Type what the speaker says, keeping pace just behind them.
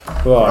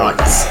Right.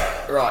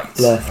 Left.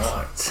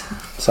 Right.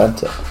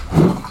 Centre.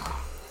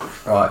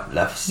 Right.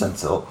 Left,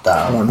 centre, up,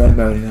 down. I'm not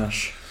moaning,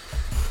 Ash.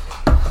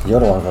 You're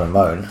the one going to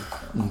moan.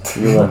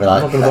 You're going to be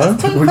like, I'm not going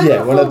to moan. Well,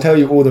 yeah, when I tell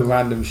you all the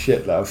random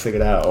shit that I've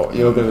figured out,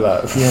 you're going to be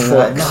like,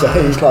 fuck's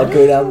sake. It's like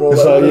going down roll.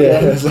 So, yeah,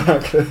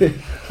 exactly.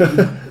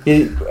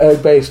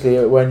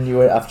 Basically, when you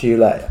went after you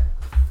left,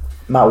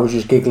 Matt was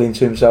just giggling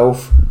to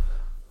himself,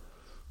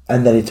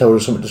 and then he told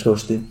us something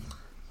disgusting.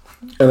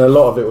 And a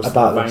lot of it was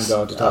About the this.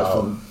 Vanguard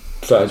detachment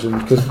stratagem,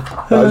 because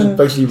I just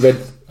basically read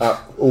out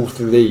all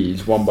through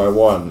these one by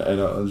one, and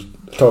I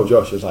told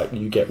Josh, I was like,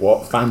 you get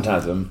what?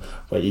 Phantasm,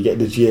 where you get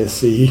the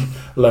GSC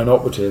lone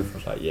operative. I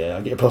was like, yeah,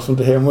 I get a +1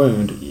 to hit and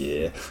wound.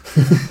 Yeah.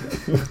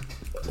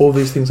 All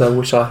these things I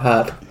wish I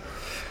had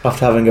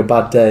after having a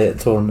bad day at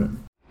the tournament.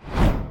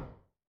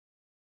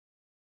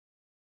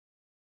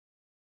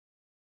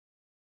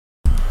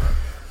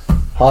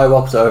 hi,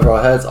 welcome to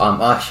OverRHeads. I'm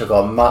Ash. I've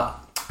got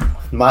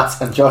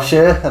Matt and Josh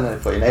here, and then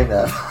put your name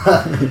there.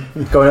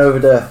 Going over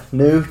the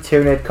new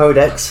Tyranid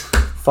Codex.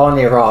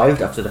 Finally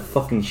arrived after the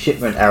fucking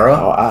shipment error.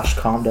 Oh, Ash,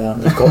 calm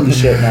down. You've got your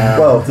shit now.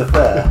 Well, to be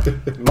fair,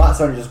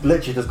 Matt's only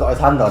literally just got his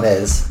hand on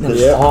his.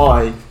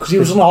 Why? Because he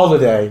was on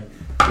holiday.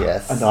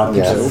 Yes. And I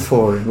did it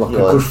for him, like a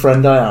Yours. good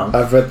friend I am.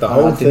 I've read the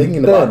whole thing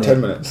in about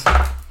 10 minutes.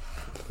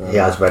 He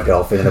has read the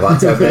whole thing in about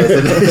 10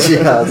 minutes. She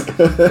has.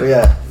 But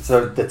yeah,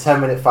 so the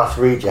 10-minute fast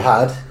read you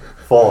had,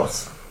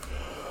 thoughts?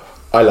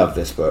 I love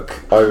this book.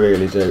 I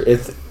really do.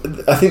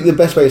 I think the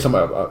best way to sum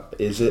it up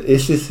is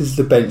this is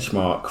the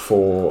benchmark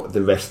for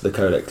the rest of the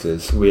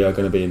codexes. We are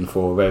going to be in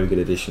for a very good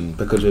edition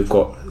because we've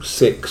got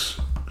 6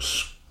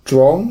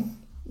 strong.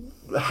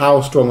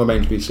 How strong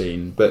remains to be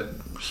seen, but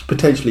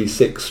potentially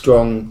 6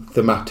 strong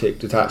thematic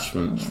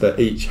detachments that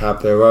each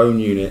have their own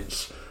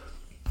units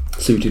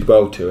suited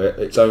well to it,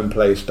 its own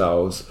play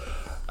styles,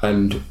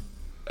 and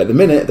at the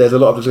minute there's a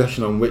lot of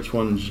discussion on which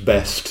one's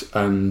best,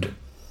 and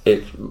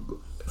it.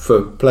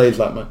 For players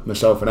like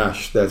myself and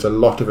Ash, there's a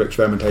lot of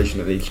experimentation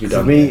that needs to be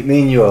done. Me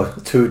and you are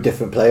 2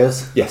 different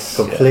players. Yes.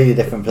 Completely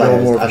different You're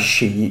players. more of a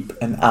sheep,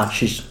 and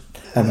Ash is,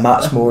 and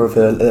Matt's more of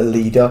a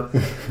leader.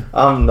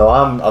 I'm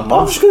a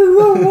monster. just gonna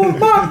run what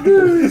Matt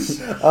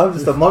does. I'm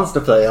just a monster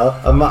player,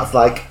 and Matt's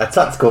like a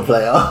tactical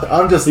player.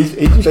 I'm just. He's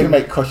just going to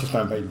make Cautious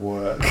Man-Made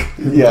work.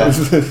 Yeah.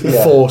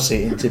 Force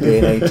it into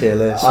being a tier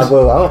list. I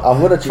will. I'm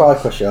going to try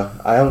Crusher.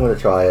 I am going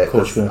to try it. Of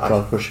course, you're going to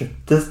try Crusher.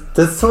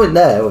 There's something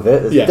there with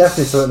it. There's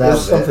definitely something there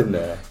There's with something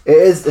it.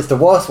 there. It's the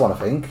worst one, I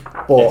think,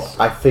 but Yes.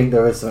 I think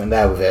there is something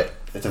there with it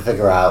to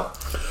figure out.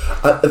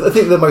 I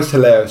think the most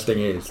hilarious thing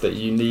is that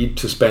you need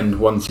to spend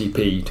 1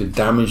 CP to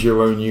damage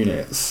your own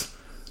units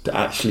to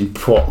actually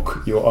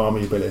proc your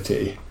army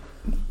ability.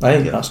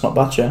 Hey, that's not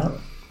bad, yeah.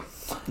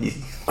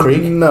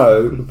 Krieg?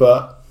 No,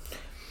 but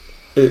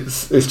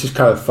it's just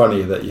kind of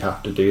funny that you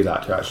have to do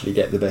that to actually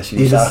get the best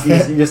use out of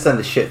it. You just send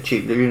a shit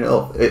cheap unit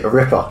up, a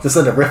ripper. Just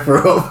send a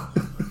ripper up.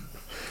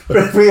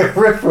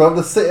 ripper up,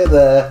 just sit it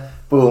there.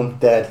 Boom,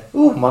 dead.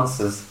 Ooh,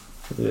 monsters.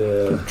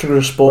 Yeah. Trigger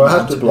a spawn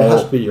Well, to it blow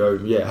has up. to be your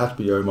own. Yeah, it has to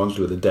be your own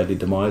monster with a deadly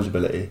demise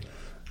ability.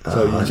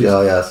 So you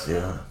just,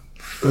 yeah.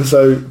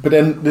 So, but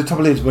then the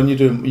trouble is when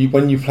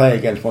you play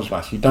against Monster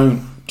Mass, you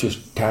don't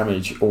just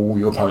damage all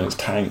your opponent's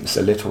tanks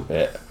a little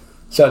bit.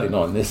 Certainly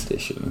not in this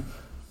edition.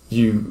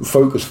 You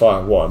focus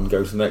fire 1,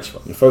 go to the next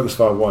one. You focus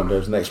fire 1, go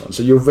to the next one.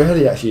 So you're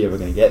rarely actually ever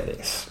going to get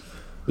this,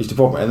 which is the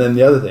problem. And then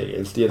the other thing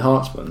is the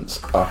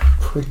enhancements are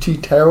pretty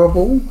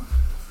terrible.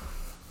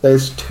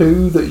 There's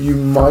 2 that you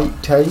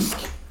might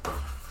take.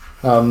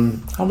 How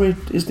many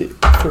is it?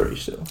 3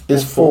 still?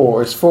 It's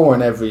 4. It's 4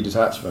 in every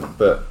detachment,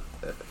 but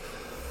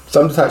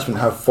some detachments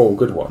have 4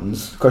 good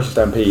ones. Crush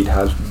Stampede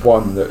has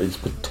 1 that is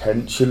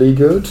potentially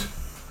good,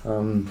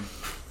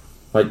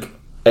 like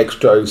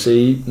extra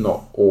OC,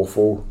 not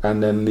awful,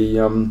 and then the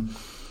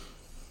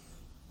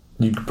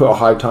you put a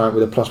high tyrant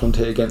with a +1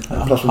 hit against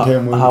 +1 hit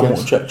and wound How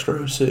against much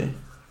extra OC?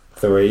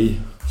 3,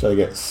 so they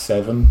get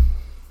 7,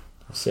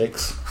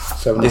 6,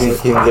 7. You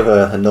can give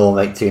a norm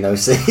 18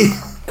 OC.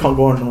 Can't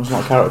go on, no one's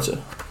not a character.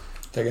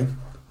 Again?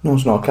 No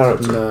one's not a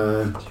character.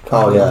 No.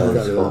 Oh yeah, Can't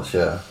of do course,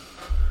 yeah.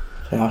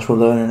 So Ash, we're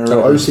learning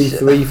So already. OC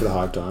 3 for the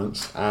high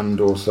tyrants and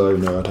also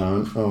no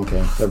tyrant. Oh,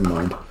 okay, never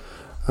mind.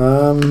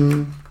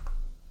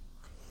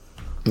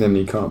 Then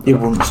you can't. It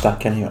wouldn't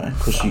stack anyway,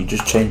 because you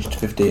just changed it to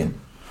 15.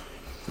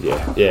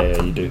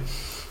 Yeah, you do.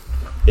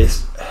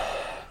 It's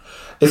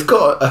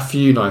got a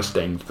few nice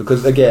things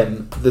because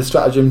again, the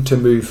stratagem to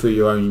move through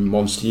your own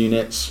monster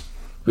units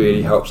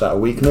really helps out a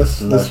weakness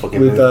No with fucking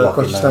move blocking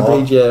Crush no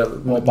Stampede. Yeah,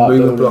 What about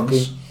movement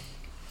buildings?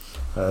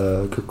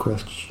 blocking. Good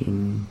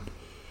question.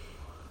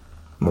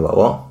 What about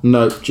what?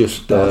 No,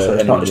 just No, so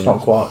it's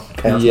not quite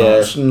chaos. Yeah,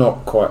 Knights. it's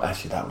not quite.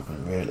 Actually, that would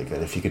be really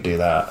good if you could do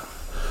that.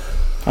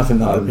 I think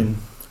that would have been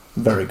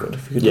very good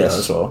if you could do Yes. that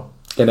as well.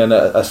 And then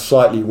a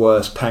slightly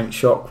worse tank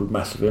shock with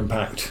massive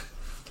impact.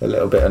 A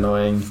little bit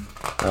annoying.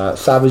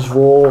 Savage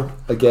Roar,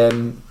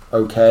 again,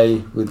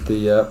 okay, with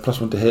the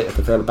 +1 to hit if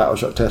they fail a battle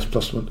shock test,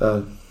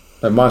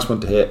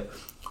 -1 to hit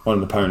on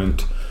an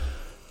opponent,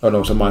 and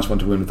also -1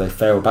 to win if they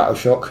fail battle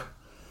shock.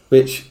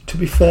 which, to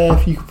be fair,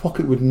 if you could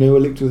pocket with new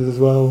elixirs as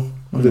well,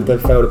 because if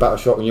they've failed a battle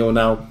shot and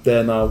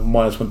they're now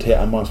 -1 to hit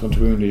and -1 to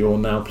wound, and you're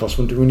now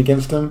 +1 to wound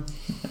against them.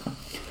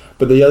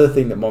 But the other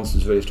thing that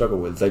monsters really struggle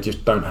with is they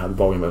just don't have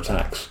volume of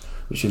attacks,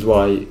 which is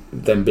why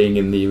them being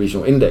in the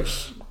original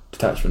index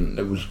detachment,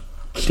 it was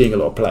seeing a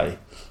lot of play,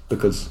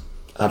 because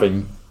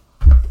having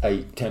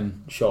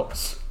 8-10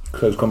 shots,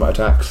 close combat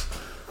attacks,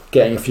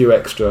 getting a few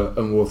extra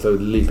and also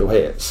lethal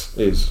hits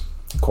is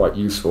quite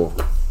useful.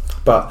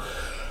 But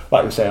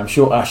like we say, I'm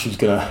sure Ash is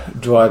going to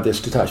drive this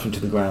detachment to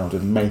the ground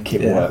and make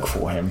it work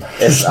for him.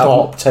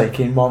 Stop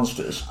taking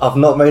monsters. I've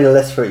not made a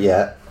list for it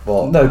yet.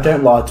 But no,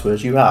 don't lie to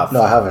us. You have.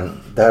 No, I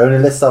haven't. The only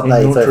lists I've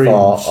made so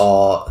far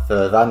are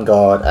for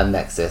Vanguard and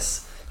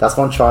Nexus. That's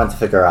what I'm trying to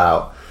figure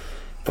out.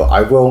 But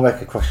I will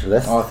make a Crusher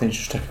list. I think you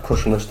should take a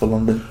Crusher list for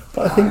London.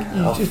 But I think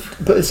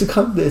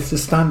it's a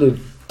standard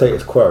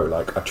status quo.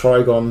 Like a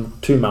Trigon,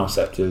 2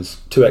 Malceptors,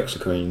 2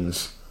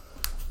 Exocrines,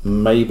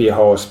 maybe a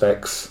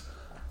Horospex,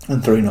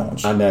 and 3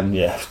 Norns. And then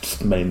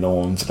just main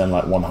Norns, and then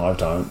like 1 Hive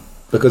Tyrant.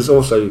 Because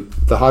also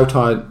the Hive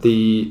Tyrant,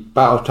 the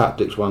battle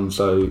tactics one,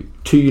 so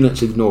 2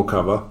 units ignore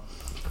cover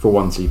for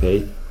 1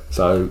 CP.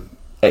 So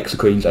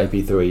Exocrines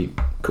AP3,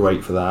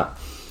 great for that.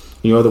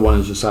 The other one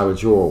is your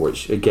Savage Roar,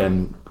 which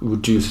again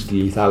reduces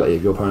the lethality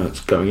of your opponents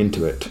going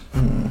into it.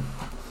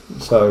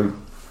 So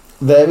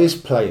there is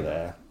play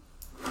there.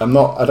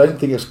 I don't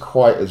think it's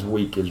quite as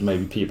weak as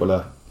maybe people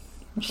are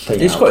saying.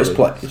 It's got its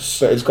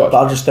place, but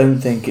I just don't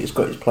think it's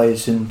got its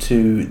place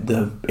into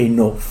the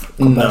enough.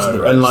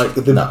 No, and like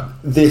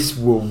this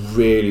will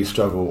really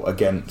struggle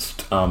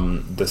against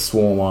the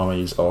swarm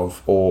armies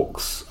of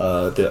orcs,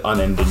 the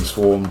unending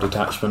swarm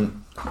detachment,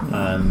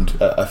 and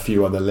a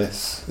few other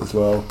lists as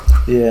well.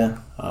 Yeah.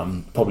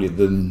 Probably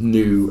the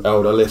new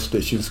Elder list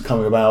which is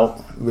coming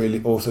about,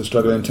 really also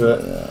struggling to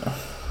it. Yeah.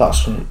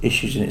 That's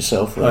issues in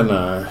itself. Really. I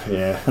know,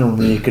 yeah. And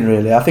you can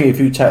really, I think if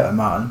you take that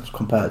man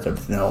compared to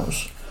everything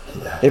else,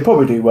 it'd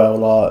probably do well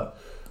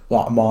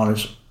like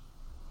Marner's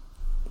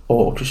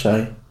Orc, you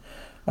say,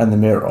 and the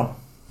Mirror.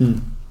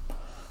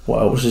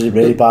 What else is it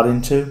really bad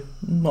into?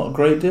 Not a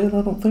great deal,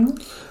 I don't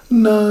think.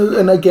 No,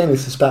 and again,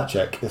 it's a stat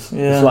check. It's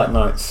like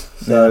Knights,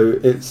 so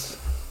it's,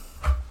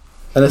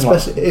 and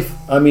especially if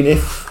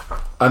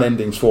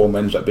Unending Swarm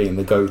ends up being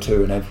the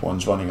go-to and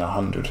everyone's running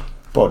 100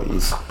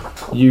 bodies,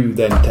 you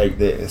then take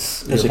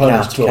this. As your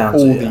opponent's got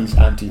all these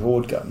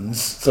anti-horde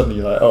guns. Suddenly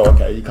you're like, oh,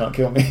 okay, you can't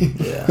kill me.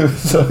 Yeah.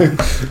 So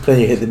then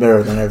you hit the mirror,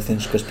 and then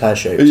everything's just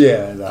pear-shaped.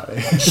 Yeah,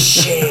 exactly.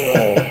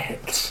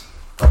 Shit.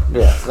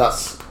 Yeah, so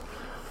that's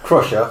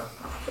Crusher.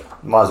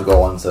 Might as well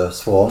go on to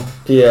Swarm.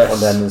 Yes.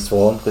 And then the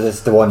Swarm, because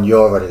it's the one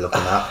you're already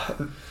looking at.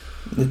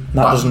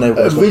 Matt doesn't know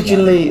what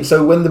originally.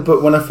 So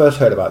when I first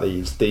heard about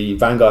these, the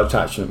Vanguard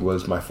attachment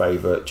was my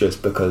favourite,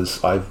 just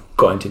because I've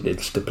got into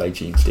this to play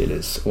Gene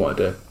Stealers. I wanted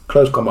a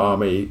close combat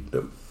army,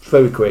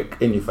 very quick,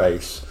 in your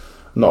face,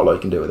 not a lot you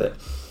can do with it.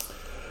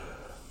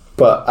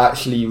 But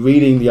actually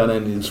reading the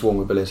Unending Swarm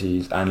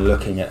abilities and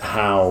looking at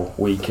how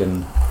we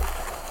can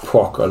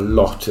proc a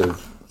lot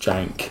of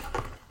jank,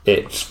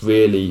 it's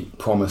really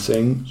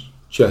promising,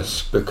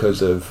 just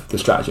because of the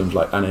stratagems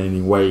like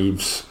Unending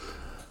Waves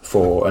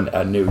for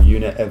a new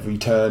unit every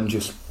turn.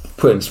 Just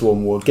put in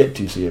Swarm Ward, get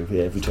 2 CP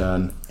every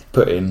turn,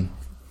 put in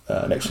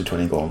an extra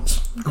 20 gaunts.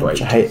 Great.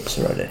 Which I hate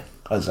already.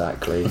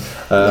 Exactly.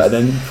 And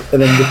then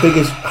the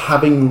biggest,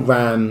 having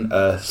ran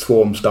a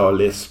Swarm style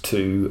list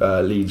to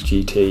Leeds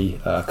GT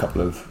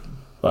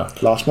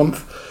last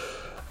month,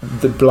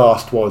 the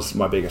Blast was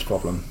my biggest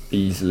problem,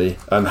 easily.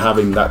 And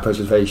having that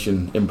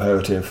preservation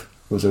imperative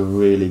was a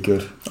really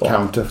good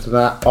counter to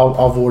that. I've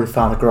already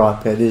found a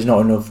gripe here. There's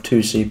not enough 2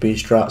 CP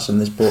strats in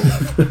this book.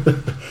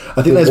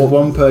 I think there's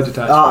one per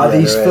detachment. Out of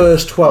these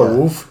first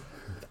 12,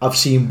 I've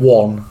seen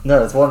one. No,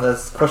 there's one.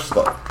 There's Crusher's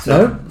got 2.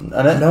 No.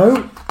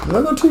 No. I've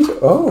got 2.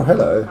 Oh,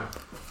 hello.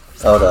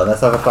 Hold on, let's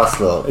have a fast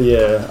look.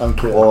 Yeah, I'm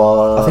kidding.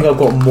 I think I've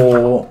got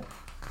more.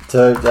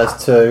 2,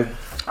 there's 2.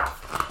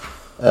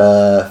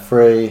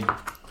 3.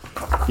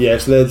 Yeah,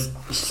 so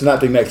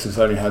Synaptic Nexus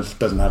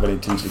doesn't have any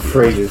 2 CP.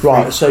 3.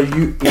 Right, so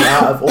you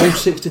out of all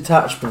 6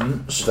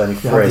 detachments, only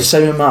you have the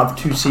same amount of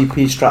 2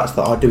 CP strats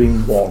that are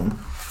doing 1.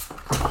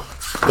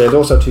 There's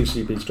also 2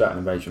 CP strat and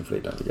Invasion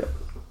Fleet, don't forget.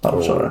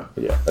 Oh, sorry.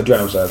 Yeah,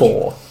 Adrenal Surge.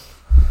 4.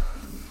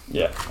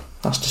 Yeah.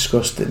 That's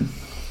disgusting.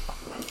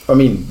 I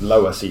mean,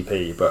 lower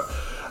CP, but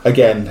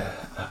again,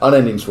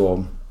 Unending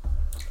Swarm,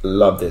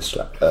 love this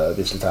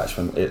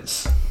detachment.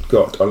 It's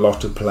got a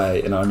lot of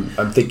play, and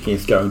I'm thinking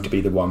it's going to be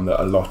the one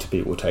that a lot of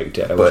people will take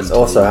to LGT. But it's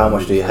also, how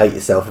much do you hate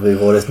yourself for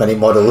moving all this many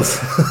models?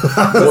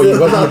 Well, you're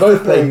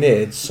both playing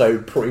Nids, so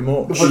pretty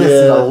much. But this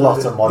is a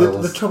lot of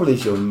models. The trouble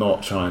is, you're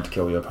not trying to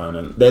kill your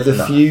opponent. There's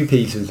a few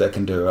pieces that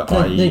can do it.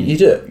 No, you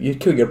do. You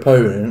kill your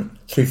opponent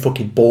through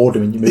fucking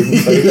boredom and you move.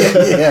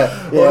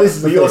 yeah. Well,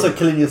 but you're also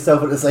killing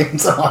yourself at the same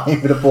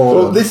time with a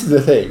boredom. Well, this is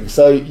the thing.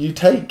 So you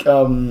take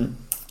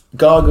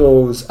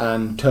Gargoyles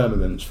and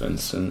Termagants, for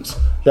instance.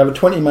 You have a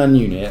 20-man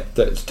unit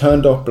that's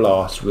turned off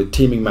Blast with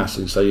Teeming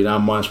Masses, so you're now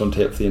 -1 to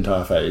hit for the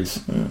entire phase.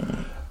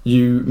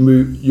 You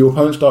move. Your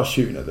opponent starts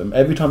shooting at them.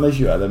 Every time they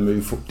shoot at them,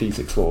 move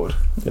d6 forward.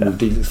 Then move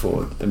d6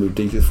 forward. Then move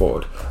d6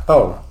 forward.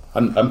 Oh,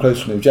 I'm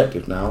close to the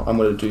objective now. I'm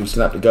going to do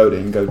synaptic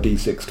goading and go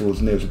d6 towards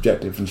the nearest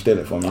objective and steal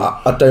it from you.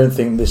 I don't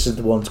think this is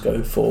the one to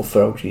go for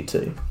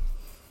LGT.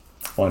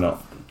 Why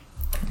not?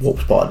 Warp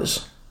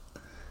spiders.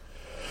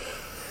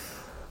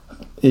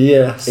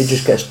 Yes. It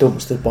just gets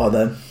dumpstered by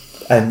them,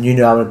 and you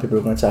know how many people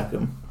are going to attack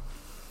them.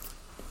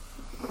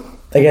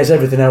 Against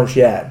everything else,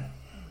 yeah.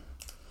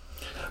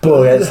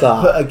 But against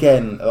that. But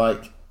again,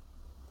 like,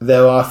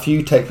 there are a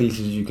few tech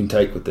pieces you can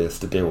take with this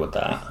to deal with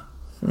that.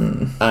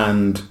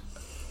 And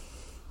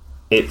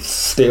it's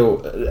still...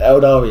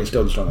 Eldari is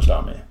still the strongest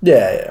army.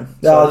 Yeah.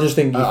 So I just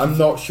think... I'm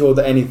not sure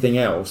that anything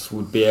else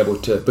would be able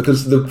to...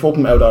 Because the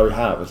problem Eldari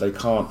have is they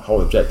can't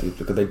hold objectives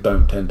because they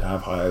don't tend to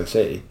have high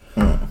OC.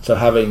 So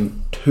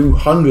having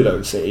 200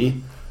 OC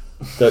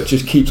that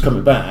just keeps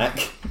coming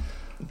back...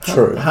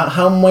 True.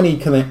 How many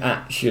can they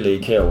actually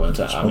kill? I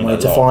mean,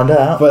 to find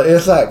out. But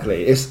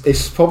exactly,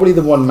 it's probably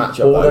the one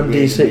matchup. All them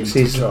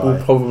D6s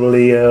will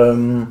probably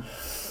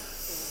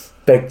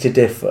beg to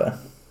differ.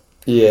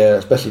 Yeah,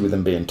 especially with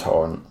them being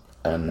torrent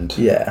and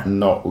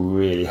not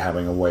really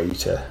having a way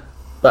to.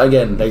 But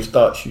again, they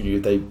start shooting you.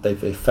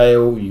 They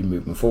fail. You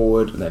move them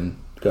forward, and then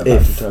go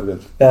back to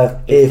target.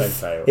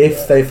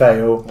 If they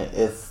fail,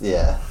 It's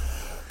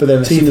But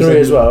then T3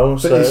 as well.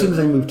 But as soon as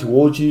they move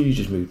towards you, you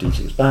just move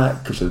D6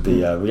 back because of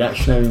the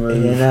reactionary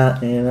move.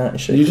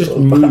 You just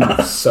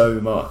move so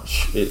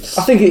much.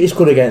 I think it is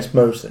good against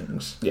most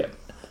things. Yeah.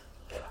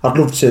 I'd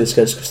love to see this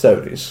against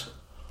Custodians.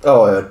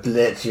 Oh,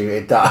 literally,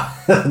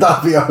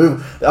 that'd be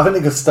over. I think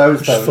the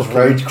Custodians was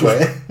rage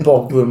quit.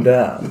 Bog them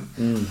down.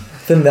 I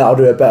think that'll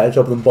do a better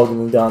job than bogging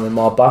them down than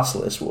my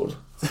Basilisk would.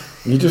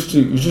 You just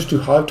do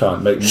hive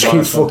time, make just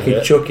keep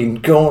fucking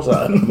chucking guns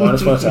at them.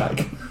 -1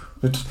 attack.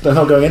 They're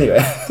not going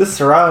anywhere. Just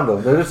surround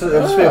them. There'll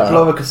just be a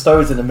blow of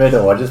Custodians in the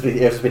middle. It'll just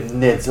be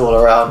nids all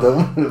around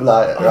them.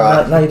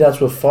 Right. Now you're down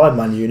to a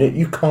 5-man unit.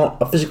 You can't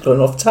a physical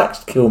enough attacks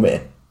to kill me.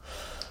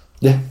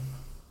 Yeah.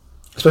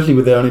 Especially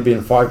with there only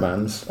being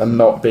 5-mans and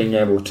not being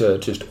able to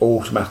just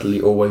automatically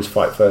always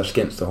fight first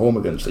against the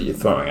Hormigans that you're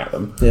throwing at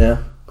them. Yeah.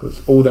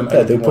 Because all them...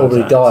 Yeah, they'll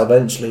probably die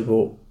eventually,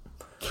 but...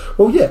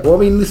 Well, yeah. Well, I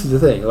mean, this is the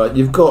thing. Like,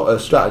 you've got a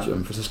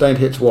stratagem for sustained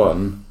hits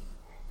 1...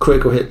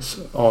 critical hits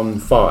on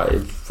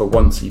 5 for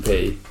 1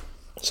 CP.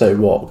 So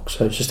what?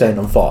 So sustained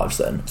on 5s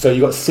then? So you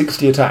got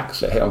 60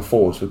 attacks that hit on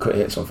 4s with crit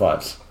hits on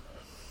 5s.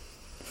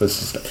 For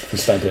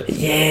sustained hits.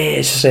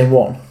 Yeah, sustained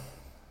 1.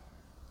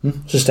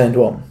 Sustained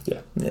 1?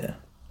 Yeah. Yeah. I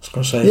was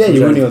going to say... Yeah,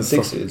 you're winning on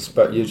 6s,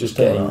 but you're just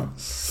getting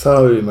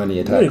so many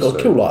attacks. You've got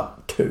to kill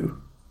like 2.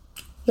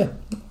 Yeah.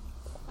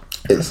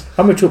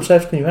 How many 2-up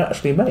saves can you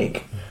actually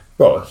make?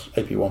 Well, it's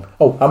AP1.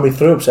 Oh, how many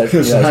 3-up saves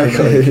can you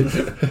actually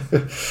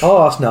make?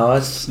 Oh, that's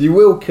nice. You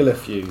will kill a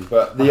few,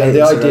 but the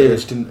idea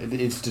is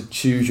to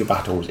choose your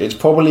battles. It's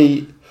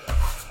probably...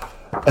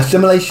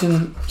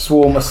 Assimilation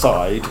Swarm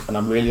aside, and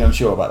I'm really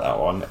unsure about that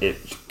one, it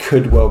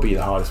could well be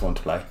the hardest one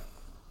to play.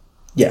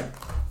 Yeah.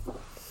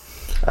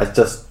 It's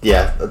just,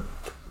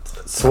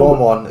 Swarm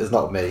 1 is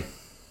not me.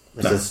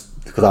 It's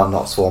just because I'm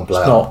not Swarm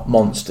player. It's not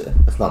Monster.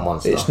 It's not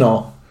Monster. It's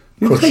not...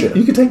 You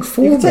could take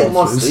 4 you can take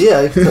monsters.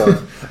 Yeah, you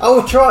can. I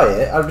will try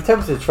it. I'd be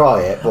tempted to try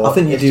it, but I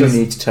think you do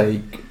need to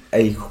take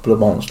a couple of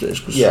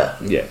monsters. Cause yeah.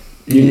 You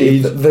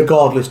need the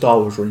Godless Star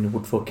Wars run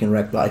would fucking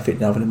wreck that if it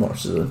didn't have any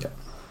monsters in it.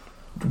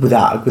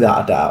 Without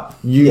a doubt.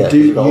 You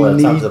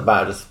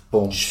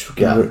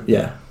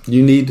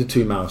need the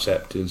 2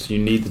 Malceptors, you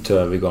need the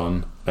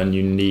Turvigon, and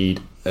you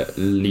need at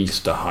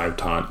least a Hive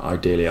Tyrant,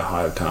 ideally a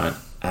Hive Tyrant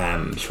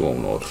and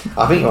Swarm Lord.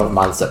 I think you want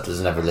Malceptors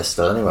in every list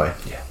still anyway.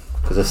 Yeah.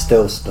 Because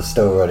they're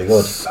still really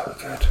good. So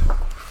good.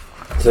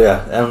 So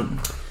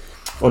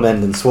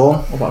Unending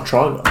Swarm. What about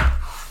Trigon?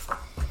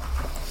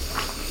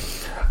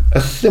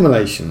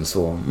 Assimilation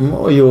Swarm.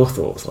 What are your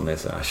thoughts on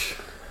this, Ash?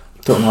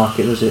 Don't like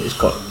it, does it? It's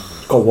got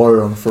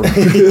Warrior on the front. I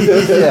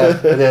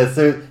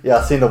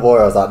seen the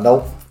Warrior. I was like,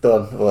 nope,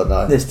 done. Well,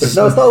 no, it's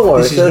not a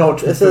Warrior.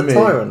 It's a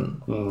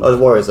Tyrant. Oh, the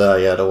Warrior's there.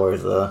 Yeah, the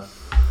Warrior's there.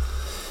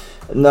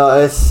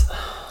 No,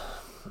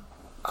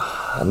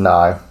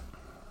 no.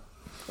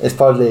 It's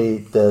probably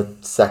the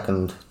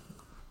second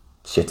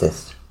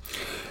shittest.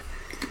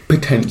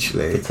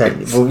 Potentially.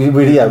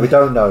 We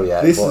don't know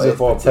yet. This is a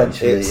problem.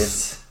 Potentially,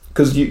 it's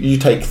because you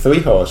take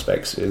 3 Horror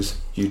Spexes,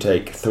 you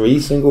take 3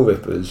 single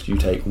Rippers, you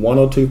take 1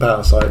 or 2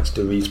 Parasites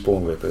to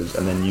respawn Rippers,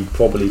 and then you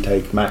probably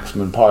take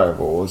maximum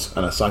Pyrovores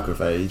and a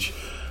Psychophage,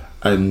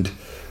 and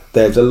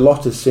there's a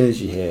lot of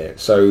synergy here.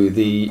 So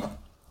the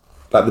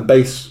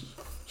base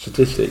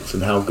statistics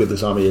and how good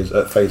this army is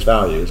at face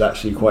value is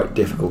actually quite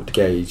difficult to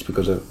gauge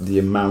because of the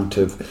amount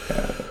of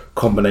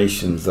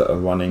combinations that are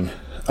running.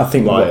 I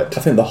think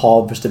the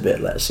Harvester bit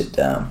lets it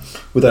down.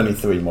 With only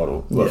 3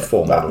 models,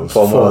 4 models.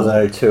 4 models,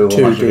 only 2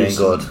 being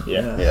good.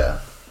 Yeah.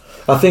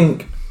 I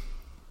think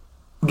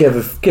give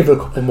a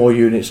couple more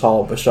units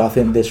Harvester. I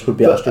think this would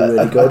be actually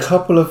really good. A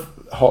couple of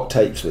hot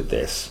takes with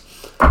this.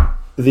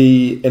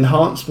 The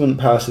enhancement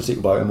parasitic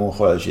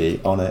biomorphology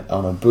on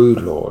a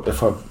brood lord.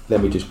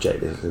 Let me just check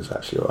this is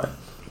actually right.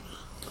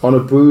 on a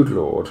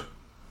Broodlord,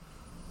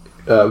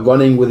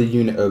 running with a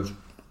unit of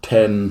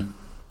 10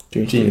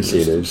 Genius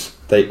Leaders,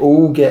 they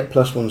all get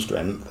 +1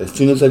 strength. As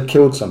soon as they've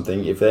killed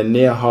something, if they're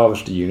near a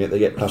Harvester unit, they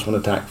get +1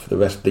 attack for the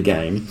rest of the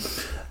game.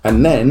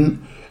 And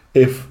then,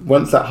 if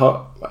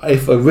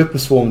a Ripper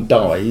Swarm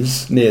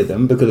dies near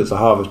them, because it's a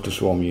Harvester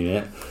Swarm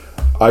unit,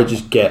 I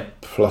just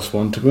get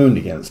 +1 to wound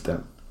against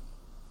it.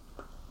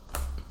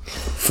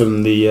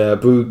 From the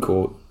Brood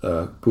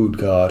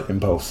Guard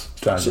Impulse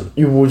strategy.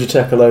 So would you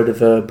take a load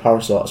of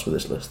parasites with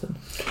this list then?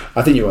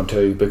 I think you want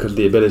to, because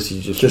the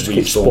ability to just to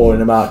keep spoiling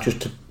them out,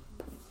 just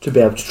to be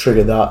able to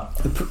trigger that.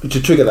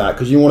 To trigger that,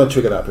 because you want to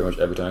trigger that pretty much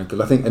every time. Because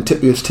I think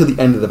it's till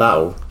the end of the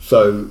battle,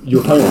 so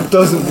your opponent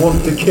doesn't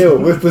want to kill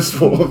Ripper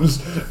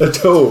Swarms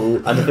at all.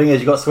 And the thing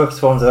is, you've got Swift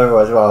Swarms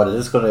everywhere as well. They're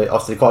just going to,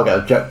 obviously, you can't get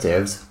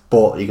objectives,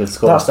 but you can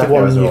score That's a the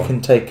one as well. you can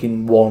take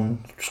in one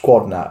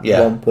squad now,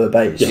 one per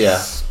base.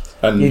 Yes.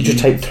 And you just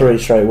take 3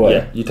 straight away.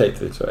 Yeah, you take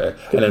 3 straight away.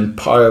 And then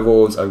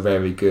Pyrovores are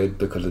very good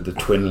because of the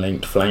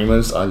twin-linked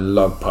flamers. I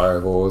love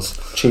Pyrovores.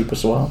 Cheap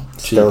as well.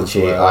 Still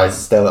cheap. I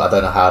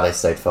don't know how they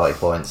stayed 30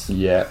 points.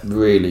 Yeah,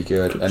 really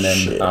good. And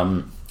then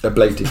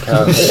ablated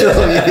characters.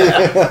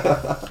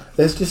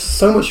 There's just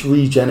so much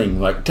regenning.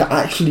 Like, to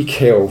actually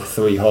kill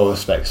 3 Horror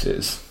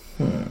Spexes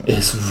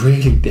is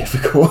really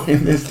difficult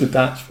in this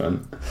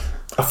detachment.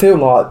 I feel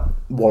like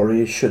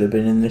Warriors should have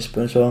been in this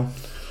one as well.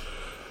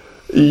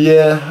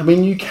 Yeah, I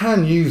mean, you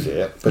can use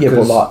it. Yeah,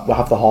 but like, we'll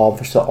have the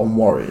Harvester on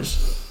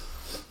Warriors.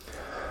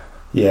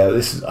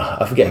 Yeah,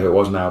 I forget who it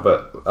was now,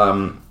 but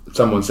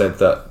someone said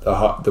that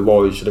the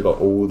Warriors should have got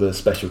all the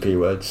special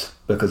keywords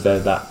because they're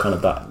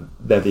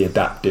they're the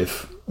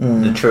adaptive.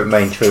 The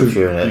main troop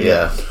unit,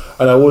 yeah.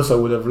 And I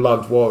also would have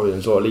loved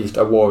Warriors, or at least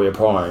a Warrior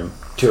Prime,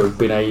 to have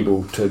been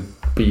able to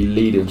be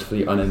leaders for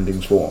the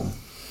Unending Swarm.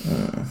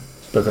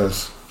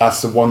 Because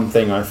that's the one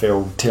thing I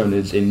feel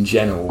Tyranids in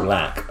general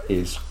lack,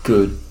 is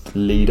good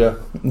leader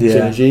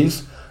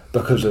synergies,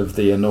 because of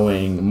the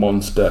annoying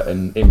monster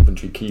and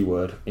infantry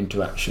keyword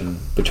interaction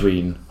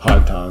between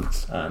Hive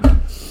Tyrants and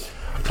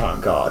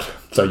Tyrant Guard.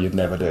 So you'd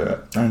never do it.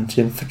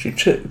 Anti-infantry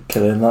 2,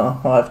 killing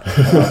that Hive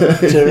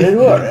Tyranid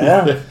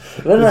Warrior.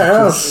 What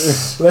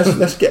else?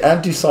 Let's get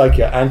anti-psychic,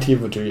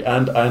 anti-infantry,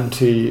 and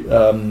anti-monster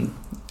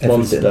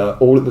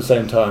all at the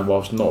same time,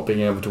 whilst not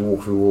being able to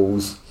walk through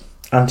walls.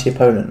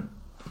 Anti-opponent.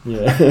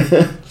 Yeah.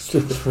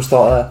 We'll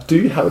start there. Do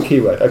you have a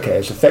keyword? Okay,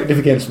 it's effective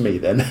against me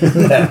then.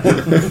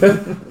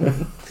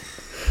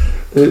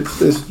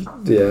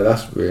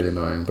 That's really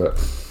annoying, but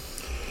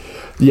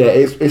yeah,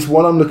 it's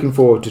one I'm looking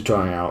forward to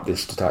trying out,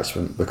 this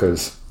detachment,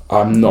 because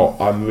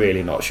I'm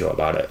really not sure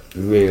about it.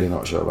 Really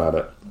not sure about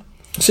it.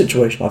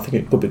 Situation, I think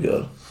it could be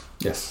good.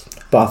 Yes.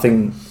 But I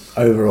think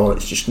overall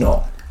it's just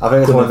not. I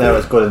think it's one there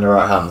that's good in the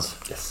right hands.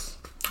 Yes.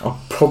 I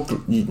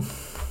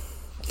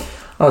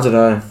don't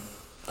know.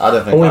 I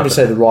don't think I wouldn't even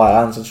say the right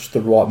hands, it's just the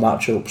right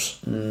matchups.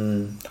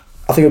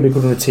 I think it'll be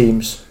good in the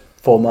teams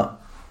format.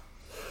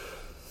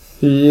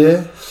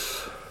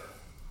 Yes.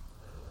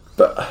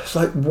 But it's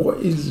like, what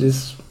is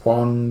this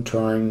one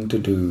trying to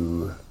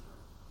do?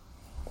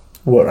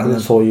 Work around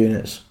them 4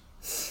 units.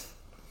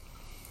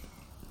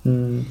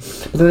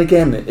 But then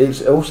again,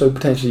 it's also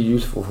potentially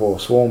useful for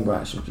swarm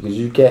branches, because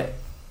you get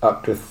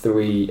up to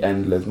 3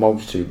 endless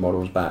multitude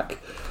models back,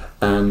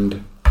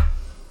 and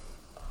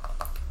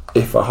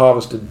if a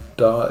harvester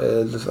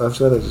dies, I've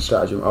said there's a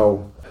stratagem.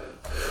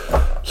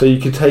 So you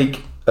could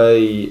take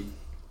a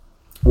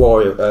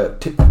warrior,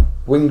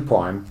 winged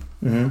prime,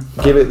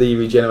 give it the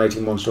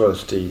regenerating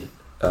monstrosity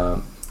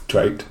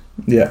trait,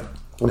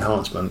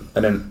 enhancement,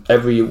 and then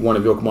every one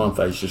of your command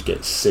phases just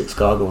gets 6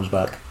 gargoyles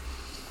back.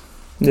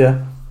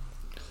 Yeah.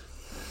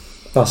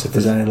 That's if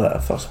there's any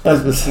left. That's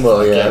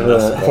probably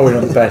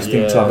not the best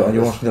thing to have it on.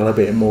 You want something a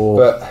little bit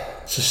more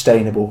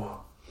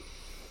sustainable.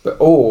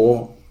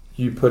 Or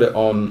you put it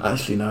on.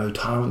 Actually, no,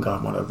 Tyrant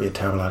Guard might not be a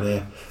terrible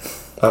idea.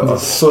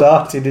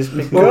 Started is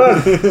big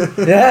good.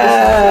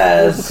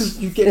 Yes, because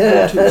you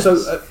get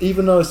so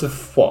even though it's a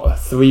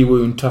 3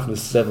 wound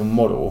toughness 7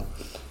 model,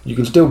 you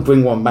can still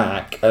bring 1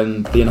 back,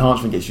 and the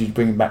enhancement gets you to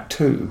bring back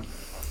 2.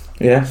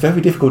 Yeah, it's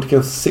very difficult to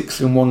kill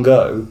 6 in one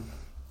go.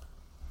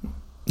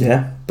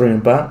 Yeah, bring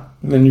it back.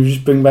 And then you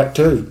just bring back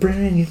 2.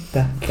 Bring it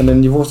back. And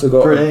then you've also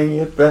got bring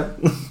it back.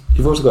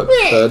 You've also got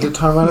the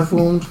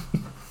Tyraniformed.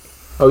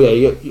 Oh yeah,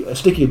 you get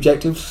sticky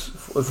objectives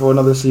for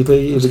another CP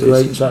is a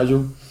great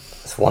stratagem.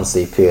 It's 1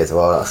 CP as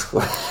well. That's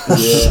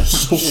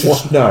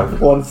no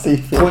 1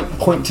 CP.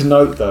 Point to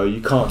note though,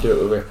 you can't do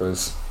it with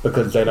Rippers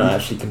because they don't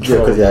actually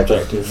control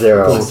objectives.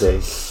 0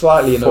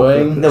 slightly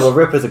annoying. No, but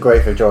Rippers are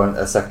great for drawing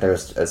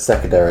secondaries.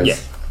 Yeah.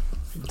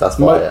 That's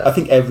why. I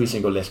think every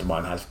single list of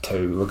mine has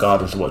 2,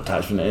 regardless of what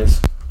attachment it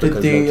is. Did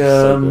they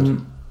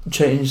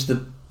change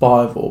the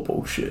Bivor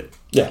bullshit?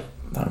 Yeah.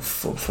 No,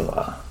 fuck for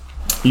that.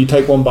 You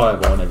take 1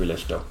 Bivor on every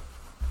list still.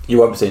 You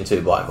won't be seeing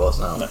 2 Bivors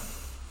now. No.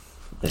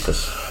 It's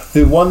just...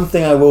 The one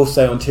thing I will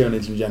say on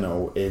Tyranids in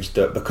general is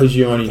that because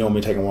you're only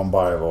normally taking 1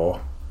 Bivor,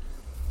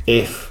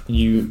 if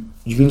you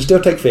can still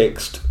take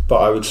fixed, but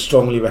I would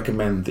strongly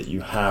recommend that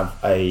you have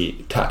a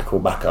tactical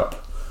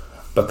backup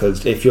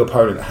because if your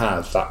opponent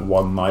has that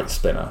one Night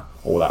Spinner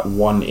or that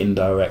one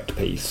indirect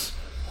piece,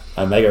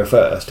 and they go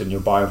first, and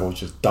your Bible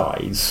just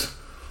dies,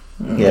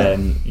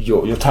 then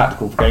your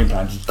tactical game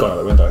plan just gone out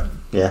the window.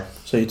 Yeah.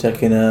 So you're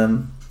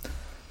taking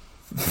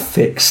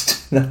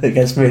fixed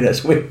against me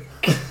next week.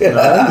 Please.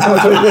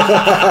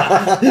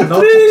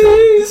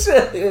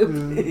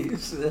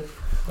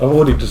 I've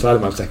already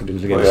decided my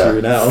secondaries against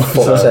you now.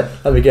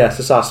 Let me guess,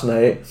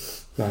 assassinate.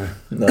 No.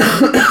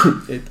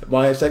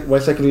 My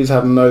secondaries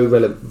have no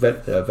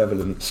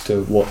relevance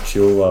to what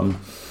your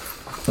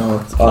I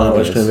know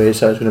what it's going to be.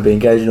 So it's going to be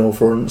engaging all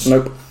fronts.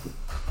 Nope.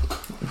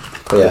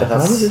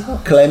 Yeah.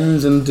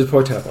 Cleanse and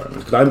deploy teleporters.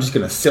 Because I'm just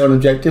going to sit on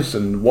objectives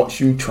and watch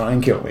you try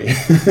and kill me.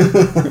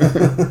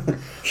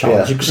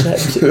 Challenge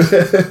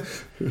accepted.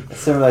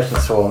 Simulation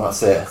Swarm,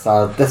 that's it.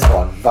 Now this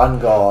one,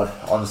 Vanguard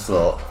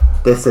Onslaught.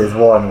 This is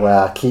one where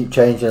I keep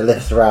changing the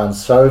list around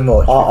so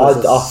much.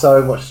 There's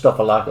so much stuff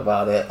I like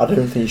about it. I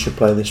don't think you should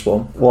play this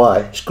one.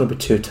 Why? It's going to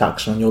be too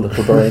taxing on your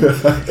little brain.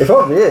 It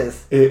probably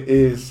is. It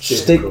is.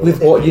 Stick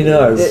with what you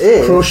know. It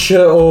is. Crush it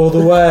all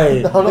the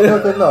way. I'm not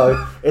going to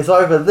know. It's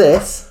either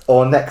this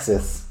or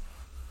Nexus.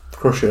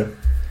 Crusher.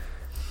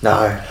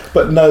 No.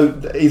 But no,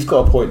 he's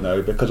got a point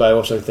though, because I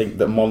also think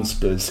that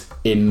monsters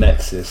in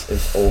Nexus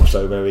is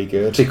also very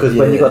good. Because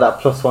when you got that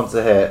 +1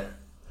 to hit.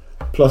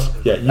 Plus,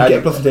 you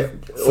get plus a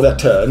hit for that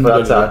turn.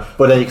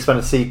 But then you can spend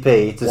a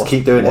CP to just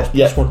keep doing it.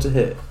 Just want to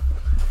hit.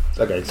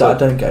 Okay, so I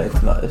don't get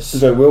anything like this.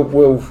 So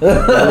we'll get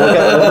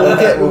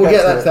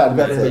that.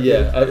 But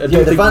yeah, I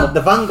do think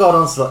the Vanguard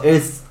Onslaught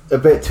is a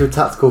bit too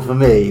tactical for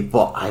me,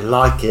 but I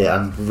like it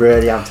and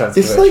really am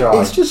tempted to give it a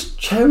try. It's just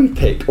cherry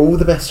picked all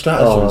the best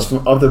stratagems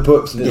from other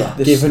books and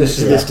This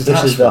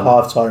is the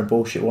half tyrant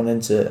bullshit one,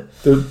 isn't it?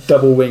 The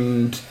double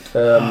winged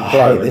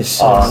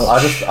this.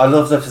 I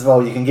love this as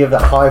well. You can give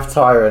that Hive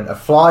Tyrant a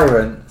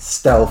Flyrant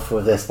stealth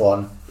with this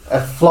one, a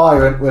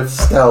Flyrant with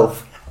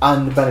stealth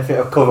and the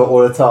benefit of cover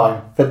all the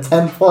time for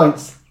 10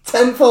 points.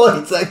 10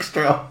 points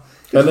extra.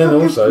 And then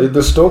also the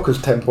Stalker's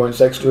 10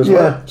 points extra as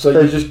well. So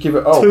you just give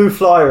it 2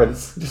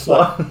 Flyrants. Just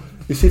like,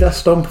 you see that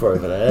Stomper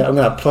over there? I'm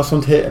going to have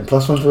 +1 to hit and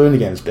 +1 to win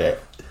against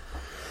it.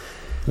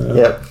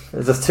 Yep.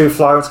 There's just 2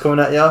 Flyrants coming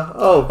at you.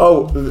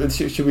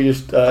 Should we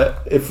just...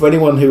 if for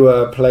anyone who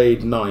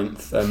played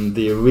 9th and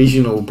the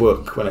original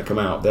book when it came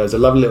out, there's a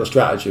lovely little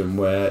stratagem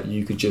where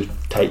you could just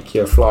take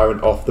your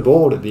Flyrant off the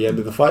board at the end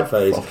of the fight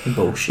phase. Fucking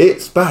bullshit.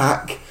 It's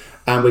back,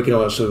 and we can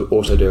also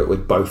do it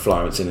with both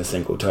Flyrants in a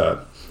single turn.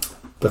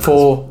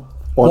 For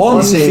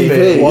one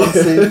CP. One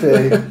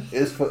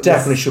CP.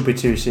 Definitely should be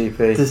 2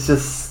 CP. It's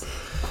just...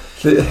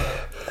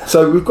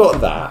 So we've got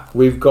that.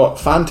 We've got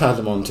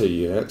Phantasm on 2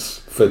 units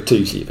for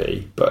 2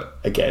 CP, but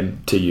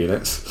again, 2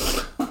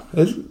 units.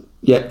 2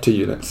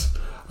 units.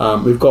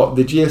 We've got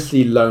the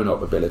GSC Loan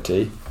Up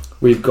ability.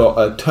 We've got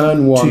a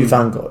turn 1... 2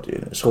 Vanguard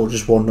units, or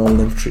just 1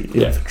 normal infantry,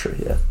 yeah.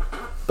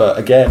 But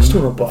again,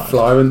 still not bad.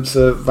 Flyrant's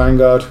a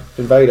Vanguard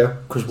Invader.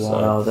 Because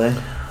why are they?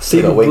 So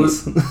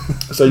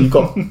you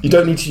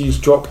don't need to use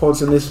drop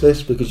pods in this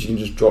list because you can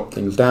just drop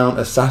things down.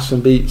 Assassin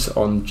Beats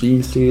on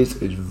Gene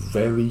Stealers is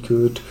very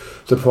good.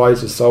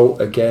 Surprise Assault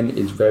again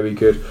is very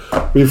good.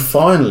 We've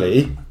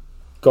finally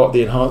got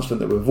the enhancement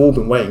that we've all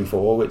been waiting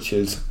for, which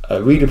is a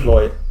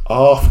redeploy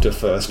after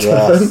first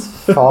turn.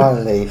 Yes,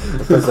 finally.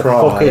 Because the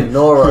fucking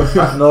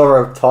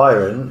Noro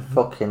Tyrant,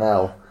 fucking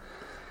hell.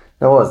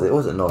 No, what was it?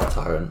 Was it Noro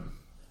Tyrant?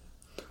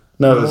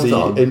 No, it was the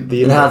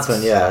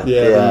enhancement, the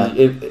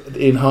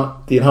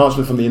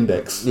enhancement from the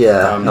index.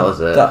 Yeah, that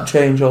was it. That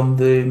change on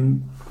the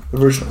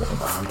original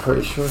one? I'm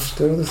pretty sure it's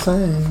still the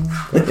same.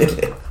 I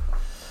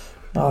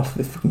think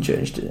they fucking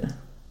changed it.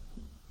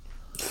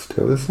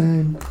 Still the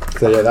same.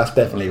 So yeah, that's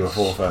definitely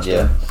before first.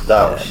 Yeah,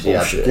 that was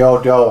the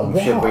old one.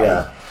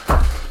 Yeah.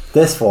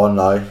 This one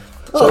though.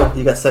 So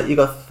you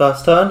got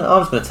first turn.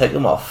 I'm just going to take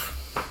them off.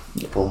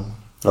 Boom.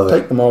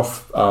 Take them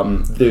off.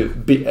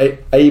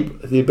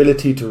 The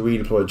ability to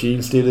redeploy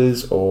Gene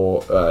Stealers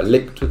or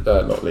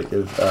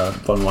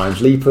Von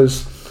Ryan's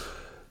Leapers.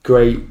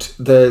 Great.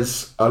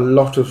 There's a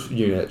lot of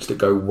units that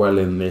go well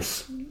in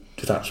this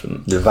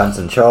detachment. The Advance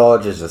and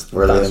Charge is just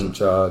brilliant.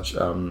 Advance and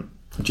Charge.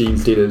 Gene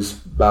Stealers,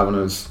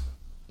 Raveners,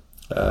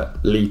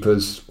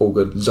 Leapers, all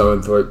good.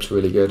 Zoanthropes,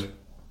 really good.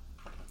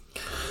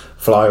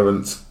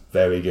 Flyrants,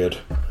 very good.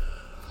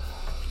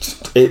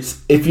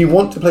 It's if you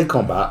want to play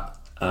combat,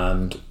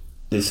 and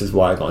this is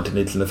why I got into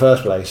Nids in the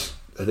first place.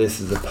 This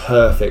is the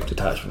perfect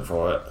detachment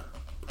for it.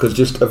 Because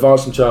just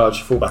advance and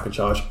charge, fall back and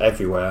charge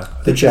everywhere.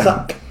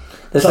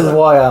 This is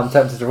why I'm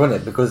tempted to run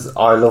it, because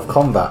I love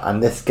combat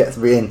and this gets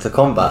me into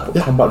combat.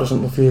 But combat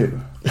doesn't love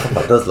you.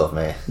 Combat does love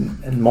me.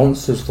 And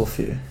monsters love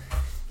you.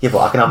 Yeah, but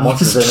I can have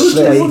monsters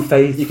in the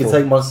list. You can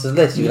take monsters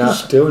list. You can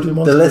still do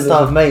monsters. The list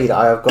I've made,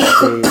 I have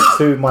got the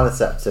 2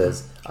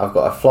 Maleceptors, I've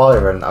got a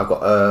Flyrant, I've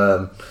got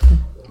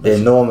the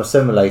Enormous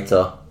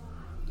Simulator.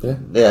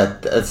 Yeah,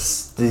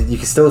 you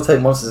can still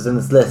take monsters in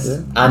this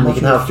list, and you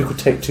can have. You could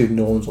take 2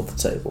 Norns off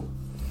the table.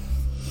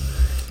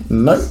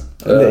 No,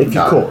 if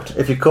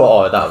you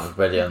could, that would be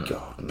brilliant.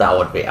 God, that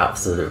would be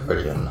absolutely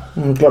brilliant.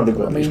 I'm glad they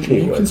got these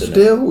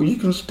keywords. You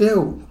can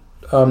still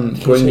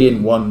bring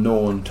in one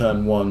Norn,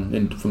 turn 1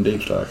 in from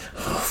Deep Strike.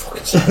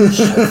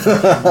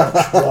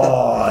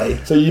 Why?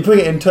 So you bring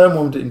it in turn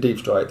 1 in Deep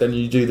Strike, then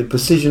you do the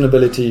precision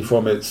ability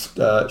from its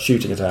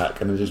shooting attack,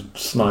 and then just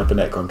snipe a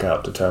Necron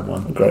out to turn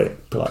 1. Great.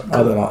 Like,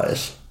 I don't like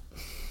this.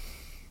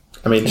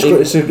 I mean,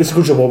 it's a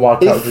good job all my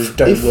characters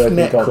don't if work.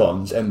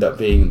 Necrons end up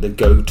being the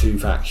go-to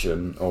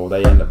faction, or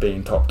they end up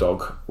being top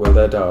dog, well,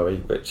 they're Dari,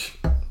 which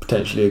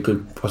potentially a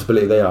good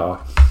possibility they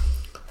are.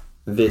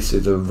 This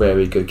is a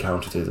very good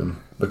counter to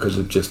them because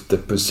of just the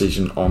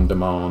precision on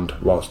demand,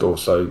 whilst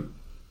also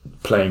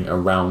playing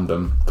around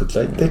them, because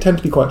they tend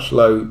to be quite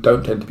slow,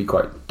 don't tend to be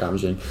quite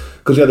damaging.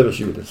 Because the other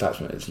issue with the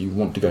detachment is you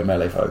want to go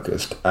melee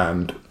focused,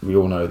 and we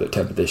all know that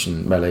 10th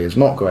edition melee is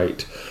not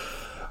great,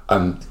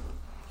 and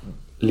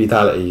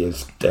lethality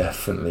is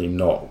definitely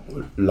not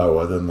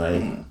lower than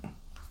they.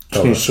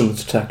 You need something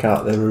to take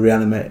out their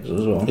reanimators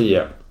as well.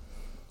 Yeah.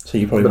 So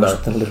you probably want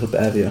something a little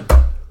bit heavier.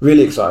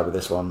 Really excited with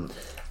this one.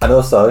 And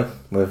also,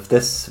 with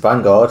this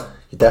Vanguard,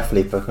 you're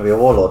definitely going to be a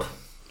Warlord.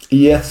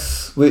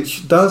 Yes,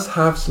 which does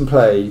have some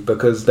play,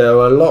 because there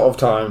are a lot of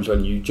times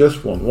when you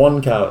just want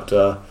one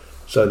character,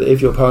 so that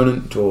if your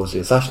opponent draws the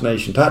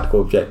assassination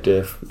tactical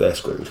objective, they're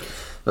screwed.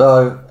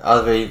 Though,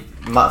 as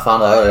Matt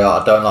found out earlier,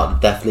 I don't like the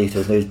Death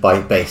Leader's news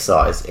by base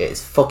size.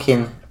 It's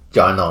fucking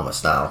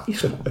ginormous now.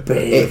 It's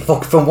big.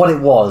 From what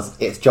it was,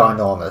 it's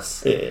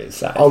ginormous. It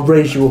is. I'll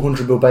raise you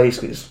 100 mil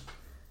bases.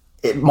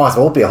 It might as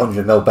well be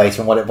 100 mil base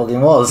from what it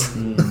fucking was.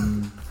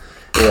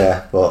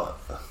 Yeah, but...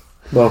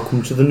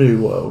 Welcome to the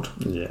new world.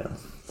 Yeah.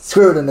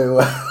 Screw the new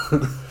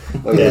world.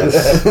 Well,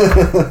 yes.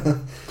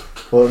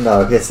 Well,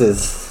 no, this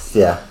is...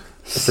 Yeah.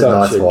 It's Such a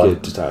nice a one.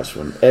 good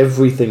detachment.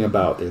 Everything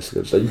about this is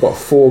good. So you've got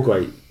 4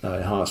 great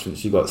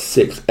enhancements, you've got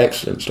 6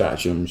 excellent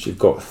stratagems, you've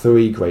got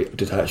 3 great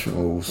detachment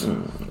rules.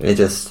 It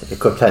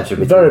could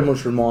potentially be... Very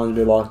much reminds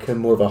me like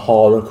more of a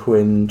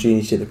Harlequin,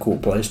 Genius of the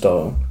Court play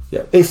style.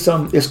 Yeah, it's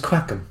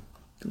Kraken.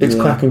 It's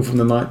Kraken from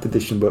the 9th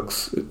edition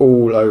books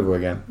all over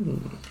again.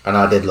 And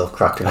I did love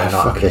Kraken in I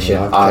 9th fucking edition.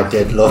 love I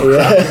Kraken. did love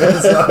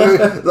Kraken.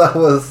 So that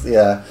was,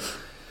 yeah.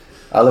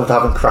 I loved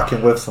having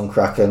Kraken with some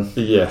Kraken.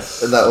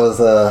 Yes. And that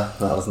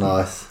was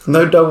nice.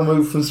 No double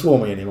move from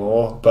Swarming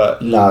anymore,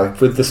 but No.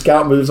 with the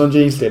scout moves on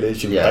Gene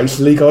Stealers, you Yeah.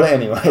 basically got it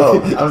anyway.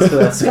 Oh, I'm just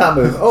going to scout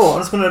move. Oh, I'm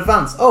just going to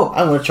advance. Oh,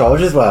 I'm going to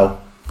charge as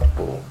well.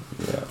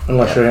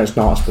 Unless you're against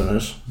Night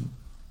Spinners.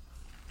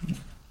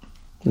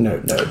 No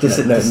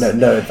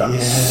advance.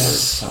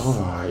 Yes,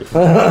 alright.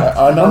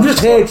 I'm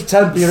just here to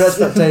temper your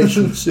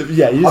expectations.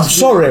 Yeah, I'm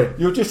sorry.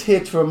 You're just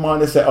here to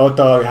remind us that our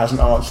diary has an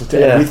answer to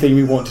Yeah. everything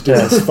we want to do.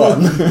 It's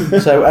fun.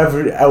 So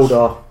every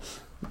Eldar.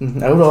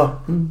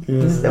 Eldar.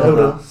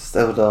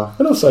 Steldar.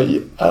 And also,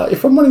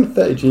 if I'm running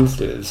 30 Gene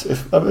Stealers,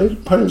 if the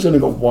opponent's only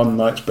got 1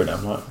 Night Spinner,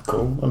 I'm like,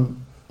 cool.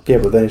 Yeah,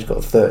 but then he's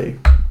got 30.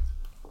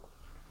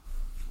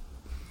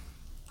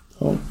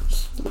 Oh.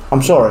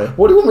 I'm sorry.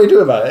 What do you want me to do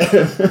about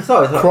it?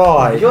 Sorry,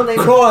 Cry. Is your name,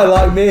 Cry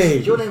like me.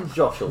 is your name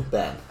Josh or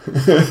Ben?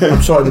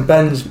 I'm sorry,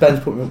 Ben's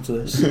put me up to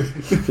this.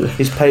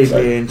 He's paid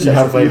me in you sexual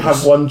have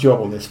favours. one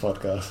job on this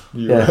podcast.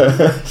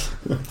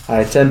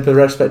 I temper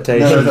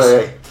expectations.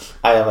 No,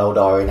 I am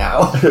Eldari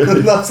now.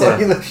 That's what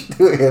you should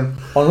do him.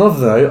 On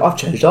another note, I've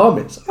changed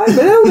armies. I'm an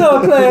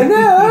Eldar player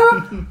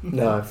now.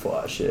 No,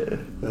 fuck that shit.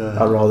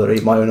 I'd rather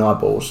eat my own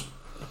eyeballs.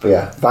 But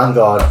yeah,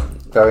 Vanguard,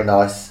 very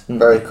nice,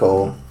 very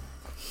cool.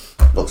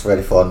 Looks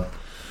really fun.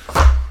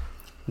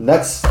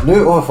 Next,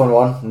 new other fun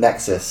one,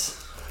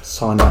 Nexus.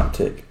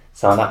 Synaptic.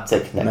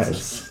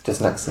 Nexus.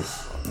 Just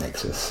Nexus.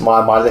 Nexus.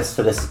 My list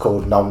for this is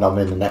called Nom Nom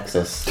in the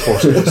Nexus. Of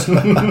course it is.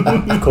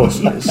 Of course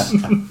it is.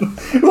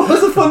 What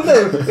was the fun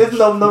name? It's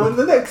Nom Nom in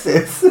the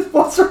Nexus.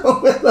 What's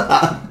wrong with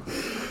that?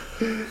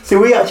 See,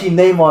 we actually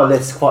name our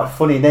lists quite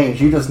funny names.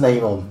 You just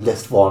name them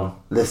list 1,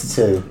 list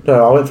 2.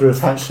 No, I went through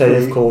a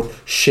stage called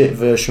Shit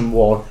Version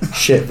 1,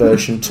 Shit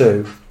Version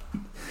 2.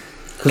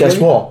 Guess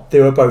what? They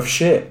were both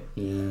shit.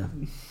 Yeah.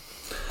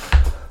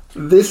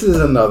 This is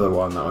another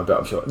one that I'm a bit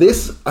unsure.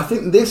 I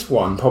think this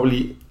one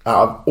probably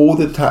out of all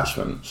the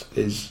detachments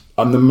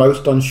I'm the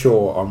most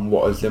unsure on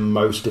what is the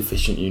most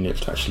efficient unit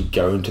to actually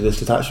go into this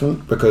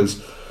detachment,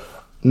 because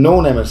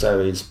Norn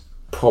Emissary is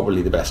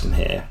probably the best in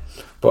here,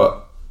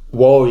 but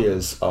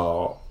Warriors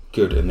are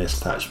good in this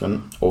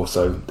detachment,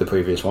 also the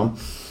previous one.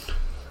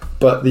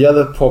 But the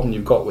other problem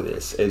you've got with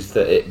this is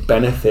that it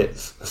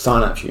benefits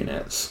Synapse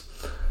units,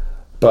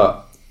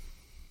 but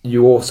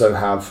you also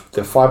have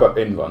the 5-up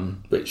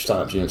in-run, which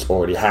Synapse units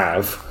already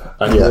have,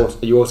 and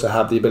you also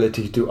have the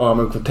ability to do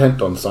armor and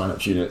content on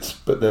Synapse units,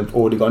 but they've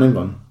already gone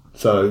in-run.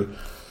 So,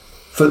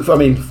 for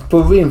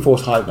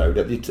reinforced hive node,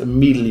 it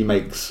immediately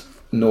makes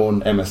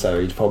Norn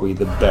Emissaries probably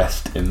the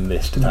best in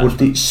this detachment.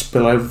 Would it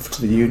spill over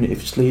to the unit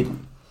if it's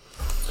leading?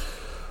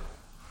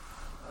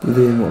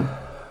 The in-run?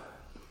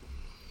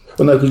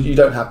 Well, no, because you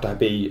don't have to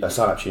be a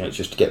Synapse unit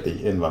just to get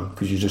the in-run,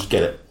 because you just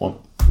get it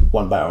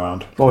one battle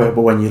round. Oh yeah,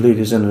 but when your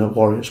leader's in a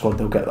warrior squad,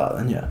 they'll get that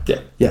then, yeah.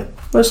 Yeah.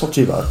 Well, it's not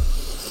too bad.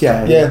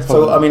 Yeah,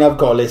 so I mean, I've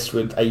got a list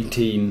with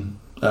 18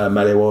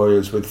 melee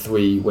warriors with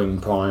 3 wing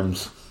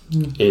primes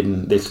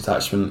in this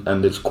detachment,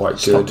 and it's quite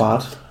good. It's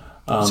not bad.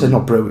 So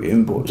not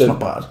brilliant, but it's not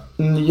bad.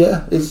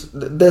 Yeah, there's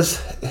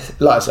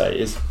like I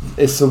say,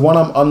 it's the one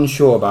I'm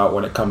unsure about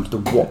when it comes to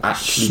what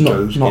actually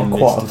goes not in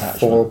quite this a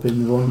attachment.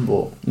 4-up-in run,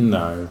 but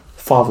No.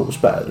 5-up was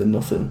better than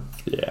nothing.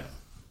 Yeah.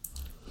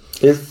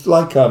 It's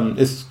like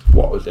it's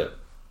what was it?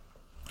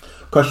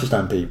 Crush the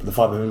Stampede, the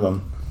 5-up-in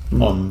run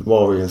on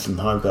Warriors and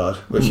Hive Guard,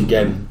 which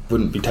again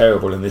wouldn't be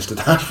terrible in this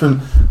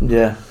detachment.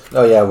 Yeah.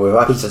 Oh yeah, we've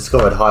actually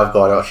discovered Hive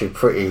Guard are actually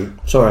pretty.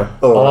 Sorry,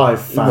 I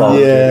found Well,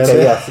 Yeah.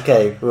 Okay, yes.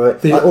 Okay.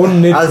 the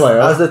un-nid player.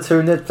 As the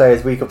 2 nid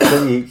players, we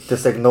completely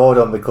just ignored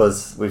them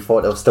because we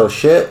thought they were still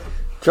shit.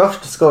 Josh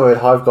discovered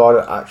Hive Guard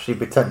are actually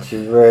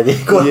potentially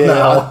really good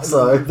now.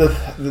 So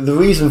the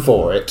reason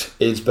for it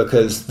is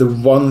because the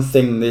one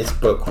thing this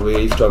book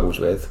really struggles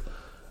with,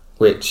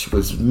 which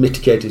was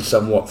mitigated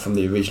somewhat from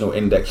the original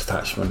index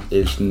attachment,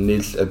 is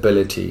Nid's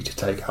ability to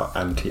take out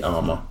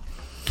anti-armour.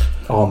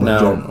 Armour in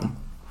general.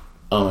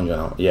 Armour in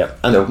general, yeah.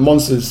 And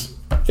monsters,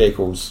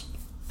 vehicles,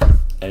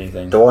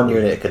 anything. the one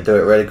unit that can do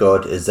it really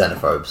good is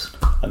Xenophobes.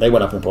 And they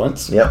went up in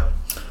points. Yep.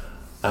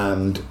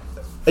 And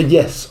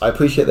yes, I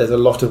appreciate there's a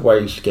lot of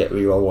ways to get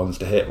reroll ones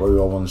to hit,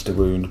 reroll ones to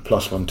wound,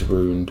 +1 to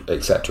wound,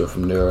 etc.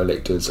 from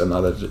neurolictors and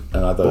other.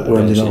 But we're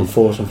ending on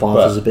 4s and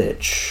 5s as a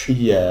bitch.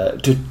 Yeah,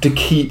 to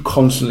keep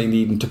constantly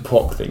needing to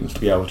proc things to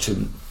be able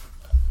to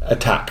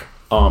attack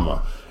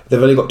armour.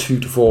 They've only got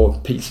 2 to 4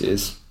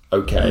 pieces.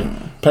 Okay,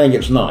 playing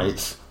against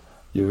knights,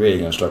 you're really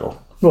going to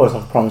struggle. Well, it's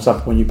like a prime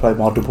example when you played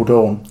my Double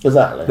Dawn.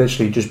 Exactly.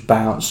 Literally just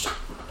bounced.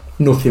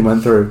 Nothing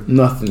went through.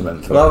 Nothing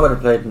went through. Well, I've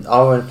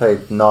only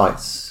played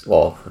Knights.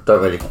 Well, I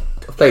don't really.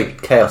 I've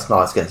played Chaos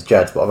Knights against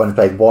Jeds, but I've only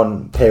played one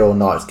Imperial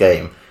Knights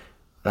game,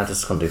 and I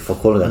just can't do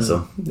fuck all against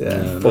them.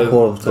 Yeah, fuck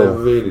all at they're all.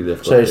 really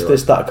difficult. So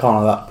it's that kind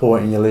of that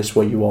point in your list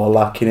where you are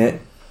lacking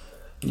it.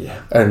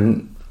 Yeah.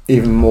 And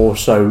even more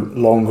so,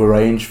 longer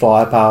range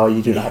firepower,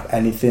 you don't have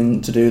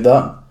anything to do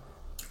that.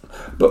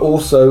 But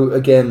also,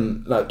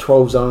 again, like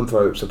 12 zone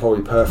throats are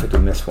probably perfect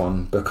in this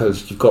one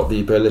because you've got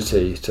the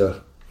ability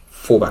to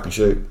fall back and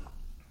shoot.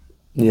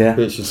 Yeah.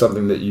 Which is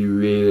something that you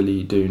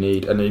really do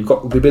need. And then you've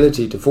got the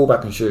ability to fall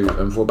back and shoot,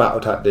 and for battle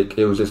tactic,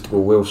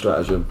 irresistible will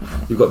stratagem,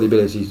 you've got the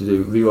ability to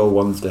do reroll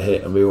ones to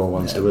hit and reroll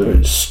ones to But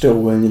wound. it's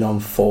still winning on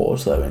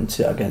 4s though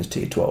against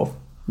T12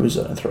 with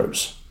zone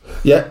throws.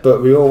 Yeah, but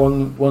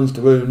reroll ones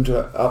to wound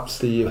ups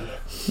the.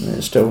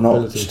 It's still not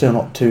ability.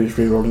 2s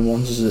rerolling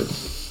ones, is it?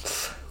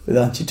 With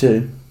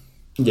anti-2.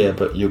 Yeah,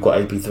 but you've got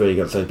AP3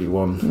 against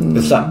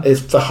AP1.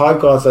 It's the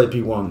Hive Guard's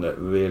AP1 that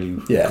really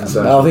concerns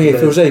me. I think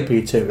if it was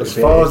AP2, as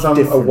far as I'm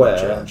aware,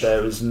 challenge.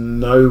 there is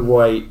no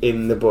way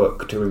in the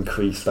book to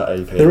increase that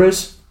AP. There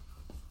is.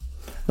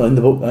 Not in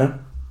the book though.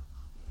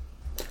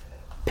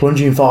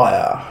 Plunging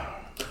fire.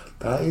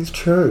 That is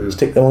true.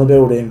 Stick them on the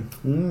building.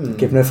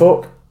 Give no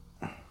fuck.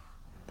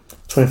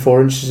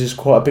 24 inches is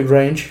quite a big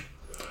range.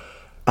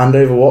 And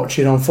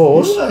overwatching on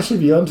 4s. You might actually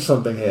be onto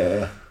something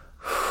here.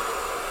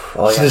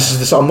 Oh, So yeah. this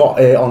is I'm not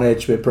on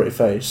edge with a pretty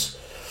face.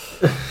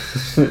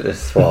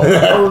 Hold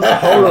on.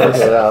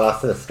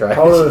 That's a stretch.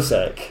 Hold on a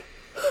sec.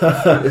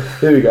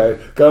 Here we go.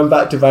 Going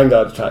back to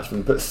Vanguard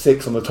attachment, put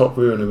 6 on the top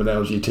ruin of an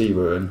LGT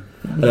ruin,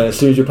 and then as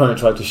soon as your opponent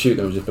tried to shoot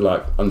them, just be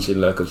like,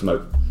 unseen lurkers,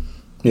 nope.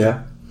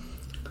 Yeah.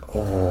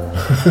 Oh.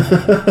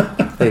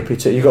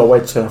 AP2. You got to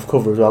wait to turn off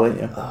cover as well,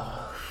 ain't you?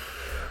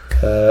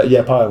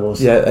 Yeah, Pyros.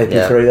 Yeah,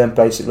 AP3 then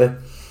basically.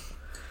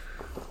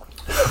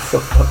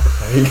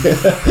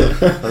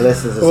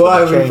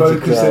 Why are we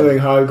both considering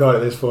Hive Guard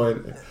at this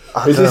point?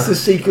 Is this the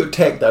secret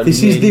tech that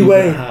This you is need the to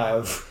way.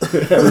 have?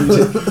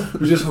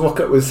 we just rock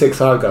up with 6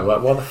 Hive Guard.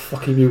 Like, why the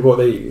fuck have you got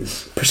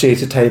these? Proceed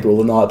to table all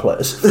the night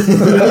players.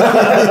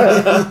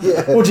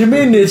 What do you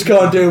mean Nids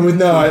can't do it with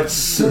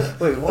knights?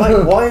 Wait,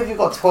 why have you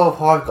got 12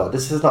 Hive Guard?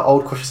 This is not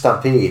Old Crusher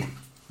Stampede.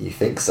 You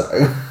think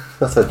so?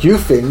 That's what you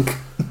think.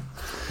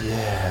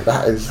 Yeah,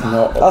 that is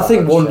not. I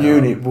think one shout.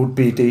 unit would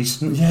be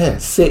decent. Yeah,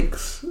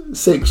 6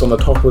 on the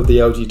top of the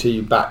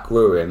LGT back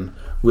ruin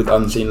with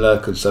unseen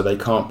lurkers, so they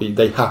can't be.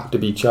 They have to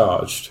be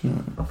charged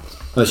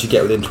unless you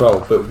get within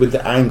 12. But with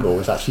the angle,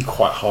 it's actually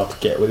quite hard to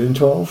get within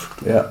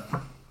 12. Yeah.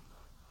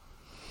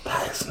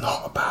 That is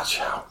not a bad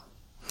shout.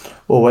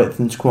 Or wait for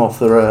them to come off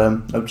their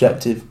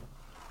objective.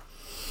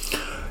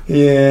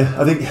 Yeah,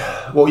 I think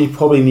what you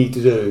probably need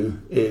to do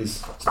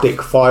is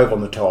stick 5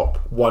 on the top,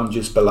 1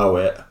 just below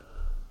it,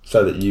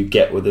 so that you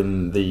get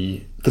within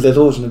the. Because there's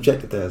always an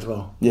objective there as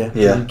well. Yeah.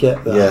 Yeah. You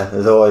get that. Yeah,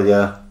 there's always,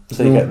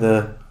 So you get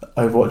the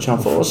Overwatch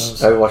on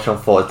force. Overwatch on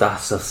 4,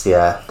 that's just,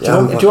 yeah. Do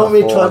you want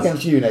me to try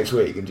against you next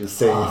week and just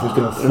see if it's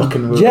going to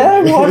fucking ruin Yeah,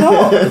 it? why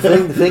not?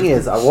 The thing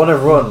is, I want to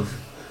run.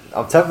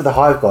 I'm tempted with the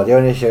Hive Guard. The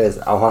only issue is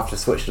I'll have to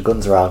switch the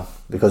guns around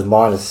because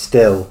mine is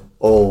still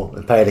all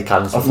Imperial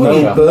cannons. I thought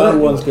you No burnt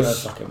one's yours. going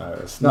to fucking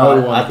notice. No,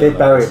 one's I did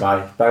gonna notice.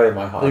 bury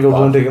my Hive You go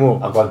Guard. and dig them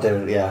up? I've got to do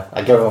it, yeah.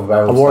 I give them a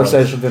barrel. I want to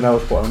stone. say something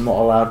else, but I'm not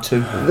allowed to.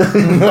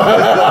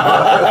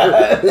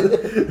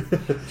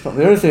 It's not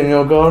the only thing in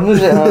your garden, is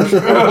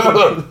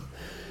it?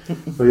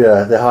 But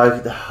yeah, the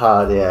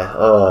Hive, yeah.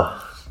 Oh,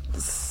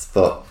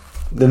 but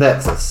the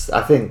Nexus,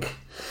 I think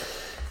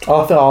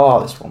I think I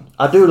like this one.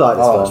 I do like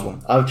this, I like one.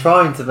 this one. I'm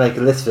trying to make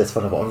a list for this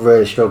one, but I'm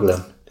really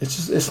struggling.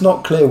 It's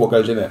not clear what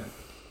goes in it.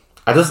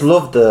 I just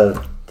love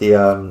the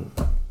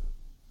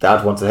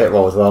add one to hit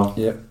roll as well.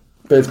 Yeah,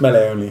 but it's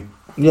melee only.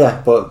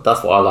 Yeah, but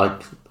that's what I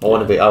like. I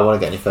want to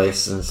get in your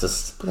face, and it's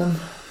just.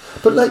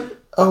 But like,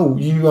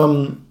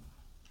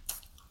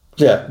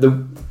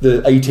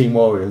 the 18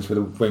 warriors with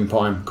a wing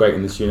prime, great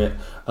in this unit.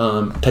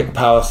 Take a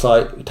power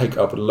site, take it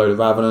up with a load of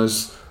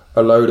Raveners,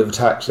 a load of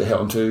attacks that hit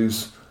on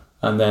 2s,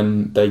 and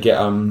then they get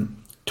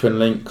twin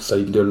links, so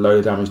you can do a load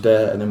of damage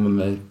there. And then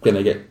when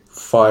they get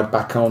fired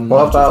back on.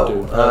 What about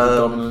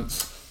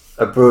dominance?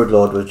 A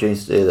Broodlord with Gene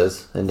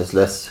Stealers in this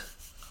list?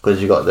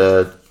 Because you got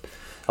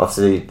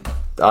obviously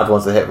add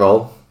ones to hit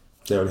roll.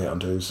 They already hit on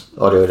 2s.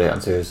 Oh, they already hit on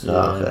 2s. Yeah.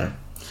 Oh, okay.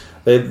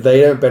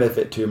 They don't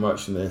benefit too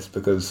much from this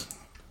because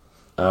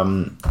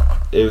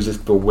it was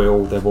just the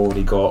will they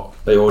already hit on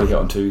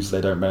 2s, so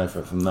they don't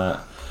benefit from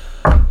that.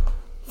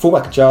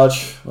 Fallback and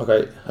charge.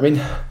 Okay. I mean,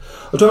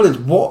 the trouble is,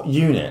 what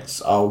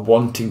units are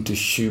wanting to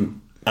shoot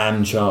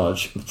and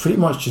charge? Pretty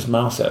much just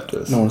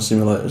Malceptors. No one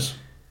simulators.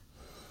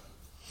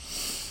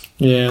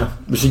 Yeah,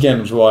 which again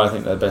is why I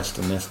think they're best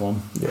in this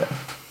one. Yeah.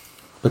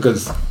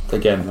 Because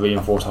again,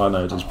 reinforced high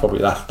nodes is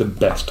that's the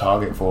best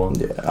target for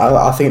them. Yeah,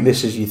 I think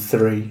this is your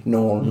 3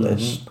 norm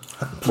list.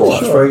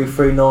 What,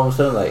 three normal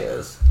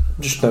simulators?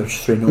 Just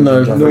 3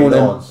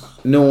 norm.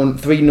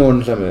 Three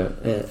Norn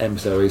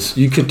emissaries.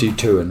 You could do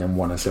 2 and then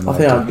 1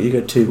 assimilator. I think you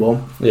go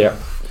 2-1. Yeah.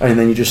 And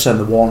then you just send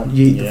the 1.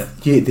 You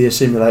hit the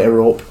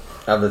assimilator up.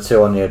 And the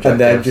 2 on the objective. And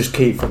then just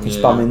keep fucking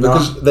spamming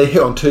because they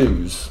hit on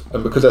 2s,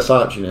 and because they're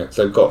silence units,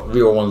 they've got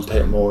real ones to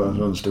hit more and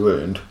ones to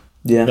wound.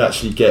 Yeah. You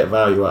actually get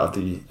value out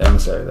of the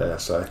emissary there,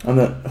 so. And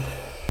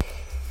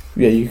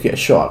you get a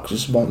shot because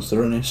it's a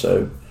monster, isn't it?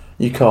 So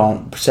you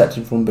can't protect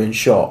him from being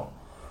shot.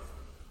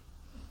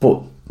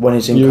 But when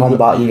he's in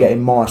combat, you get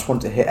him -1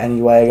 to hit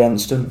anyway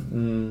against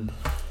him.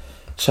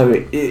 So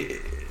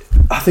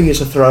I think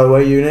it's a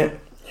throwaway unit,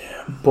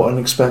 but an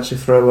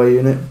expensive throwaway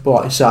unit. But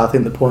like you say, I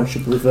think the point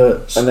should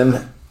revert. And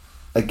then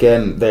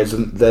again, there's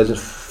a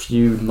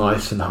few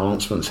nice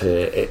enhancements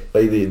here.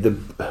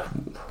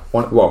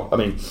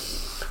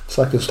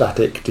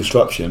 Psychostatic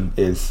Disruption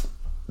is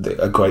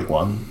a great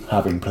one,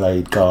 having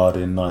played Guard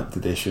in 9th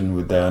edition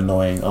with their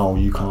annoying,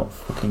 you can't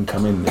fucking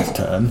come in this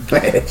turn.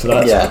 So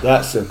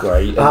that's a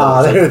great. There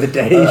are the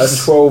days. A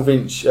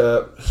 12-inch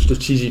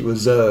strategic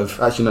reserve.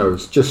 Actually, no,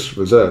 it's just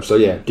reserve. So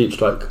yeah, deep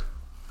strike,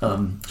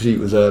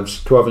 strategic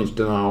reserves, 12-inch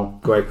denial,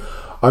 great.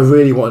 I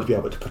really wanted to be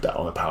able to put that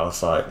on a power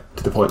site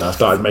to the point that I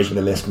started making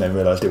the list and then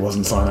realised it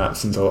wasn't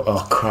synapse and thought,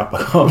 oh crap,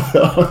 I can't put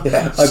it on.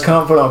 Yes. I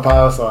can't put it on a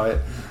power site.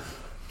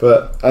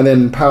 And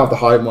then Power of the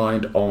Hive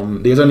Mind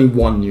on. There's only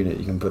one unit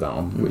you can put that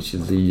on, which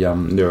is the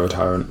Neuro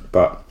Tyrant.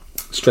 But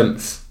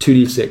strength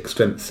 2d6,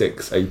 strength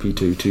 6, AP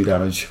 2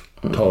 damage,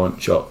 torrent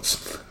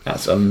shots.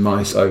 That's a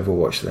nice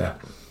Overwatch there.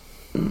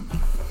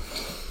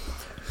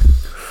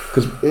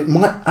 Because it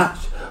might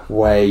actually.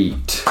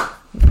 Wait.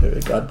 Here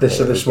we go. This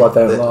is what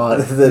I don't like.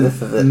 It's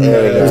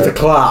the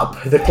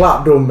clap. The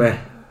clap done me.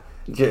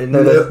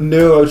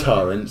 Neuro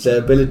Tyrants, their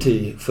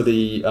ability for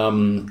the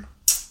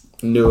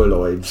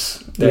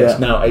Neuraloids, that's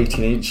now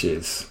 18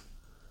 inches.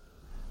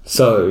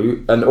 So,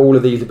 and all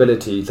of these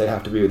abilities, they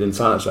have to be within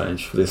silence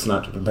range for the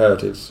synaptic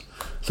imperatives.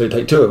 So you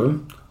take 2 of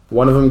them,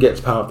 one of them gets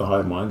Power of the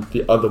Hive Mind,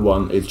 the other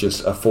one is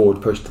just a forward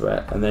push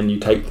threat, and then you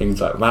take things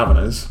like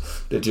Raveners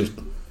that just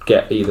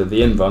get either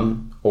the in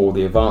run, or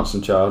the advance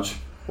and charge,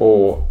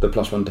 or the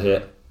 +1 to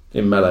hit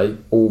in melee,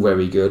 all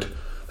very good.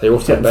 They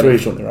also get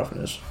 3 on the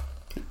Raveners.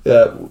 They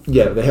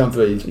hit on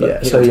 3s.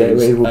 But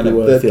it would be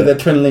worth it. They're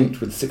twin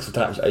linked with 6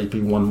 attacks, AP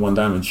 1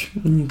 damage.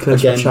 You clear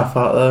some chaff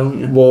out there,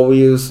 wouldn't you?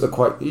 Warriors are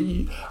quite.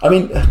 I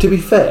mean, to be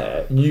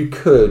fair, you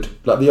could,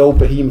 like the old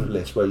Behemoth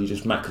list where you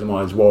just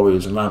maximise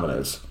Warriors and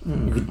Raveners,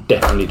 you could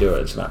definitely do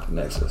it in Synaptic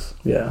Nexus.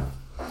 Yeah.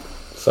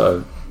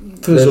 So.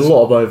 There's a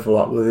lot of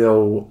overlap with the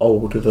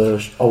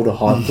older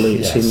Hive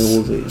Fleets in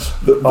all these.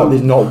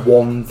 There's not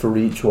one for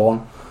each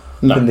one.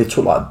 No. And they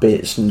took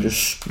bits and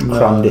just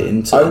crammed it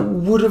into. I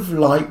would have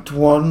liked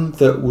one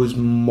that was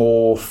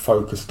more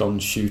focused on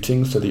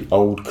shooting, so the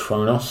old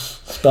Kronos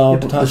style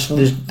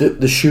detachment.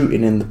 The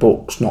shooting in the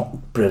book's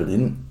not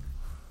brilliant.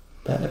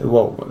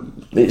 Well,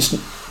 it's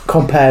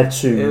compared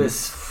to.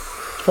 It's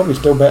probably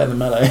still better than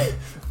melee.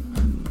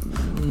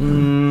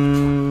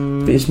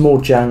 But it's more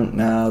jank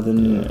now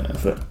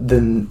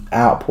than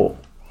output.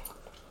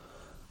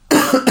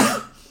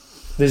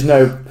 There's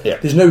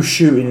no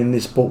shooting in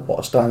this book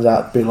what stands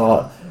out to be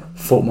like,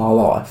 fuck my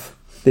life.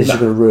 This is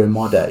going to ruin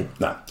my day.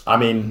 No, I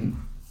mean...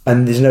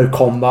 And there's no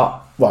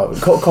combat. Well,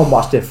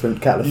 combat's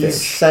different, kettle of fish. You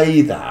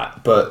say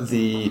that, but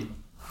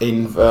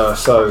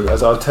so,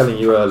 as I was telling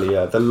you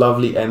earlier, the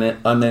lovely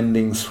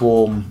unending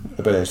swarm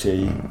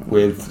ability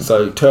with...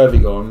 So,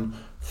 Turvigon,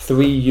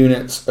 3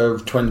 units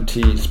of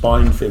 20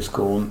 spine fist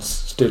gaunts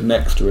stood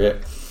next to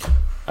it.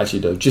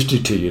 Actually, no, just do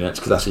 2 units,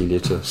 because that's easier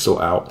to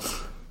sort out.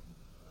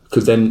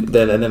 Because then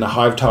a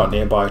Hive Tyrant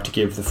nearby to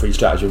give the free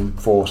stratagem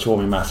for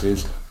swarming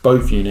masses,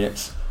 both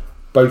units,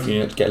 both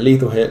units get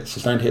lethal hits,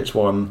 sustained hits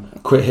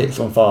 1, crit hits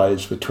on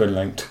 5s with twin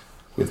linked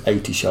with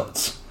 80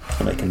 shots,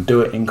 and they can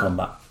do it in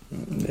combat.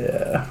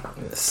 Yeah.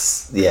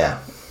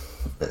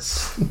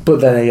 But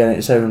then again,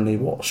 it's only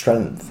what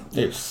strength?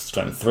 It's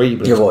strength 3,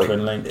 but Yeah, it's well,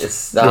 twin linked. it's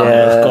It's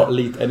got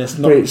lethal, and it's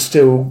not. But it's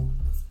still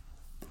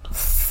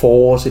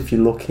 4s if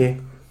you're lucky.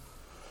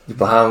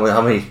 But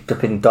how many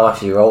flipping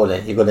dice are you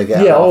rolling? You're gonna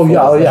get. Yeah.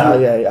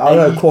 I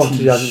know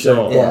quantity hasn't said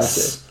quantity.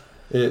 Yes.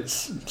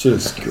 It's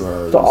just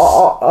gross. But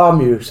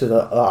I'm used to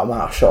that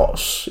amount of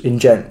shots in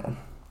general.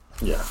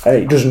 Yeah. And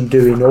it doesn't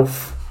do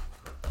enough,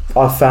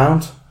 I've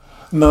found.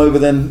 No,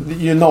 but then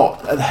you're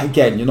not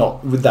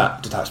with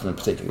that detachment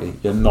particularly,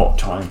 you're not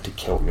trying to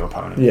kill your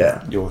opponent.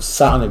 Yeah. You're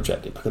sat on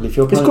objective, because if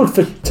your It's opponent...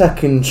 good for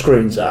taking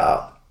screens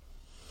out.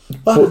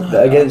 But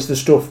Against the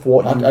stuff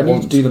I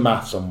need to do the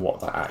maths on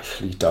what that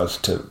actually does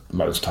to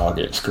most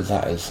targets, because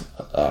that is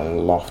a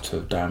lot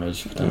of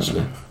damage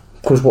potentially.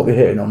 Because what they're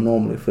hitting on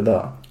normally for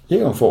that.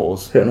 Hitting on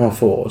 4s. Hitting on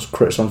 4s,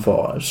 crits on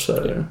 5s,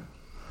 so...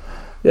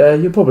 Yeah,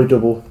 you're probably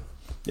double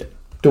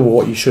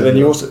what you should.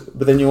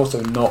 But then you're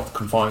also not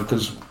confined,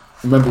 because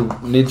remember,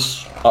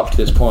 NIDs up to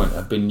this point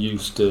have been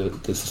used to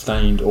the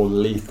sustained or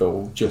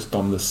lethal just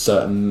on the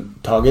certain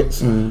targets.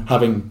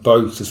 Having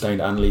both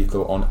sustained and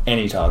lethal on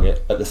any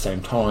target at the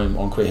same time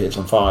on crit hits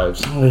on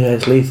 5s. Oh yeah,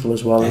 it's lethal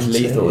as well. It's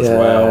isn't lethal it? as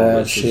well,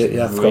 which is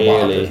I forgot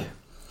about really... it.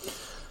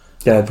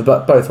 Yeah,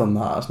 both on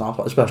that, it's not,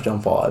 especially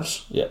on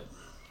 5s. Yeah,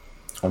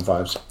 on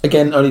 5s.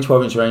 Again, only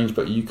 12-inch range,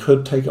 but you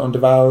could take it on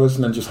Devourers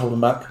and then just hold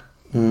them back.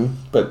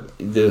 But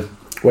the...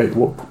 Wait,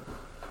 what?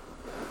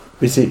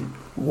 What's it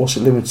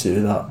limited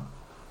to that?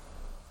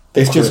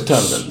 It's just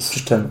termagants.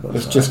 Just termagants.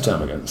 It's just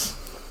termagants. I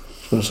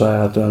was going to say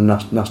I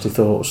had nasty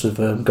thoughts of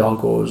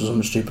gargoyles or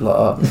something stupid like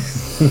that.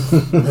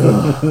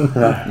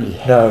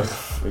 No.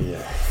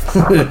 Yeah.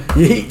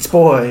 Yeet,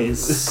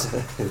 boys.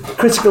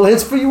 Critical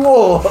hits for you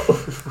all.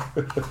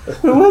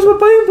 Where's my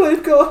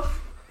Beyblade gone?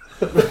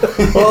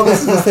 Well,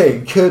 this is the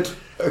thing.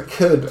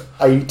 Could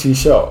 80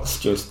 shots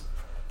just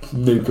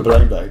nuke a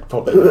Beyblade?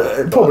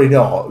 Probably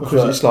not,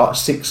 because it's like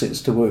 6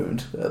 hits to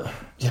wound.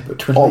 Yeah, but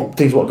twin link.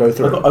 Things what go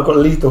through. I've got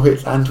lethal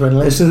hits and twin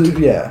links.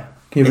 Yeah.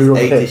 Can you It's reroll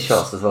 80 hits?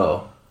 shots as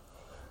well.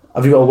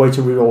 Have you got a way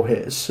to reroll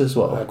hits as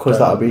well? Because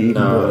that would be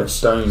even worse.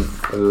 Don't.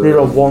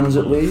 Reroll 1s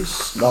at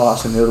least? No,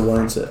 that's in the other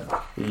one, isn't it?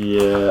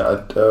 Yeah, I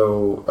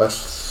don't.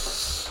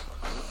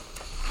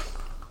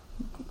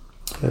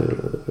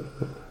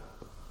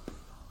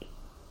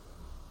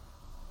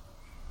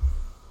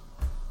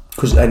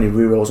 Because any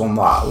rerolls on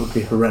that would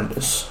be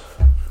horrendous.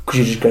 Because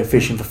you just go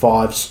fishing for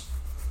 5s.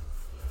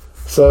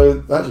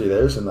 So, actually,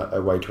 there isn't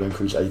a way to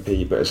increase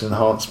AP, but it's an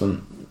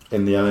enhancement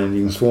in the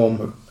Unending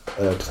Swarm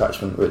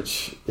detachment,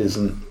 which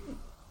isn't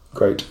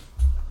great.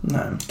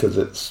 No. Because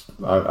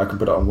I can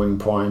put it on Wing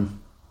Prime.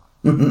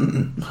 I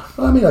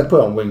mean, I'd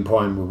put it on Wing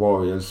Prime with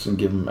Warriors and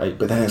give them 8,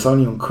 but then it's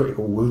only on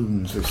critical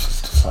wounds.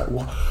 It's just like,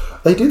 what?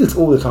 They do this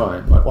all the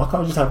time. Like, why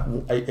can't I just have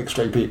 8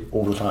 extra AP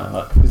all the time?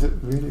 Like, is it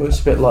really? Well, it's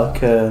a bit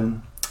like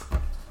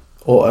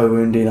auto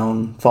wounding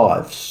on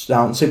 5s.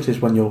 Now on 6s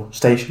when you're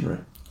stationary.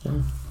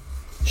 Yeah.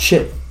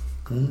 Shit.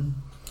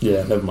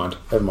 Yeah, never mind.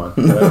 And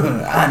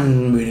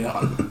moving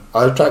on.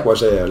 I tried what I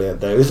said earlier.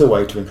 There is a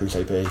way to increase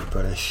AP,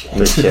 but it's shit.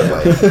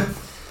 way.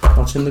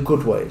 Not in the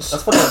good ways. I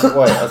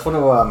just want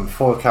to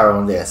before we carry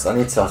on this, I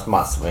need to ask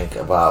Matt something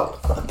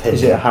about opinion.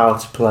 Is it how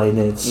to play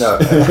NIDs? No.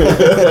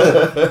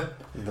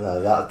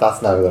 No,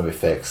 that's never going to be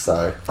fixed.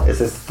 So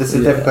this is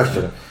a different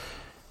question.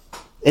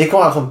 He came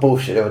out with some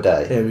bullshit the other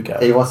day. Here we go.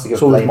 He wants to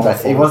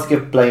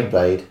give Blame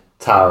Blade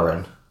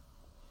Tyran.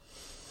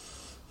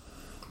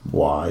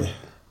 Why?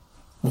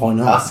 Why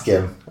not?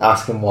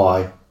 Ask him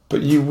why.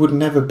 But you would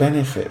never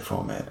benefit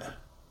from it.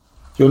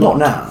 You're not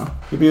now.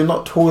 You're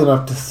not tall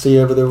enough to see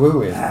over the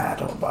ruin. Nah,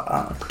 don't know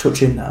about that.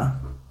 Touch in now.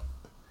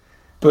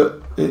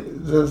 But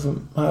it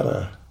doesn't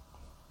matter.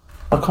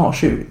 I can't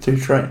shoot through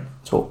terrain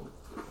at all.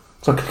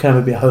 So I can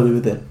never be a holy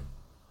within.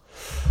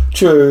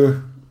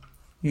 True.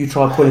 You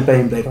try putting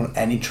Baneblade on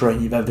any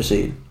terrain you've ever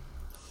seen.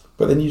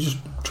 But then you just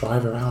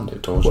drive around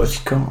it, or What just... if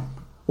you can't?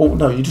 Well,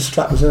 no, you just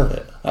strap reserve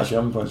it. Actually,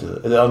 I'm going to...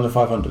 Is it under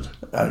 500?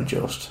 Only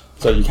just.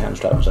 So you can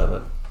strap reserve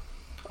it.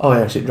 Oh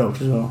yes, it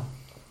dropped as well.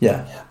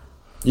 Yeah.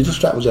 You just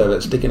strap reserve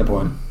it, stick in a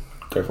point,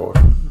 go forward.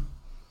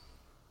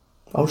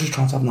 I was just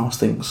trying to have nice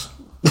things.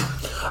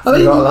 I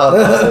mean, You're not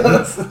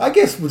allowed to. I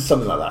guess with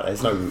something like that,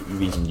 there's no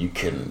reason you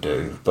couldn't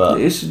do, but...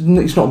 It's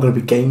not going to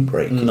be game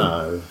breaking.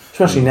 No.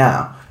 Especially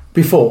now.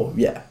 Before,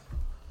 yeah.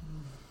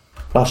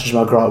 That's just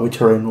my gripe with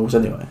terrain rules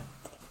anyway.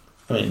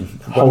 I mean,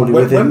 Holy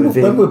within.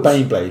 When were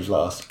Baneblades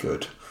last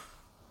good?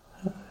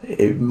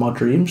 In my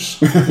dreams.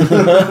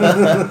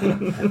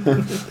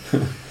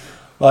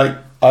 Like,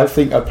 I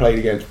think I played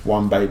against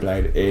one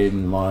Beyblade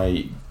in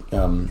my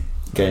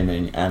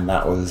gaming, and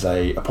that was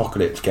a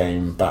Apocalypse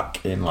game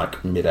back in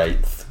like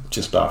mid-8th,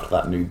 just after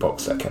that new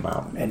box set came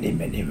out. Many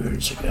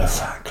moons ago.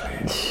 Exactly.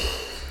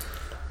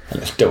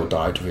 And it still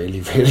died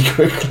really, really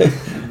quickly.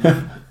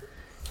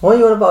 What are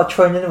you on about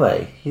train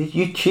anyway?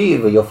 You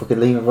cheated with your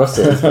fucking Lehman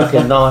Russell.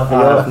 Fucking knife.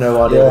 I have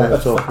no idea what you're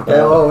talking about.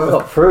 Yeah, well, we've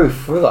got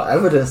proof. We've got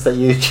evidence that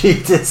you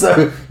cheated,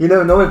 so you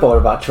don't know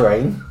about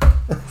train.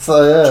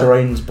 So yeah.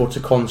 Terrain's but a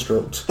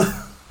construct.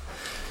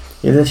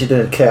 You're literally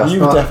doing chaos. You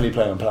would definitely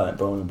play on Planet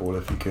Bowling Ball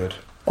if you could.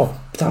 Oh,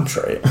 damn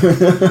straight.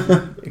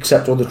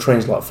 Except all the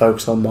trains like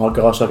focus on my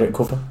guy so I get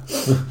cover.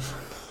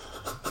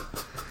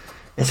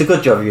 It's a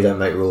good job you don't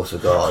make rules for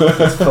God.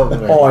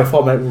 Oh, if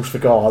I make rules for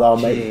God,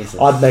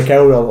 I'd make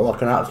Ariel look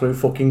like an absolute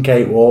fucking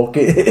cakewalk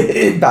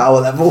in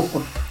battle level.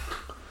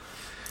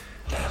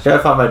 You know,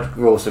 if I made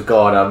rules for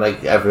God, I'd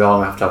make every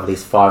army have to have at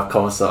least 5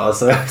 commissars,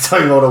 so every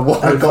time you order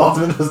one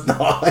guardsman just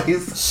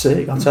dies.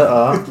 Sick, I'll take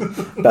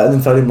that. Better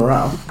than throwing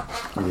morale.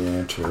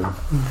 Yeah, true.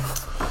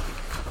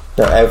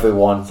 So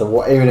everyone,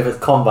 even if it's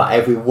combat,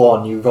 every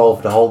one you roll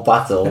for the whole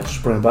battle,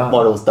 Just bring it back.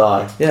 models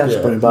die. Yeah,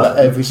 just bring it back. Like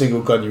every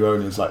single gun you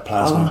own is like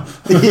plasma.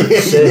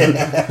 Sick.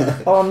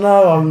 Oh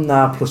no, I'm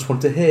now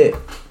 +1 to hit.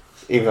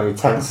 Even on your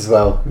tanks as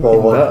well.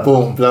 Roll one,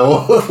 boom, blow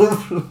up.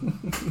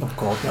 Oh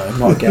god, no,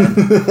 not again.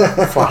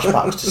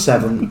 Flashbacks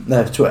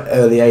to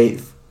early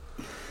 8th.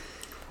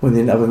 When they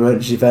didn't have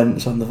emergency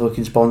events on the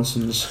fucking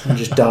sponsons and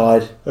just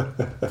died.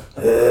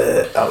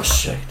 That was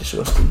sick,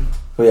 disgusting.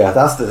 But yeah,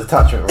 that's the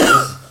detachment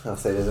rules. I'll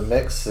say there's a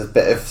mix, there's a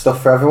bit of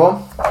stuff for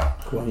everyone.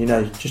 Come on, you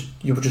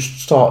would just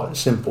start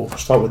simple.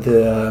 Start with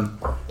the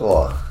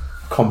What?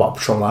 combat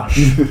patrol ash.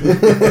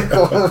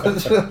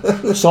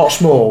 Start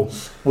small,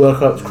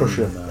 work up to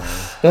Crusher.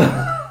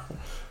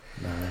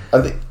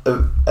 I think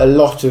a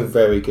lot of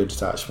very good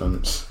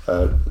detachments,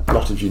 a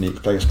lot of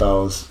unique play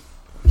styles,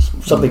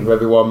 something for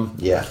everyone.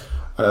 Yeah.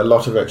 And a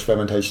lot of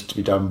experimentation to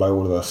be done by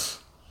all of us.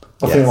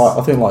 I think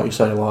like you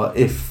say, like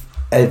if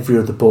every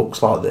other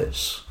book's like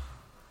this,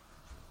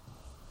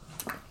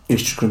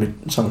 it's just going to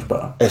be so much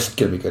better. It's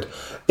going to be good.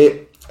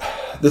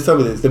 The thing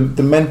with it is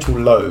the mental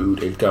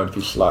load is going to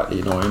be slightly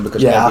annoying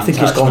because I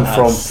think it's gone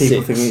from people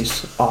 6. thinking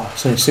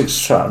it's only 6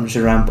 strategies to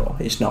remember.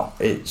 It's not.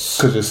 It's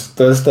because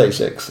there's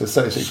 36. There's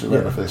 36 to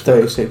remember for this.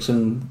 36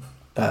 and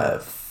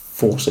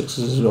 4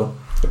 sixes as well.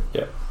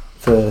 Yeah.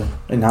 For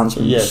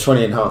enhancements. Yeah,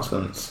 20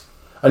 enhancements,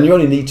 and you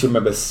only need to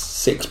remember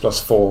 6 plus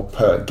 4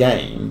 per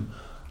game.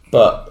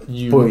 But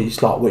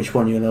it's like which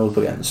one you're going to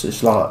up against.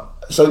 It's like,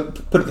 so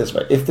put it this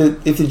way: if the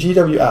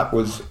GW app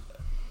was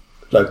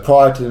like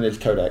prior to the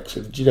Tyranids Codex,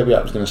 if the GW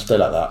app was going to stay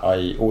like that,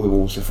 i.e., all the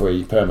rules are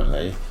free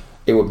permanently,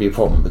 it would be a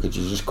problem because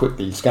you just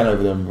quickly scan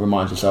over them,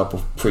 remind yourself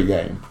of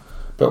pre-game.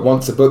 But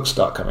once the books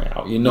start coming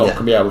out, you're not going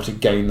to be able to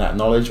gain that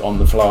knowledge on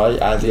the fly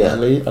as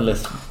easily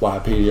unless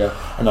Wikipedia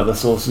and other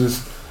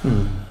sources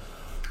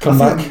come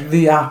back.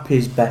 The app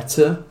is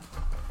better.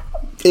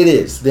 It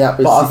is. The app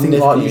is. But I think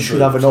like you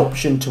should have an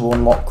option to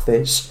unlock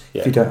this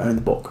if you don't own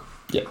the book.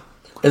 Yeah.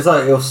 It's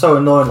like, it was so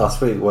annoying last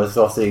week, was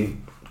obviously,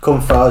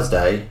 come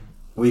Thursday,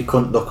 we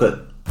couldn't look at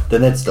the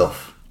NID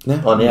stuff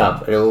on the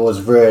app. It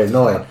was really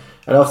annoying.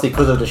 And obviously,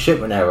 because of the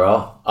shipment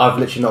error, I've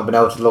literally not been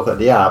able to look at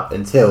the app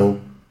until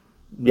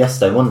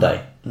yesterday,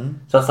 Monday. So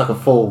that's like a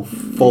full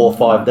 4 or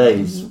 5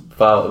 days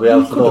without being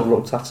able to could have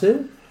look. looked at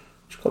it.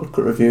 Just got to look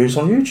at reviews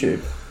on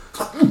YouTube.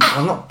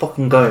 I'm not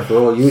fucking going for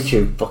all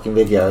YouTube fucking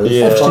videos.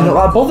 Yeah. Obviously not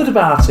that bothered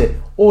about it.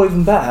 Or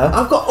even better,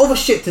 I've got other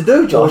shit to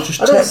do,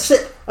 Josh. I don't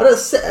sit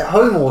at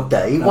home all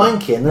day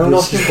wanking and I'm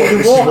this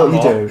is what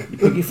you do. You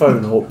pick your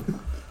phone up,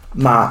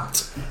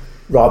 Matt,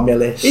 write me a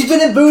list. He's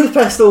been in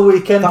Budapest all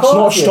weekend. That's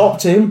not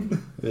stopped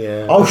him.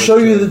 Yeah. I'll show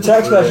you the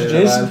text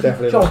messages.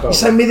 Definitely John, you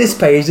send me this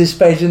page,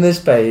 and this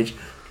page.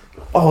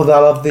 Oh,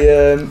 they'll have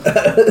the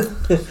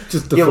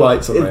just the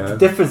flights on there. The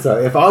difference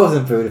though, if I was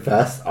in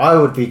Budapest, I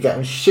would be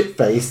getting shit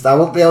faced. I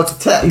wouldn't be able to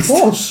text. He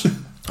was.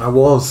 I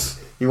was.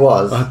 He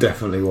was. I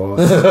definitely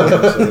was.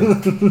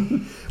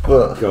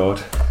 But,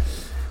 God.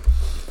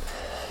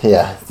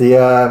 yeah,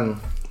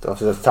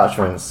 obviously the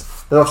attachments.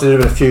 There's obviously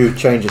been a few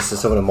changes to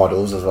some of the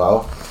models as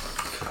well.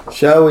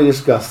 Shall we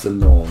discuss the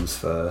norms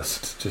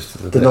first? Just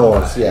The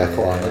norms, come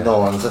on, the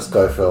norms. Let's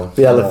go, Phil.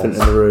 The elephant in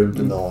the room.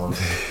 The norms.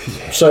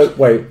 So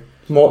wait,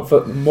 more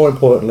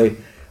importantly,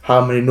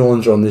 how many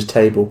Norns are on this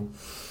table?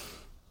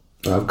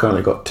 I've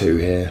currently got 2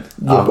 here.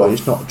 Yeah, but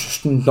it's not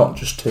just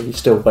 2. You're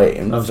still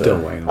waiting. I'm still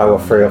waiting. I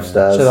got 3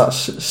 upstairs. So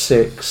that's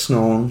 6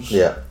 Norns.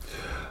 Yeah.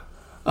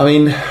 I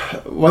mean,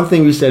 one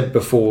thing we said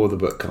before the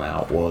book came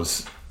out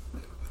was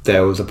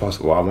there was a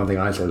possible. Well, one thing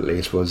I said at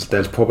least was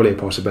there's probably a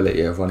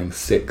possibility of running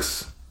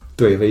 6,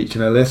 3 of each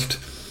in a list.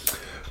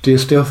 Do you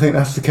still think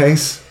that's the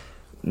case?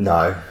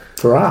 No.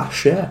 For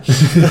Ash, yes.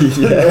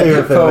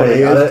 Even for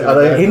me, I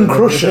don't In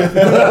Crusher.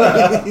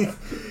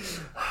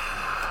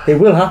 It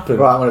will happen.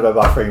 Right, I'm going to go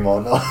buy 3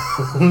 more.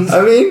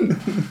 I mean,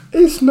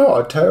 it's not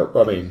a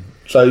terrible.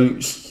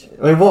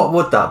 What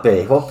would that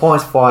be? What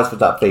points wise would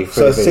that be?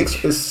 So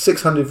it's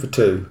 600 for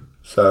 2.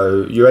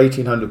 So you're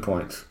 1,800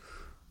 points.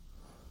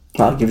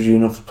 That gives you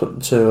enough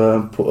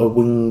to put a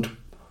winged.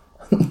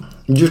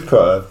 You just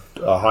put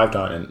a hive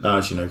giant in. No,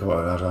 actually, no, you can't put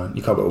a hive giant.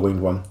 You can't put a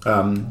winged one.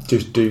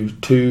 Just do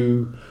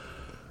 2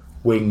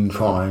 winged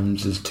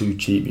primes as 2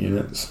 cheap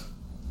units.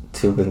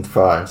 2 winged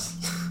primes.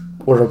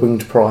 Or a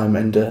winged prime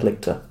and a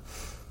lictor.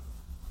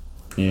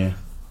 Yeah.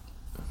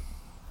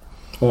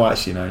 Well,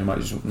 actually, no. You might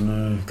just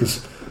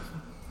because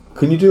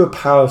can you do a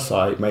power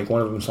site, make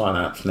one of them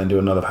synapse, and then do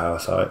another power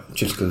site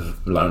just because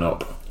loan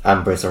up?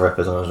 And Brits and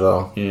Rippers on as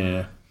well.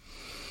 Yeah.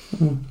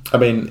 I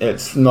mean,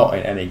 it's not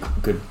in any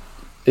good.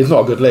 It's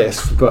not a good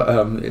list, but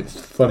it's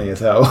funny as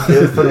hell.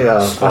 It's funny how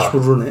Ash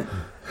would run it.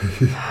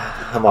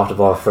 I'm after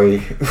buy three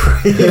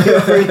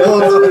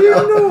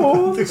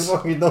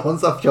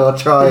Norns after I'll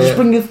try Just it.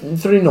 bring your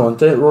 3 Norns.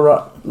 Don't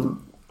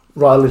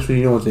write a list with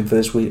your Norns in for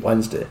this week,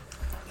 Wednesday.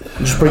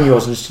 Just bring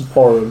yours and just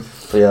borrow them.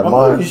 But yeah, I'm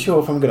not really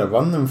sure if I'm going to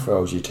run them for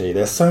LGT.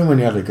 There's so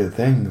many other good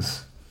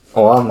things.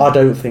 I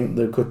don't think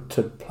they're good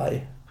to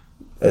play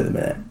at the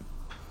minute.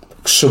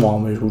 Some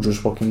armies will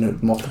just fucking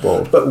nuke them off the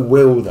board. But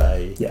will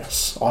they?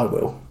 Yes, I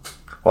will.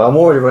 Well, I'm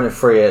already running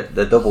 3 at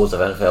the doubles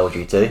event for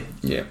LGT.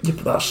 Yeah. Yeah,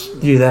 but that's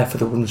you there for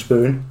the wooden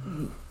spoon.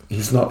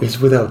 He's not. He's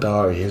with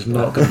Eldari. He's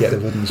not going to get the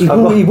wooden He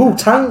spoon. will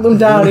tank them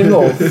down in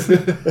love.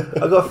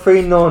 I got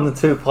 3 Norns and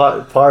 2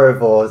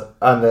 Pyrovores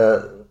and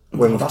a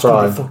Winged That's going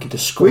to Prime. be fucking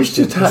disgusting. Which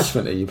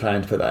detachment are you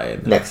planning to put that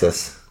in?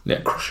 Nexus.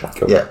 Yeah. Crusher.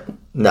 Cool. Yeah.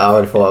 No, I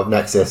already thought of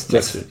Nexus.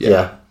 Nexus, Yeah.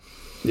 yeah.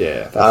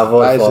 Yeah, I've that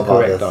always is the thought about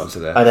correct this. answer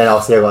there. And then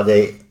obviously I got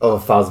the other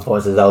 1,000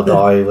 points of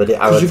Eldari with the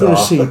Avatar. Because you're going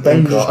to see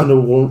Ben's just going to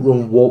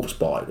run warp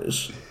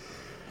spiders.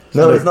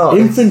 No, it's not.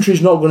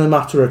 Infantry's not going to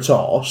matter at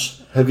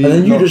toss. Have you And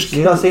then you not- just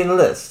You've not seen the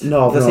list?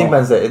 No, I've You've not seen not.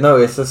 Ben's list? No,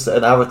 it's just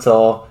an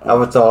Avatar,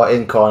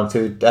 Incon,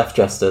 2 Death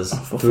Jesters.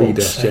 For 3 fuck's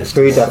Death sake. Jesters.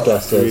 3 Death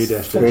Jesters. 3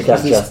 Death 3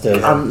 Death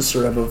Jesters.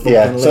 Answer ever fucking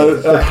Yeah, So,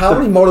 live. how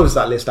many models does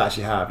that list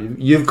actually have?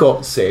 You've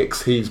got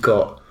 6. He's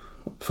got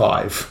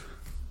 5.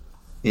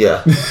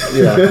 Yeah.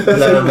 Yeah.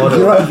 11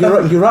 models.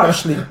 You're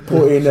actually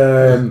putting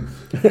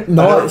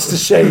knights to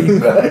shame.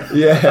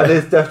 Yeah. And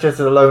there's Death Jesters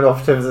alone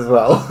off Tim's as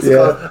well. So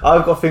Yeah.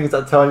 I've got things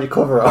that turn your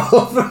cover off.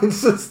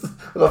 It's just,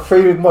 I've got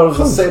 3 big models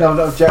just sitting on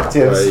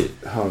objectives. Wait,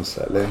 hold on a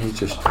sec. Let me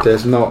just.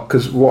 There's not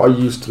because what I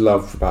used to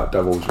love about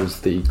doubles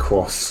was the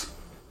cross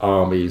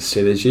armies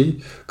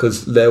synergy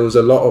because there was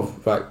a lot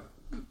of like.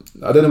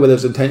 I don't know whether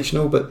it's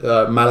intentional, but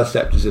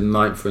Maliceptors in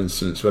Ninth, for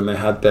instance, when they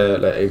had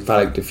their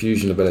emphatic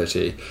diffusion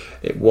ability,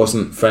 it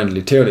wasn't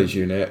friendly Tyranids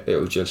unit, it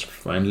was just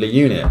friendly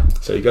unit.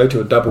 So you go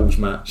to a doubles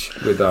match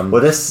with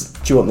Well, this. Do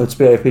you want them to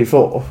be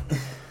AP4?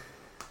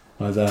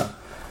 Why's that?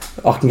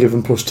 I can give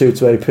them +2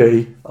 to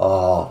AP.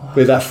 Oh.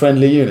 With that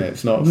friendly unit,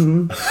 it's not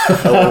 12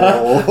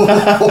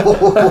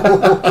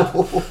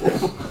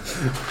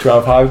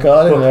 high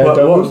card in there,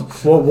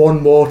 doubles.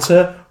 One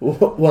mortar,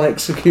 one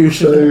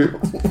execution.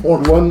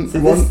 What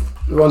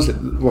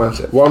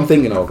I'm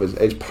thinking of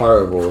is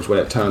Pyrovores when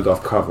it turns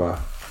off cover.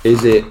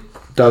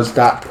 Does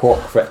that proc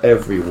for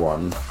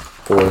everyone,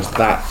 or is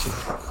that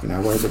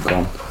where's it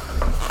gone?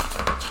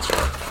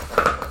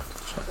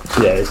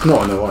 Yeah, it's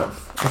not in the right.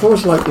 I thought it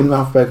was like in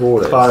alphabetical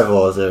order. 5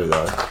 wars, there we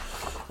go.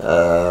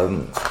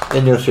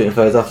 In your shooting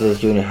phase, after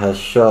this unit has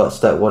shot,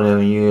 step 1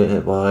 enemy unit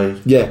hit by.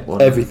 Yeah,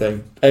 one.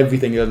 everything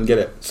doesn't get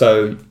it.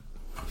 So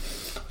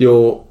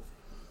your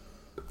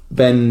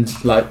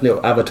Ben's like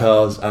little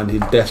avatars and his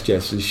death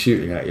gestures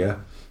shooting at you.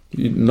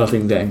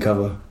 Nothing getting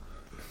cover.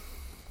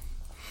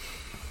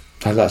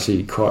 That's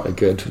actually quite a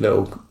good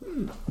little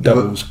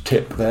doubles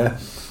tip there.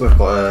 We've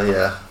got,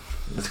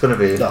 it's going to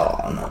be.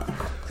 Oh, no.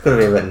 It's going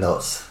to be a bit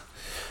nuts.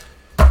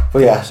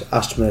 But yeah.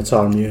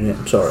 Astrominotarium unit,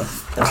 I'm sorry.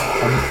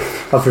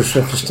 I've just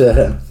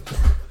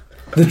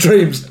the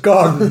dream's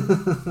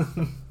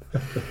gone.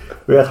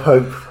 We had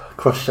hope.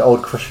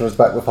 Old Crusher was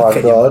back with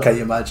high guard. Can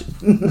you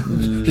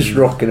imagine? Just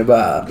rocking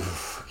about.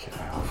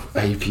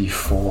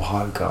 AP4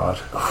 high guard.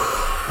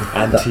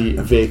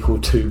 Anti-vehicle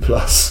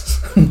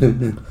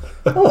 2+.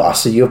 Oh, I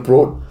see you've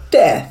brought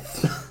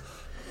death.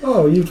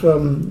 Oh, you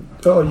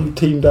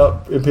teamed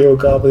up Imperial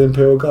Guard with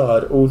Imperial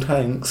Guard, all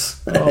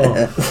tanks.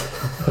 Oh,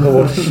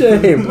 What a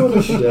shame. what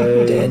a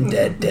shame.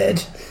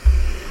 Dead.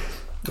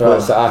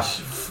 Right, so Ash,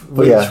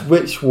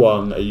 which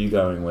one are you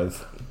going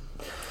with?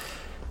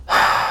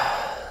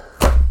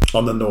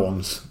 On the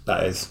norms,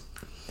 that is.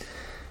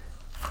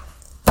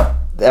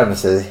 The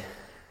embassy.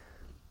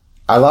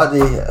 I like the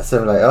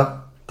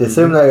assimilator. The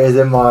assimilator is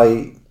in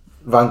my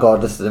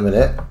Vanguard list at the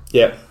minute,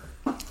 Yeah.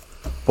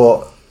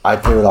 but I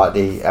do like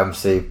the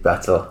MC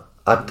better.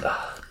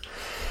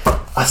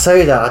 I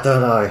say that, I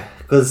don't know,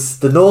 because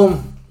the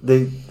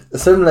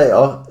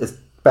assimilator is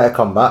better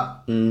combat,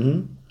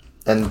 and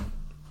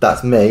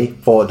that's me,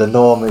 but the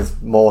norm is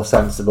more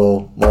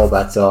sensible, more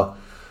better.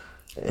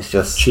 It's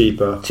just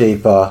cheaper.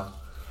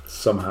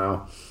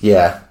 Somehow.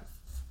 Yeah.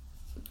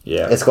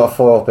 Yeah. It's got a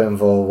 4-up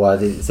invul, while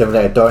the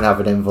assimilator don't have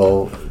an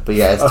invul, but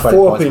yeah, it's a 20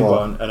 4-up points in more.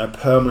 one and a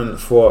permanent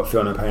 4-up for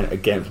an opponent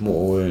against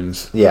mortal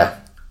wounds Yeah.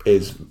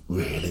 is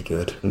really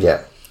good.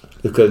 Yeah.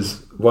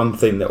 Because one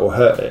thing that will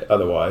hurt it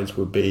otherwise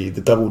would be the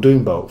double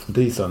doom bolt from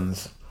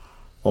D-Suns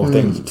or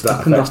things to that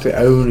I think that's effect.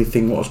 the only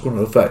thing what's going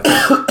to affect.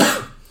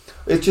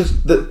 It's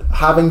just that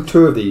having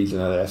 2 of these in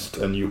a list,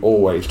 and you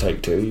always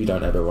take 2, you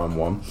don't ever run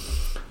 1.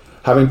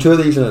 Having 2 of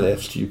these in a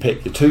list, you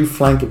pick your 2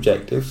 flank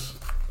objectives,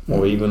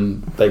 or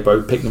even they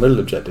both pick the middle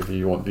objective if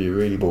you want to be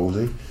really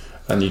ballsy,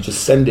 and you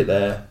just send it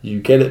there, you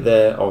get it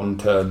there on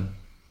turn,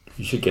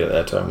 You should get it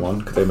there turn 1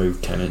 because they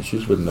move 10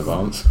 inches with an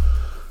advance.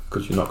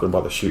 Because you're not going to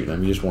bother shooting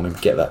them. You just want to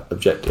get that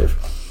objective.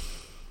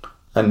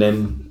 And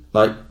then,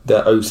 like the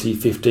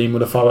OC-15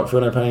 with a 5-up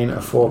for no pain, a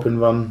 4-up in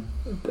run,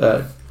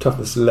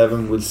 toughness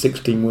 11 with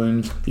 16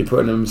 wounds. You're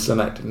putting them in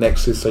Synaptic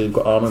Nexus, so you've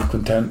got armor of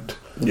content.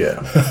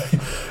 Yeah.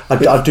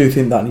 I do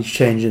think that needs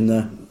changing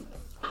there.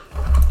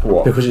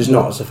 What? Because it's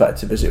not as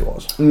effective as it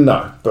was.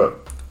 No, but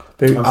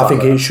I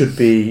think it should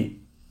be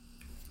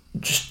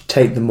just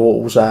take the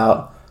mortals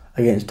out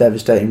against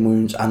devastating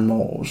wounds and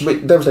mortals.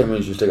 But devastating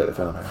wounds, you still get the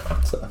Fenner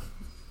Pain. So.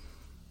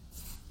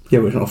 Yeah,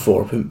 but it's not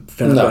 4-up in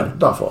Fenner No, Pain.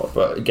 not 4-up,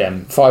 but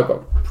again,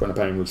 5-up Fenner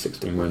Pain with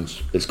 16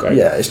 wounds is great.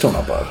 Yeah, it's still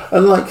not bad.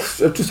 And like,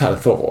 I've just had a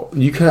thought.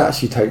 You could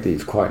actually take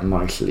these quite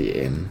nicely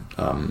in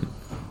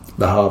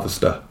the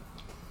Harvester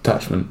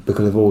attachment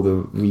because of all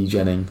the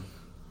regenning.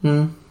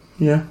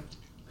 Yeah.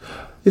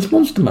 Is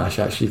Monster Mash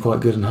actually quite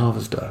good in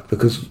Harvester?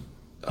 Because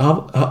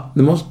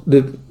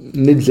the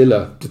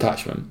Nidzilla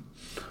detachment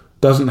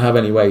doesn't have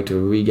any way to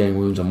regain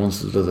wounds on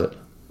monsters, does it?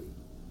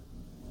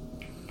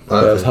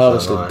 Whereas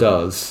Harvester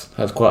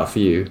has quite a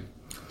few.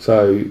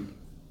 So,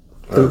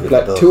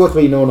 like 2 or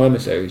 3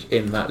 non-emissaries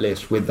in that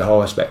list with the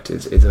Horror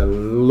Spectres is a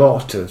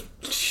lot of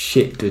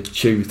shit to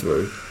chew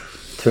through.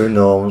 2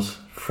 norms,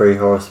 3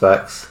 horror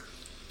specs.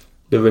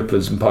 The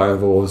Rippers and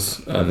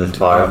Pyrovores and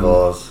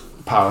Pyrovores.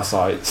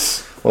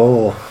 Parasites.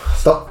 Oh,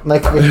 stop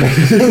making me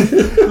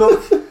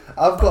look.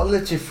 I've got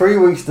literally 3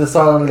 weeks to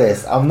decide on the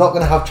list. I'm not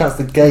going to have a chance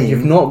to game.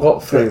 You've not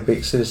got 3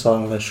 weeks to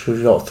decide on this because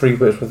you've got 3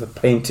 weeks worth of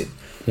painting.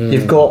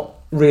 You've got,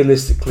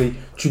 realistically,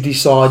 to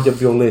decide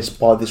of your list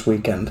by this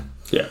weekend.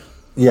 Yeah.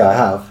 Yeah, I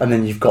have. And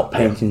then you've got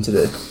painting to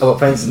do. I've got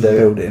painting to do.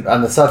 Building.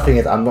 And the sad thing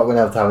is, I'm not going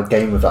to have a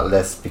game with that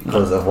list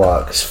because of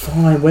work. It's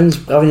fine.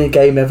 When's having a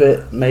game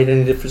ever made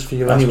any difference for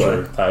you anyway?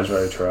 True. That is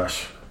very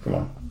trash. Come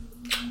on.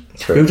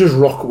 True. You'll just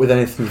rock it with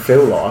anything you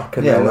feel like.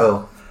 And Yeah, I then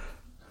will.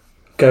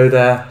 go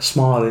there,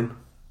 smiling,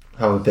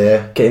 Have a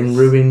beer, getting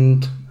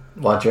ruined.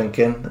 while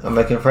drinking, and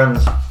making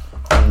friends.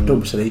 Don't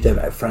be silly, you don't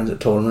make friends at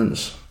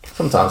tournaments.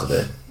 Sometimes I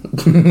do.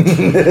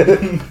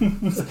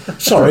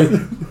 Sorry,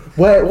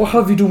 what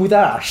have you done with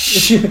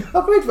Ash?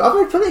 I've made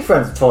plenty of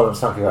friends at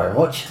tournaments, thank you very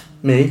much.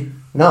 Me?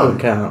 No. Don't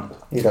count.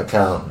 You don't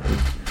count.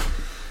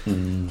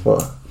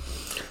 What?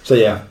 So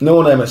yeah,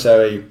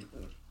 non-emissary,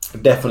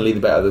 definitely the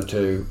better of the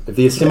 2. If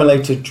the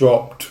assimilator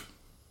dropped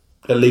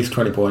at least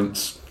 20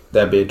 points,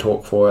 there'd be a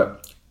talk for it.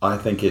 I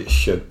think it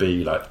should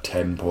be like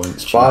 10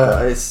 points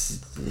cheaper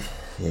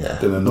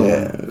than a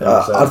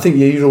normal. I think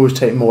you'd always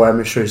take more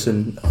emissaries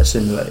than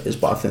assimilators,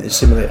 but I think the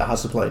assimilator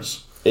has a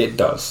place. It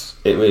does.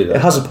 It really does.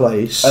 It has a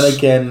place. And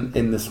again,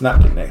 in the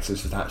Synaptic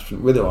Nexus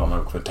attachment with the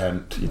armor for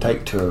tent, you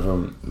take 2 of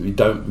them. You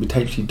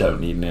potentially don't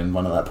need an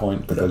N1 at that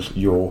point because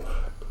you're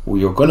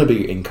going to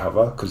be in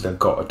cover because they've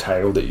got a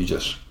tail that you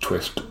just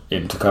twist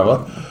into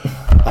cover,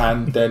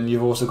 and then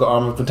you've also got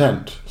armor for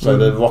tent, so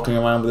they're rocking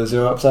around with a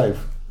 0-up save.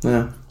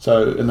 Yeah.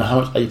 So, and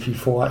how much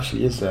AP4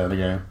 actually is there in the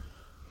game?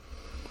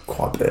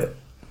 Quite a bit.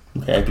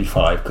 Okay,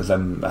 AP5 because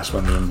then that's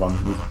when the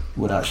N1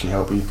 would actually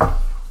help you.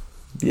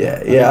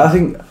 Yeah. I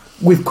think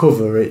with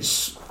cover,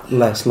 it's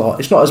less like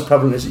it's not as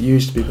prevalent as it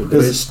used to be, but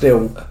it's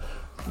still.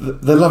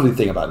 The lovely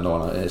thing about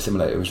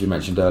non-assimilator, as we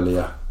mentioned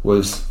earlier,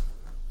 was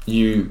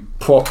you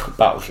proc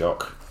Battle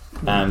Shock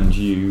and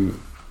you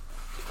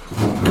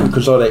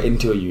consolidate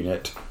into a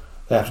unit.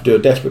 They have to do a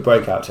desperate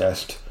breakout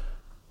test,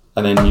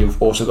 and then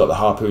you've also got the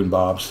harpoon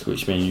barbs,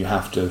 which mean you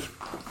have to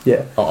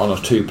on a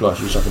 2+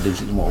 you suffer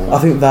decent more. I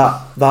think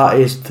that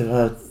is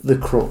the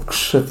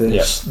crux of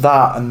this. Yeah.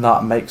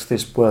 That makes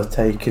this worth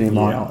taking in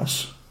my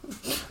eyes.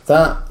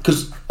 That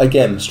because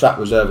again, strap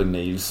reserving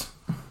these,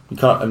 you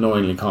can't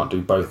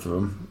do both of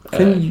them.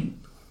 Can you?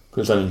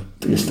 Because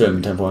it's still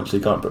only 10 points, so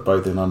you can't put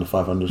both in under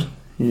 500.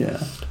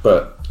 Yeah.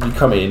 But you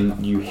come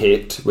in, you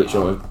hit, which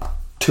are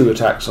 2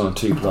 attacks on a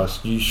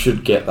 2+. You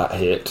should get that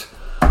hit.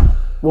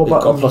 What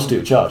about got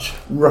 +2 charge?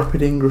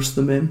 Rapid Ingress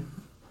them in.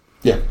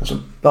 Yeah, that's is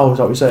that what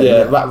you're saying?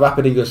 Yeah,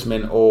 rapid Ingress them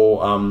in,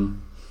 or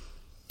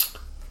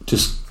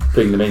just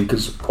bring them in.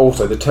 Because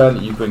also the turn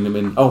that you bring them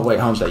in. Oh wait,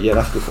 Harmsday. Yeah,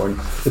 that's a good point.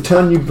 The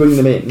turn you bring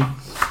them in,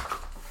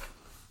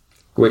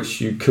 which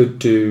you could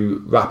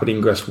do rapid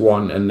ingress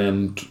 1 and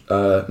then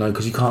no,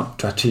 because you can't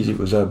strategic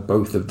reserve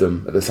both of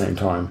them at the same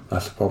time.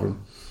 That's the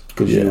problem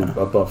because you're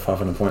above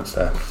 500 points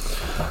there.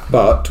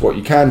 But what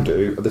you can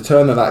do, the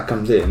turn that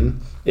comes in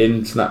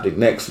Synaptic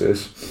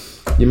Nexus,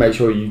 you make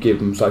sure you give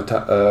them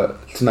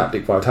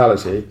Synaptic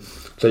Vitality,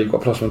 so you've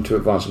got +1 to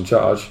advance and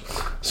charge.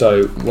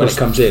 So when it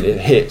comes in, it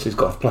hits. It's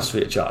got a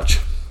 +3 at charge.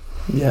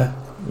 Yeah.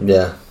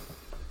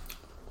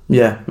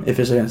 If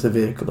it's against the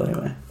vehicle,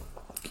 anyway.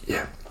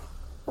 Yeah.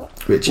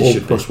 Which it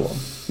should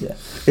 +1. Yeah.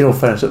 In all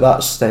fairness, at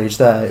that stage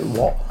there,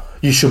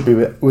 you should be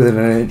within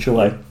an inch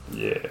away.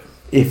 Yeah.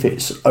 If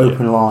it's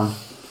open line.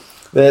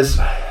 There's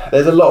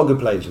a lot of good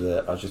plays with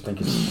it. I just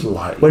think it's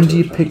slightly. When do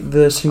you pick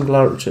the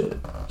singularity?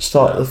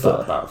 Start of the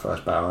about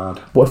first battle round.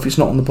 What if it's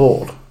not on the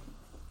board?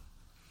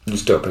 You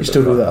still pick. You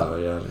still do that.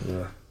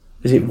 Yeah.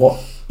 Is it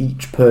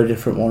each per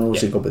different one, or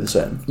is it got to be the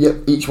same? Yeah,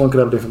 each one could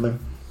have a different thing.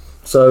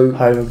 So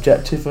home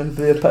objective over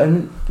the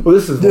opponent. Well,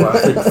 this is why I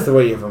think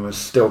 3 of them is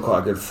still quite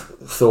a good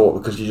thought,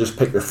 because you just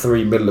pick the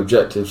 3 middle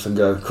objectives and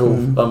go, cool,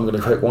 I'm going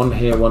to pick one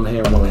here, and one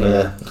here.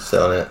 Yeah, sit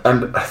on it.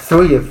 And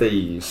 3 of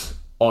these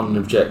on an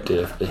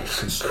objective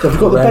is Have you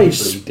got the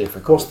base?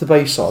 difficult. What's the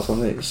base size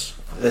on these?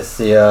 It's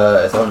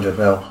it's 100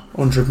 mil.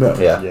 100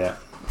 mil. Yeah.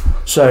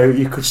 So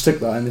you could stick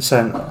that in the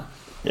centre.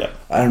 Yeah.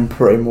 And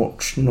pretty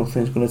much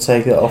nothing's going to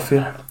take it off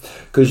you.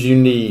 Because you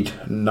need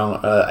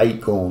 8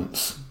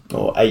 gaunts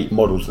or 8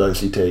 models of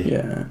OCT.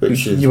 Yeah.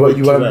 Which is you won't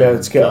be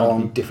able to get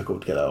on. Be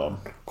difficult to get that on.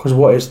 Because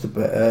what is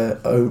the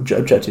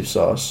objective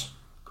size?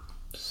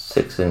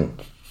 6 inch.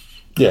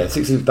 Yeah,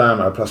 16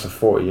 diameter plus a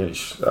 40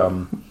 inch,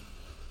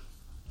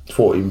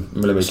 40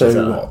 millimetre.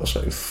 So what?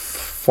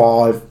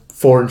 So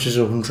 4 inches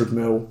of 100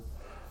 mil.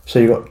 So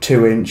you've got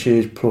 2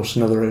 inches plus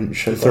another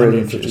inch, so 3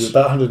 inches.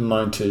 About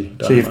 190.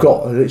 So you've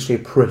got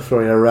literally a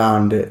periphery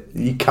around it.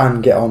 You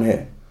can get on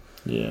it.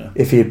 Yeah.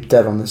 If you're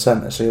dead on the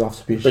centre, so you'll have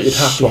to be. But you'd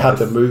have to have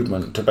the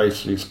movement to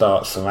basically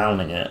start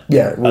surrounding it.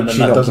 Yeah, and then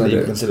that doesn't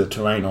even consider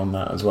terrain on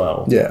that as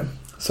well. Yeah.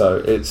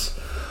 So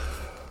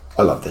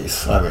I love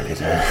these. I really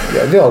do.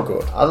 Yeah, they are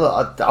good.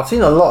 I've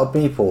seen a lot of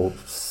people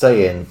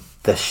saying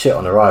they're shit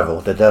on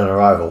arrival. They're dead on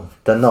arrival.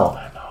 They're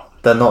not.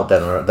 They're not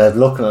dead on arrival. They're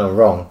looking at them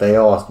wrong. They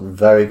are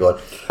very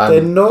good. And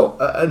they're not.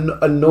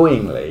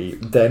 Annoyingly,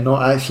 they're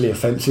not actually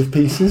offensive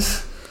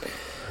pieces.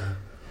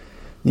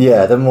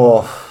 Yeah, they're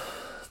more.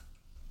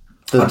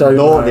 I don't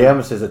know. The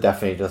emissaries are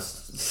definitely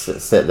just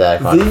sit there.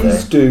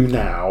 These do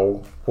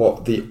now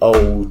what the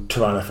old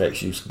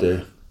Tyranids used to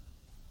do.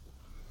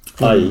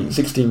 i.e.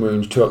 16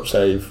 wounds, 2 up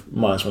save,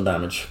 -1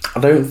 damage. I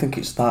don't think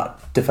it's that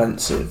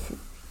defensive.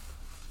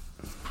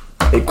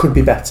 It could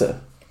be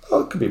better.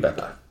 Oh, it could be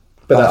better.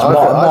 But that's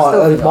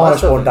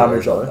 -1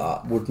 damage on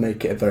that would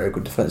make it a very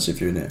good defensive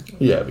unit.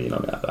 Yeah, but you're not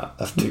going to have that.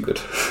 That's too good.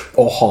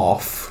 Or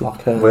half,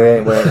 like a.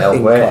 We're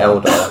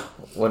Eldar.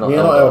 We're not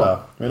Eldar.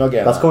 We're not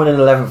getting That's that. coming in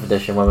 11th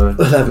edition when we've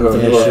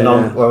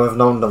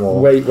known them all.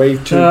 Wave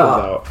 2 goes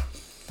out.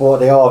 But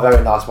they are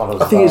very nice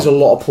models. I think there's a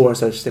lot of points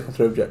to stick on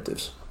 3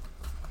 objectives.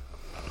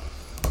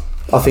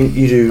 I think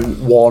you do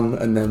 1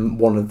 and then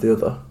 1 of the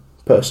other,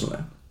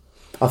 personally.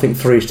 I think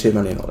 3 is too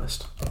many on the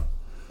list.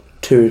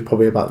 2 is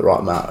probably about the right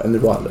amount in the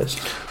right list.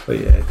 But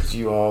yeah, because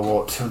you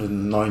are,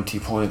 290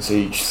 points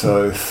each,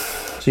 so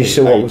you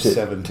still, what was it?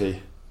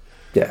 70.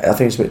 Yeah, I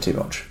think it's a bit too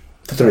much.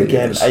 3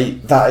 again,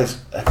 8, that is,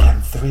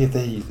 3 of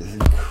these is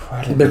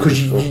incredible.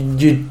 Because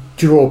you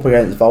draw up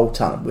against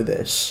Voltan with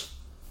this,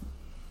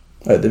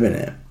 at the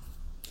minute,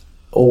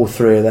 all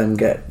 3 of them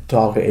get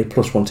targeted,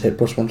 +1 to hit,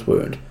 +1 to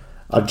wound.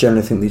 I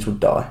generally think these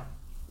would die.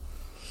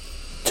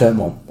 Turn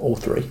 1, all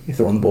 3, if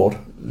they're on the board.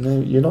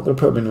 No, you're not going to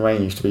put them in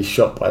range to be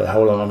shot by the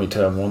whole army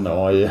turn 1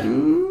 though, are you?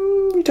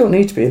 You don't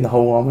need to be in the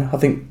whole army. I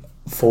think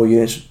 4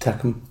 units would take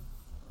them.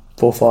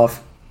 4 or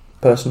 5,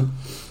 personally.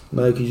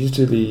 No, because you just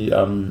do the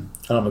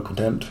armour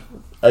contempt.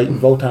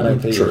 Voltan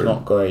AP is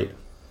not great.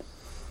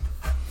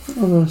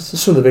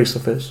 Some of the big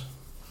stuff is.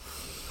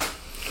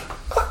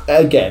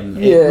 Again,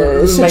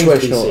 it's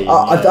situational. Seen,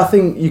 I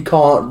think you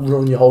can't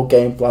run your whole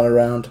game plan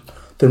around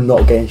them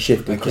not getting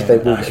shifted, because they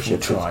will get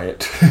shifted. Try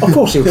it. Of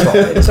course he'll try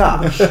it. It's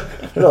Ash.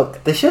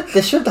 Look, they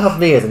should have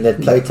me as a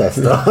Ned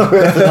playtester.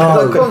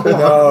 No,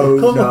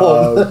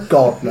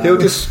 God, no. He'll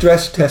just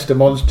stress test a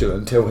monster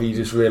until he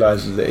just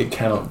realises that it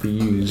cannot be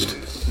used.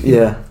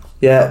 Yeah,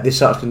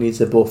 this actually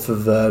needs a buff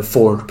of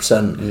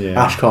 400%.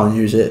 Yeah. Ash can't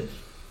use it.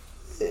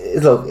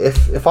 Look,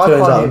 if I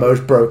Turns out can't the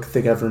most broke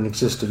thing ever in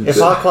existence.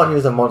 if I can't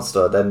use a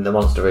monster, then the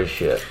monster is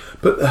shit.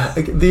 But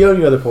the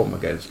only other problem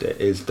against it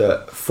is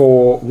that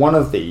for one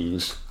of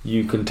these,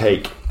 you can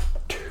take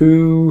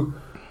 2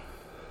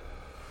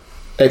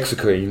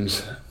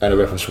 Exocrines and a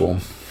Refer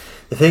Swarm.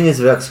 The thing is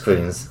with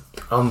X-Screens,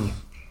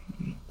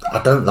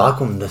 I don't like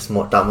them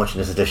that much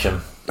in this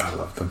edition. I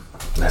love them.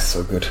 They're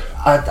so good.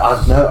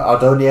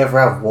 I'd only ever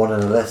have 1 in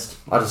the list.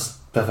 I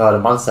just prefer the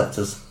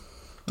Manceptors.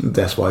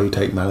 That's why you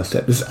take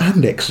Malasteptors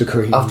and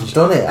Exocrines. I've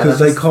done it. Because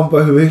they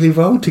combo really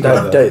well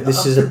together.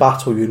 This is a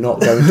battle you're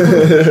not going to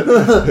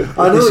win.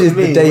 I know this what is you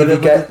mean.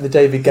 the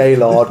David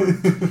Gaylord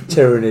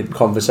Tyranid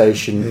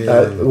conversation.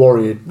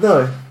 Warrior.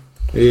 No.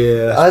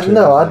 Yeah, I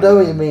know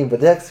what you mean,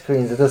 but the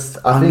Exocrines are just...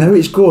 I know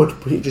it's good,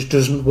 but it just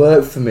doesn't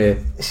work for me.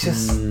 It's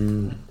just...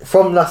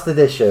 From last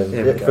edition,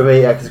 for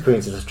me,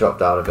 Exocrines have just dropped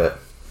down a bit.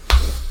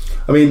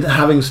 I mean,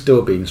 having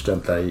still been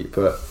strength 8,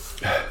 but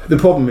the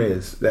problem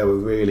is they were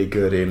really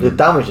good in... The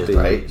damage is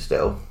great,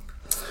 still.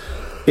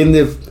 In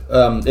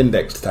the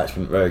index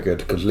detachment, very good,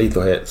 because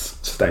lethal hits,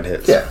 sustained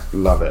hits. Yeah.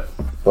 Love it.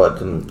 But,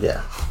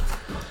 yeah.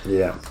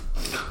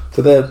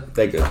 So they're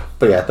good.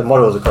 But yeah, the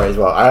models are great as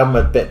well. I am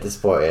a bit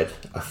disappointed.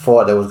 I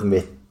thought there was going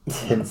to be a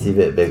teensy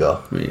bit bigger.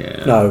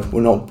 Yeah. No,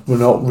 we're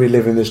not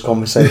reliving this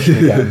conversation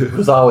again.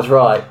 Because I was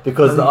right.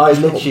 Because I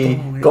literally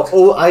got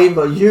all... I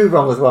got you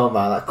wrong as well,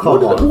 man. Like,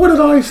 come on. What did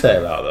I say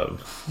about them?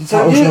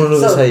 That was one of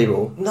the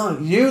table. No,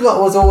 you lot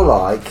was all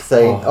like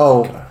saying,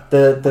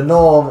 the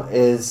norm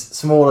is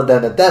smaller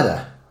than a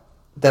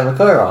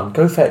Demachiron.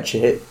 Go fetch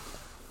it.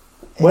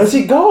 Where's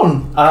it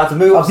gone? I had to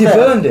move Have you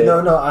upstairs. burned it?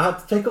 No, I had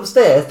to take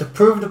upstairs to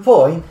prove the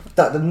point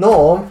that the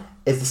norm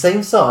is the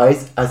same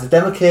size as the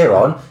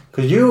Democleron.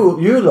 Because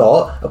you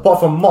lot, apart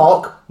from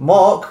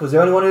Mark was the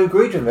only one who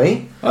agreed with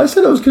me. I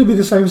said it was going to be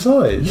the same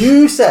size.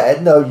 You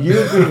said no.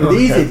 You agreed with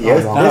these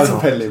idiots. That's a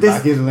peddling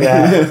back, isn't it?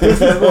 Yeah,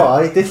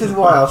 this is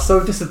why I was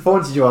so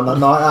disappointed you on that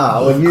night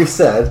out when you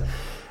said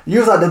you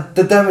was like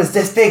the dome is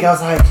this big. I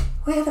was like,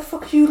 where the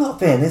fuck have you lot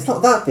been? It's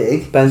not that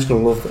big. Ben's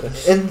gonna love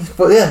this.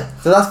 But yeah,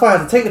 so that's why I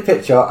had to take the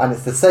picture, and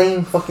it's the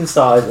same fucking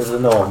size as the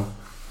norm.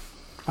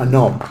 A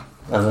nom.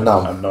 As a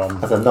nom. A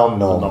nom. As a nom.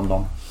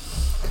 Nom.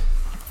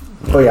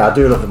 But yeah, I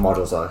do love the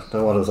models though. The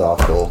models are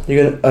cool.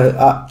 You're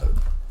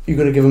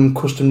gonna give them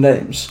custom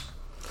names.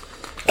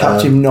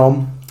 Captain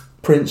Nom,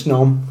 Prince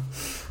Nom.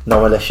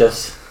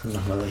 Non-malicious.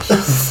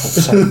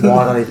 Fuck's sake,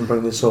 why did I even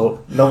bring this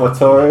up?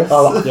 Non-notorious.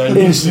 Oh, Yeah,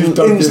 instant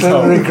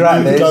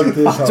regret this. Dug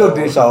this I've dug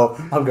this hole.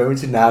 I'm going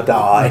to now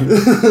die.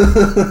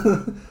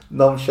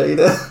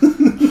 Non-shader.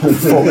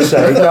 Fuck's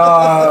sake,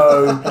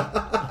 no.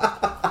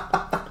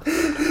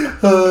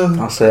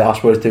 That's it.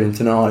 That's what it's doing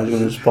tonight. It's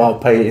going to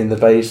start painting the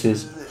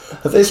bases.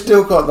 Have they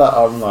still got that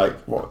like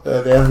what?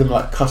 They have them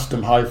like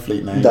custom Hive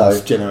Fleet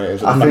names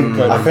generators. I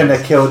think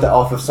they killed that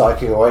off of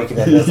Psychic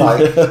Awakening. It's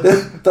like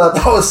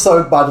that was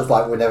so bad. It's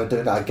like we're never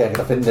doing that again.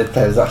 I think the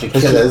players are actually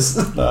killers.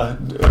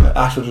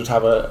 Ash will just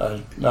have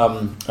a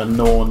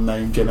Norn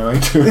name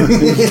generator.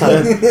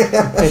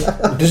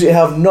 Does it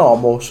have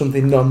nom or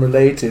something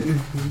non-related?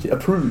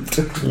 Approved.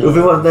 It'll be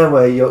one of them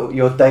where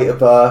your date of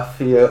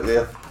birth,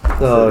 your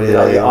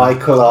eye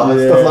colour and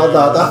stuff like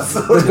that. That's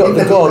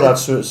the god had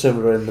something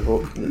similar in the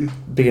book.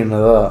 Beginning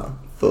of that.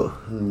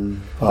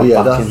 But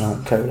yeah, back in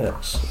that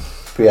Codex.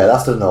 But yeah,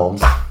 that's the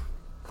norms.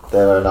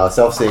 They're very nice.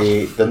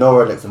 Obviously, the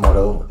Nora Elixir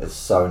model is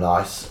so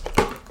nice.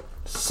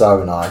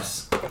 So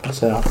nice.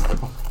 So,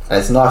 and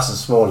it's nice and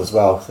small as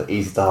well, so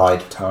easy to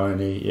hide.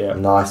 Tiny, yeah.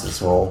 Nice and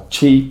small.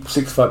 Cheap,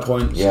 65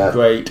 points,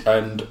 great,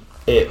 and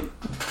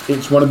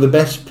it's one of the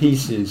best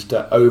pieces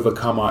to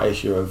overcome our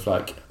issue of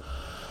like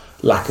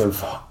lack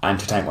of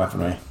anti-tank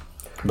weaponry,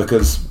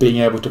 because being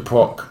able to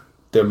proc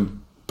them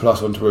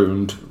 +1 to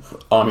wound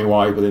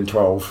army-wide within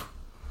 12,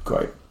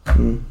 great.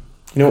 You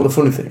know what the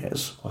funny thing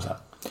is? What's that?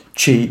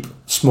 Cheap,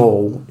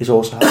 small is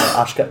also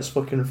how Ash gets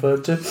fucking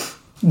referred to.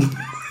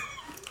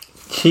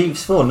 Cheap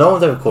small? No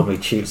one's ever called me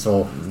cheap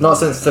small. Not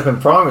since stepping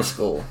primary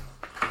school.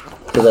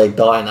 Do they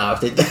die now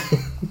if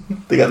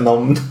they get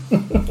nommed?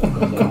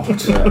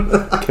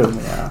 Kill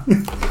me out.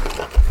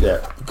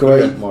 Yeah,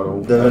 great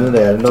model.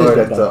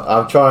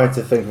 I'm trying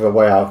to think of a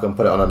way how I can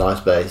put it on a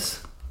nice base.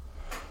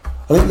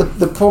 I think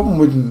the problem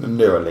with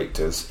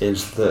Neurolictors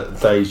is that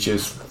they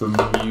just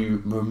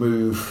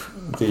remove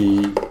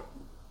the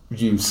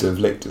use of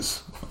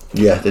lictors.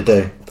 Yeah, they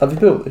do. Have you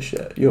built this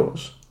yet?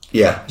 Yours?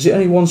 Yeah. Is it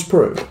only one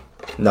sprue?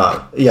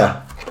 No.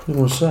 Yeah.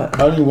 One set?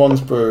 Only one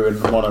sprue and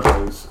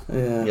monocles.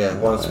 Yeah. Yeah,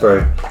 one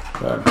sprue.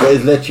 Yeah. But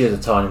it's literally a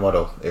tiny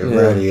model. It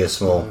really is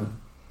small.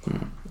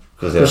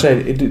 Because I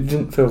said it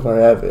didn't feel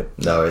very heavy.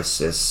 No, it's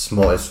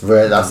small. It's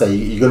really. That's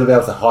you're going to be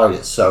able to hide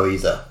it so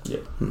easy. Yeah.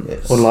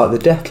 Unlike the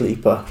Death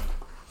Leaper.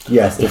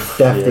 Yes, the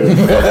Death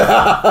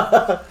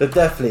Leaper. The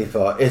Death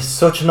Leaper is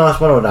such a nice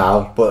model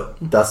now, but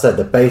that said,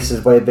 the base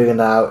is way bigger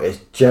now. It's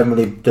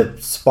generally the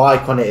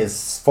spike on it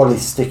is fully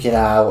sticking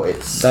out.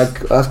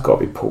 That's got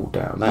to be pulled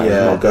down. That is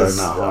not going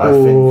that high.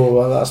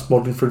 Well, that's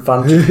modding for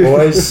advantage,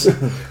 boys.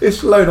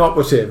 It's lone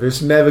operative.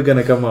 It's never going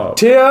to come up.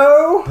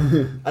 Tio!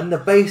 And the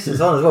base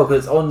is on as well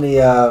because it's on the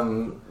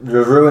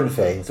ruin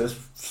thing, so it's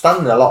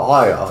standing a lot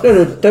higher.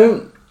 No,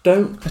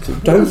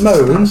 don't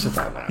moan.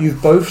 You've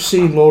both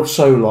seen Lord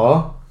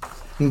Solar.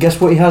 And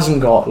guess what he hasn't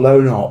got?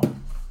 Lone Op.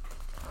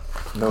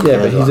 Yeah,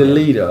 but he's a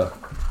leader.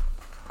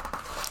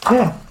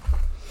 Yeah.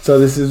 So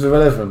this is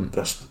irrelevant.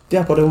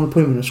 Yeah, but I don't want to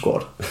put him in a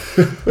squad.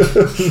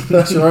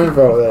 That's your own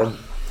fault then.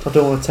 I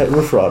don't want to take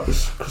Rough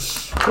Riders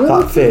because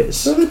that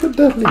fits. No, they could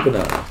definitely be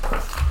now.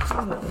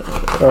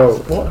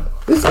 Oh,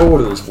 what? This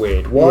order is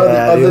weird.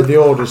 Why the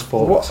order's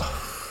fault.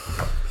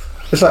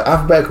 It's like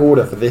alphabetical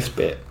order for this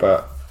bit,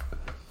 but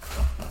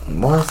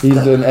he's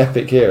an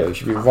epic hero. He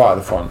should be right at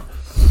the front.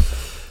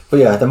 But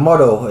yeah, the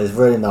model is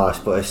really nice,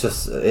 but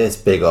it's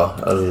bigger,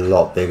 a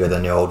lot bigger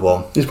than the old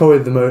one. It's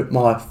probably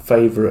my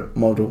favourite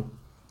model.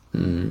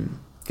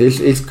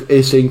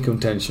 It's in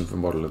contention for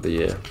model of the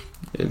year.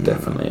 It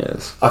definitely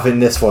is. I think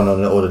this one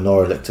or the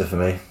Nora Elixir for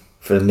me,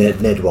 for the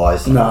Nid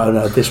wise.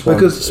 No, this one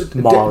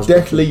because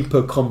Death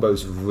Leaper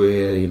combos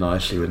really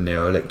nicely with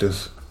Nero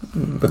Lictors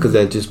because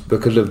they're just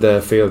because of their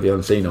Fear of the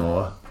Unseen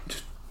aura.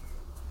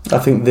 I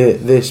think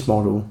this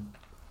model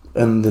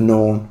and the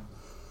Norn.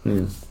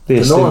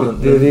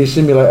 The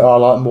simulator I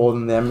like more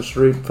than the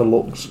emissary for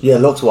looks. Yeah,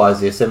 looks wise,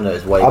 the simulator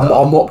is way better.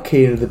 I'm not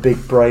keen on the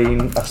big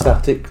brain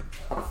aesthetic.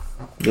 I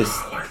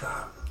like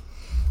that.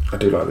 I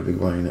do like the big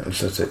brain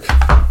aesthetic.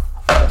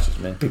 That's just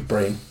me. Big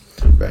brain.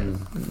 Big brain.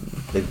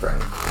 Big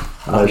brain.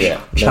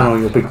 Channel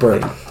your big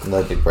brain.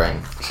 No big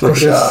brain.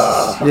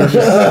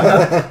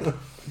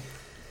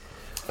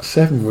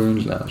 7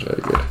 wounds now is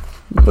very good.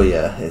 But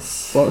yeah,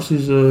 it's What's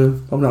his?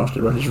 I've not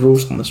actually read his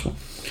rules on this one.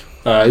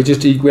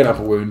 He went up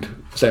a wound,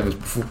 same as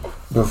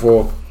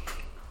before.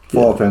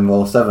 4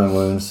 pinball, 7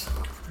 wounds,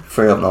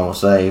 3 up normal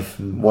save,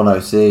 1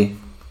 OC,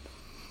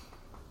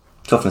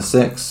 toughness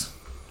 6.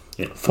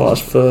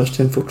 Fires first,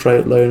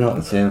 infiltrate, loan up.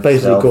 Basically,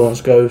 Stealth.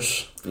 Gaunt's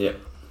ghost. Yeah.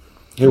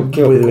 He'll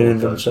kill With the an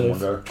Gaunt invent save.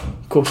 first in one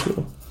Of course he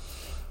will.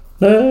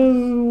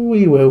 No,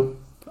 he will.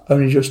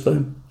 Only just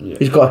them. go.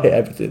 He's Yeah. got to hit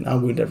everything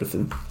and wound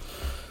everything.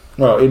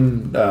 Well,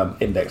 in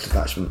index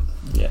attachment.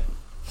 Yeah.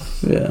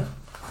 Yeah.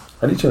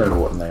 I need to remember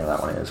what the name of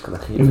that one is because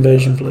I keep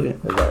Invasion fleet.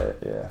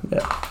 Yeah.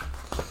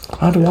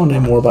 I don't want to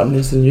know more about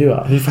Nids than you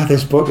have. You've had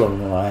this book longer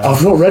than I have.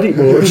 I've not read it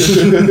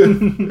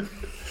much.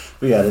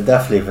 But yeah, they're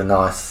definitely a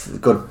nice,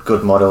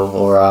 good model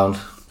all around.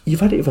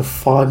 You've had it for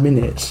 5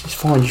 minutes. It's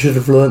fine. You should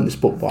have learnt this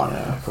book by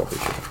now. Probably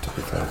should have, to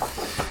be fair.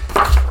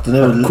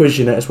 Dunno, Quiz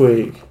you next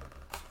week.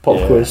 Pop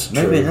Yeah. quiz.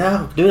 maybe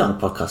now do that on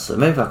the podcast. So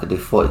maybe I could do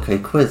 40k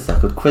quiz. I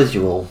could quiz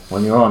you all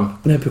when you're on.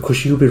 No,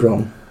 because you'll be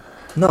wrong.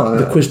 No,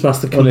 The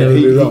quizmaster can Well, never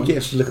be he wrong.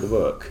 gets to look at the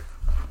work.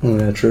 Oh,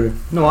 yeah, true.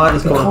 no, I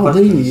just I got can't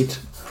questions. read.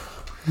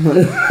 You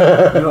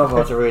might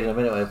have to read in a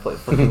minute when I put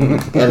fucking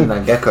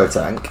Element Gecko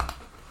tank.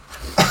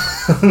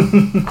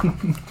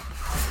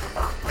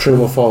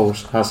 True or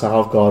false? Has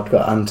Halfguard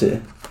got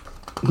anti?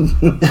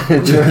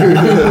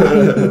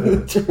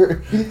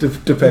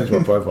 Depends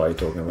what profile you're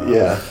talking about.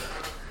 Yeah.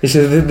 This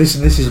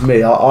is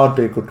me. I'd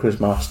be a good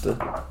quizmaster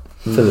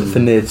for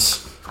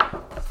Nids.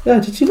 Yeah,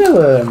 did you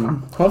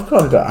know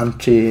Halfguard got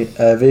anti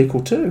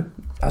vehicle too?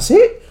 That's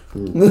it.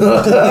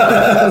 What?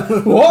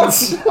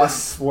 I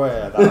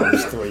swear that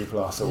was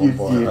 3+ at one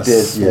point. you I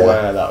did,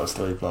 swear that was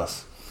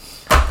 3+.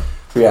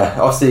 Yeah,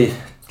 obviously,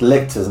 the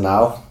lictors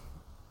now.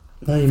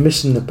 No, you're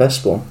missing the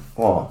best one.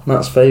 What?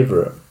 Matt's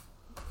favourite.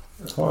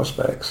 That's my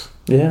specs.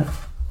 Yeah.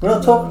 We're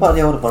not talking about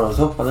the older models,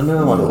 we're talking about the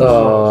newer models.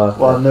 Oh,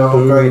 Well, the newer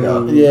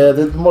upgrader. Yeah,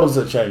 the models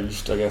that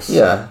changed, I guess.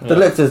 Yeah, the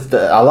lictors,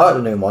 I like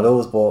the new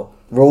models, but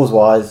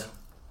rules-wise,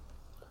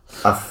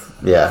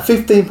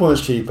 15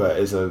 points cheaper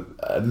is a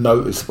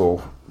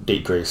noticeable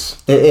decrease.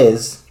 it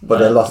is, but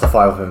they lost the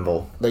 5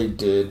 pinball. They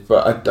did,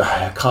 but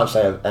I can't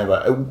say I've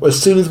ever.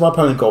 As soon as my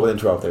opponent got within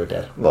 12, they were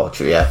dead. Well,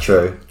 true.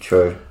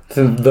 I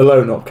think the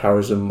low knob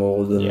carries them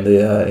more than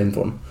the in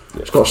one.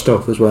 Yeah. It's got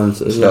stealth as well.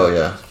 Isn't it? still,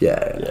 yeah.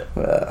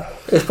 Yeah.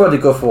 It's probably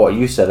good for what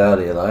you said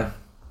earlier, though.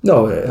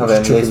 No, yeah. Having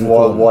at least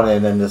one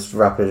in and just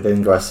rapid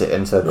ingress it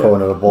into the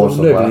corner of a board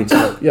Nobody somewhere. needs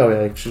to.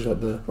 Yeah, she's got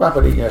the.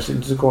 Rapidly, yes,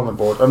 into the corner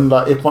board. And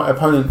like, if my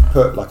opponent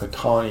put like a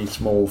tiny,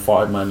 small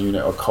 5-man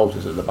unit of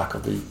cultists at the back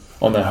of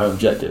on their home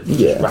objective,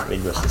 just rapidly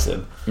ingress this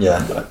in.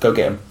 Yeah. Like, go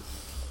get him.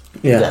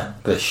 Yeah,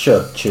 but it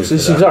should choose. So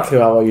it's exactly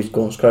how I use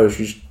Gaunt's Coast.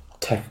 You just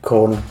take a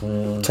corner,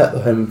 take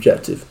the home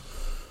objective.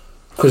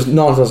 Because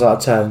 9 times out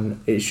of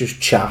 10, it's just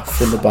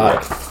chaff in the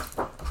back.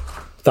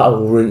 That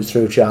will rinse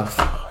through chaff.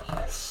 Oh,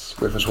 yes.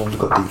 River Swarms have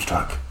got deep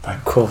strike.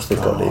 Of course they've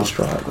got deep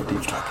strike. They've got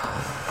deep strike.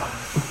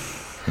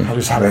 I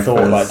just had a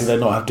thought, like, do they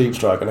not have deep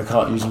strike and I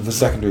can't use them for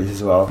secondaries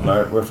as well?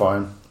 No, we're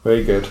fine.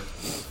 Very good.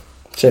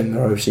 Same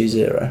their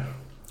OC0.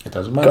 It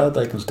doesn't matter,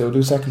 they can still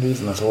do secondaries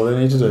and that's all they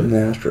need to do.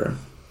 Yeah, that's true.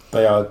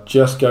 They are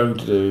just going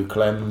to do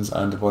cleanse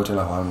and deploy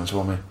telephone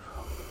for me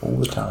all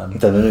the time.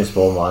 Then the new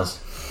spawn mines.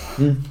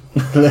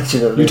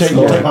 Literally, You take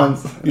spawn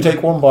mines. you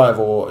take 1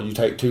 Biovore and you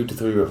take 2 to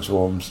 3 River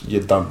Swarms,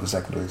 you're done for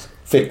secondaries.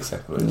 Fix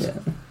secondaries,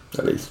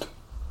 at least.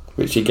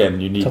 Which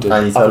again, you need to.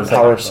 And you Have a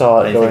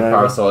parasite going over.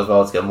 parasite as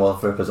well to get more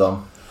rippers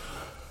on.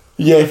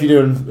 Yeah, if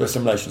you're doing a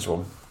simulation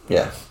swarm.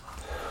 Yeah.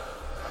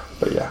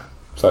 But yeah.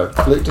 So,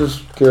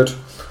 Lictors, good.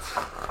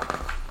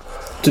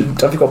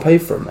 Have you got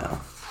paid for them now?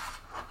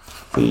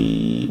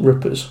 The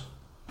Rippers.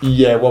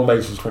 Yeah, 1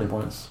 base is 20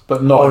 points.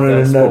 But not Oh, no.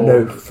 if they're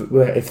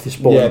spawned. If they're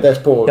spawned. Yeah, they're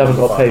spawned. You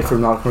haven't got fine. paid for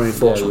them like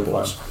reinforced Yeah, you're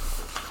reports.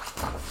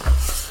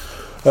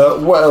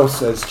 What else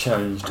has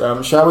changed?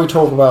 Shall we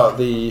talk about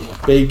the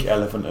big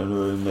elephant in the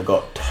room that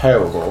got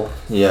terrible?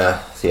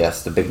 Yeah,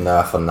 yes, the big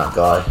nerf on that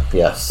guy.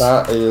 Yes.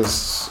 That is.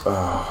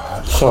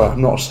 Sorry,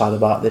 I'm not sad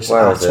about this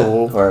Where at is it?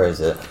 all. Where is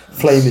it?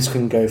 Flamers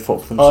can go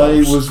fuck I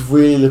themselves. was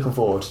really looking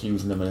forward to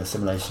using them in a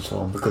simulation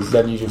swarm because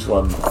then you just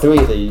run 3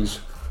 of these,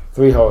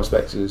 3 horror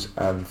spectres,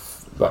 and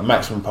like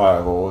maximum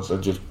pyrovores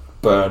and just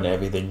burn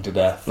everything to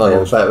death. No,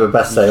 we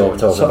best say what we're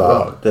talking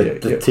about. The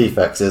yeah.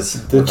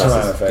 T-Fexes. The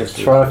Tyranids.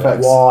 The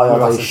Tyranids. Why are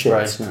they Massive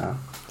shit spray. now?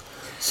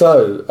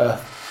 So,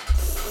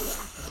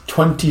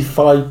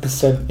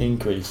 25%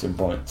 increase in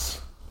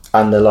points.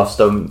 And they lost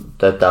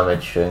their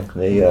damage thing.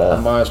 The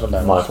 -1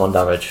 damage. -1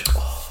 damage.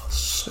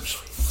 So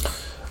sweet.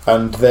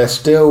 And they're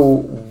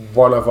still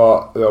one of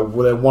our.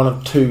 They're one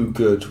of 2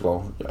 good.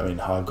 Well, I mean,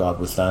 High Guard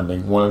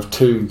withstanding, one of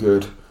 2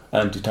 good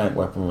anti-tank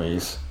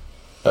weaponries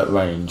at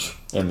range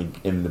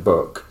in the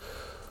book,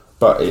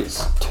 but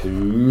it's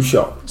 2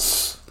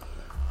 shots.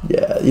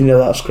 Yeah, you know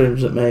that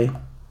screams at me.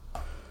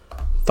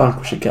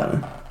 Vanquisher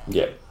cannon.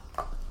 Yeah,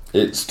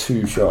 it's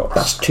 2 shots.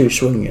 That's 2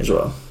 swinging as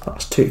well.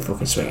 That's 2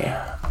 fucking swinging.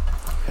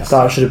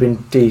 That should have been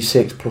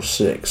D6 plus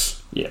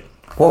 6. Yeah,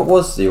 What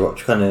was the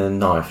Eruption Cannon in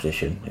 9th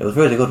edition? It was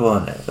really good,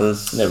 wasn't it? It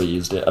was... Never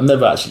used it. I've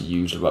never actually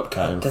used a Eruption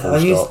Cannon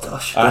full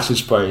stop. Acid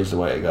spray is the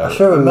way to go. I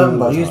sure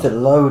remember, I used it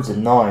loads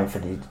in 9th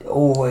and it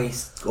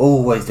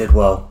always did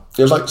well.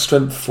 It was like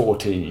strength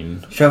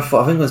 14. Strength,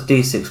 I think it was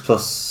D6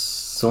 plus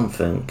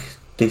something.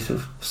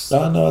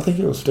 D6... No, I think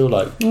it was still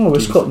like... Oh,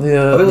 it's got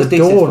the I think it was D6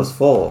 dawn. plus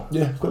 4.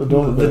 Yeah, it's got the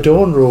dawn. The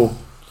dawn rule.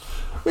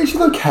 Which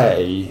is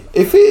okay.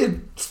 If it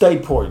had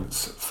stayed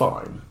points,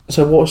 fine.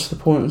 So what's the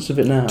points of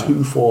it now?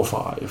 2, 4,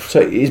 5.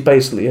 So it's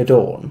basically a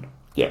dawn.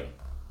 Yeah.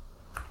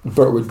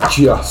 But with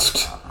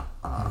just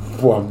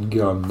one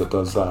gun that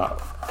does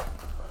that.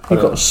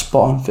 You've got a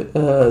spot on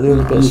the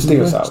other bits.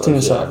 Stinger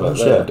Salvos, yeah, but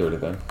they don't do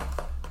anything.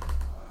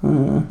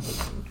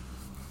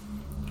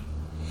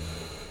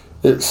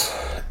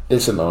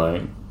 It's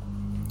annoying.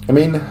 I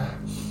mean,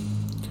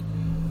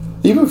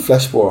 even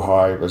Fleshbore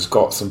Hive has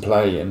got some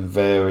play in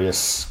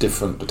various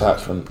different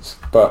detachments,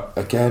 but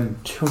again,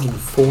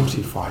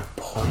 245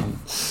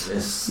 points.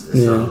 It's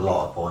a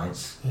lot of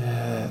points.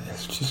 Yeah,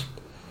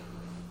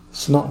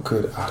 it's not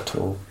good at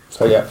all.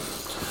 So yeah,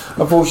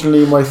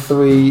 unfortunately, my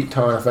 3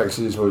 Tyrant effects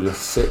will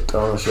just sit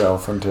on a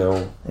shelf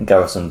until And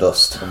Garrison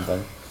Dust.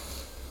 something.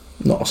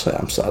 Not to say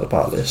I'm sad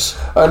about this.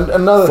 And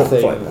another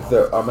thing Fine.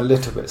 that I'm a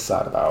little bit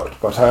sad about,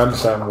 but I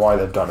understand why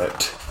they've done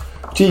it.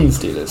 Gene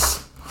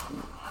Stealers.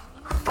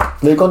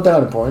 They've gone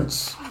down in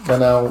points. They're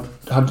now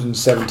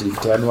 170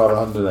 for 10 rather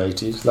than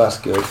 180, so that's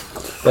good.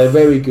 They're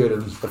very good in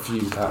a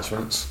few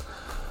detachments.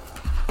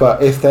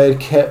 But if they'd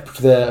kept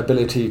their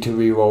ability to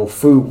reroll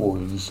food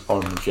wounds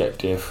on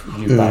objective,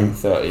 you bang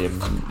 30 in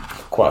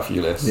quite a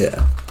few lists.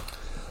 Yeah.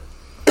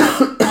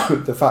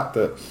 The fact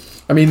that...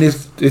 I mean,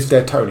 it's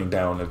their toning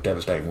down of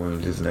devastating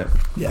wounds, isn't it?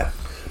 Yeah.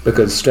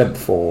 Because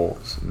strength 4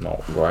 is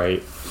not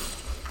great.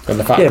 And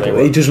the fact Yeah, that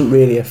but it doesn't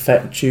really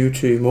affect you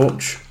too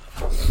much.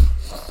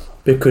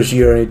 Because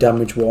you only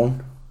damage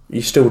 1.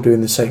 You're still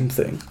doing the same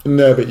thing.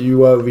 No, but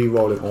you are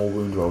re-rolling all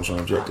wound rolls on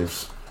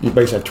objectives. You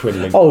basically have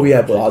twin. Oh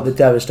yeah, but like the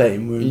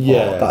devastating wound.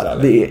 Yeah,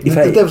 exactly.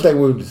 The devastating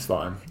wound is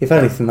fine. If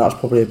anything, that's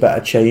probably a better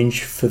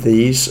change for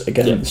these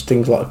against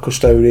things like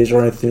Custodians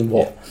or anything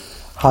what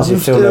has a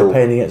feel they're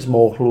pain against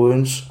mortal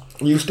wounds.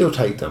 You still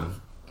take them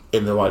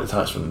in the right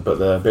attachment, but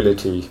their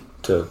ability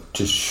to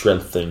just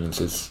shred things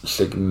is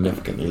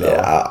significantly lower.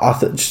 Yeah, I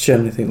just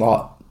generally think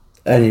like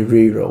any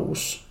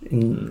rerolls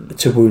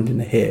to wound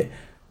and hit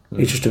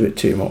is just a bit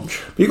too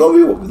much. But you got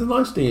real. The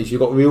nice thing is you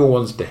got real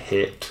ones to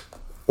hit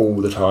all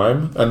the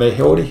time, and they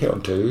already hit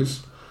on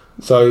 2s.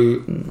 So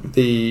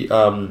the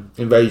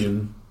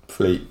invasion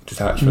fleet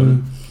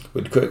detachment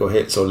with critical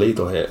hits or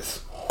lethal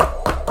hits,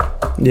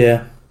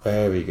 Yeah,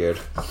 very good.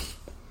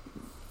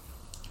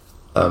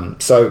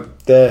 So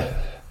they're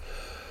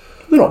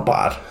not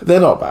bad. They're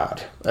not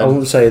bad. I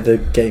wouldn't say they're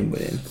game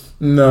winning.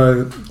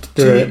 No,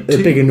 They're a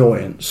big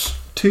annoyance.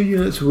 2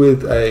 units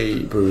with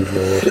a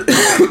Broodlord,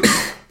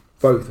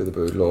 both with a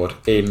Broodlord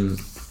in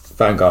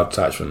Vanguard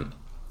detachment,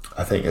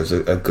 I think is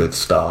a good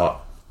start.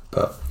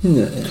 But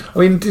Yeah. I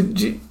mean,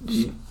 did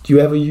you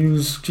ever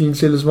use Gene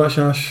Stealers much,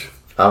 Ash?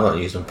 I've not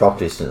used them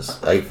properly since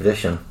 8th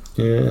edition.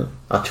 Yeah.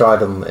 I tried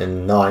them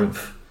in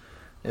 9th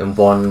in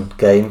one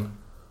game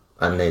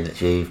and they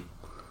literally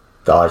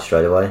died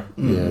straight away.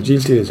 Yeah, Gene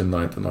Stealers in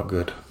 9th are not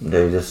good.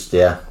 They just,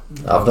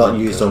 I've not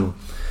used them.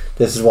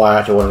 This is why I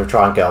actually want to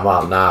try and get them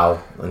out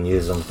now and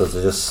use them because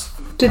they just...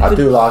 I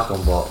do like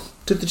them, but...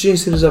 Did the Gene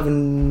Stealers have a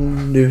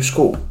new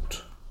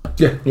sculpt?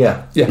 Yeah.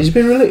 Yeah. Yeah. Has it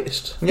been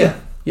released? Yeah.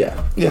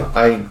 Yeah. Yeah.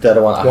 They're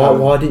the one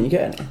Why didn't you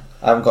get any?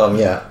 I haven't got them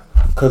yet.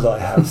 Because I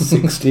have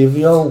 60 of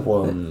the old Yeah,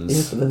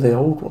 ones. but they're the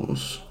old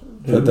ones.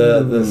 But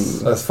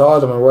as far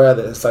as I'm aware,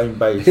 they're the same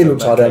base. He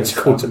looks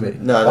identical to me.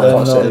 No,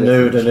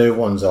 the new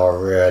ones are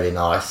really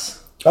nice.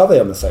 Are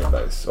they on the same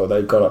base? Or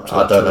they've got up to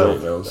I don't 28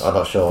 know. mils? I'm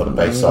not sure what the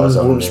base size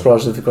I on wouldn't them.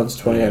 surprise if they've gone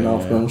to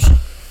 28.5 mils.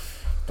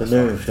 The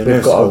new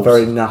They've got schools. a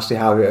very nasty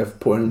habit of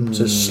putting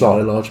to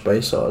slightly large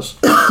base size.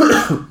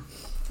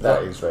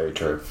 That is very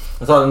true.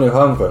 It's like the new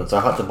homegrowns.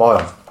 I had to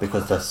buy them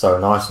because they're so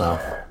nice now.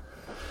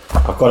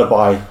 I've got to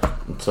buy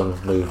some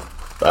new.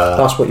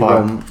 That's what you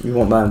want. You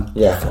want them.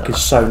 Yeah,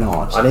 It's so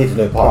nice. I need a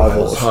new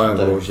Pyrevals.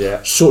 Pyrevals,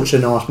 yeah. Such a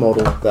nice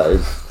model. That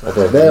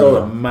is. They're on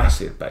a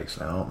massive base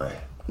now, aren't they?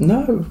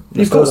 No, You've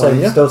you've got one,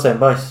 yeah? Still same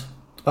base.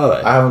 Are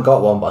they? I haven't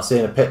got one, but I've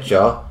seen a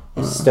picture.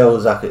 It's still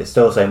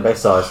the same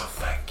base size.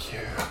 Thank you.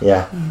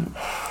 Yeah.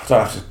 So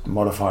I have to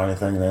modify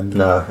anything then?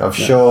 No, I'm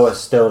sure it's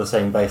still the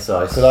same base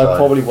size. Because I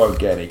probably won't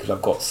get any because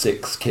I've got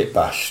 6 kit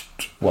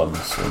bashed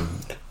ones from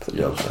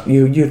Yosa.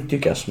 You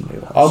get some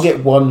new ones. I'll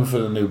get one for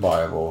the new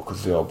Bible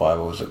because the old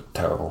Bibles are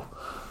terrible.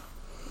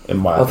 In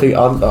my opinion.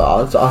 I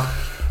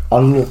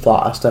love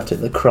that aesthetic,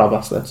 the crab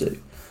aesthetic.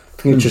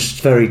 I think it's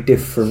just very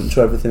different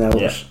to everything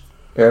else. Yeah.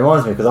 It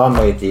reminds me because I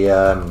made the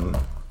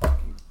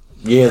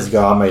years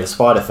ago. I made a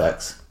Spider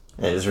Effects.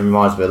 It just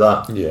reminds me of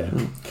that. Yeah.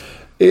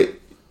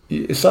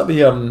 It's like the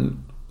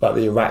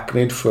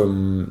arachnid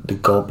from the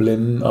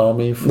Goblin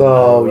Army. From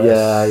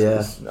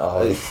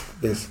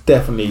It's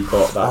definitely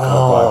got that kind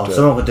of vibe to it.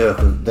 Someone could do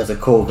there's a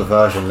cool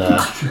conversion there.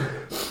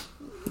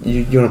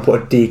 You want to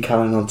put a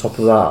decal on top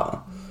of that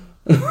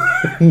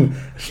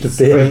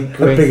Just a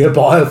bigger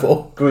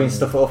bible. Green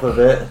stuff off a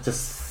bit.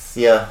 Just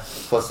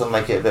plus to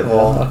make it a bit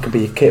more. That could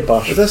be a kit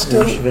bash. Is there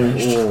still?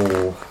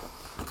 Ooh.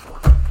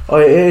 Oh,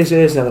 it is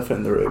an elephant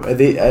in the room. Are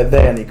they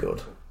any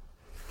good?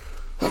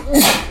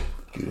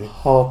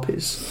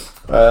 Harpies.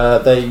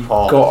 They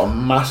got a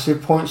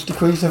massive points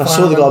decrease. I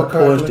saw they got a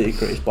points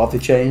decrease, but have they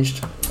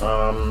changed?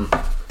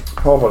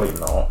 Probably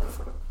not.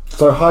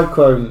 So high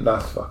chrome,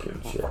 that's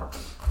fucking shit.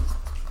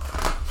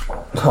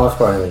 Hard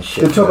spraying and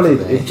shit. The trouble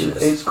is,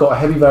 it's got a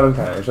heavy barrel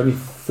cannon. It's only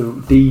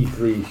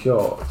D3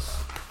 shots.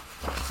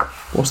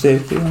 What's the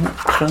AP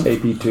on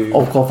it? AP2.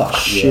 Oh god, that's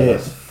shit.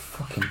 That's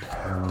fucking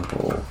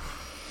terrible.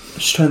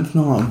 Strength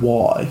 9,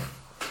 why?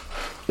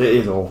 It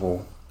is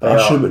awful. I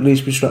should at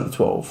least be strength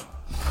 12.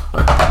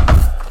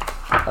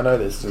 I know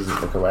this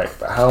isn't the correct,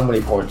 but how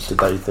many points did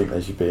they think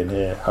they should be in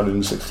here?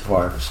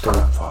 165 is still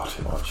far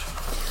too much.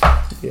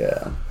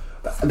 Yeah.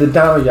 The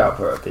damage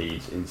output of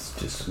these is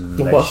just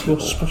What's your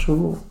special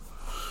rule?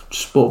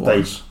 Sport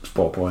points.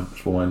 Sport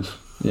points.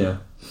 Yeah.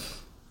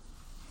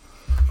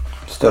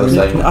 Still You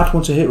saying. can add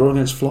one to hit roll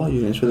against fly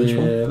units with each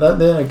one. Yeah,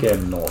 they're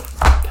again not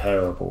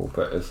terrible,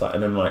 but it's like,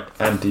 and then like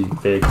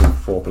anti-vehicle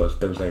 4+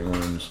 devastating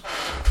wounds,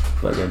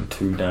 like again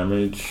 2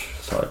 damage.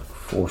 It's like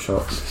 4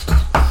 shots. It's just,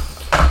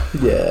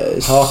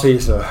 Yes.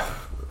 Harpies are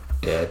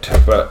dead,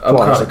 but I'm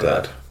kind of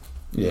glad.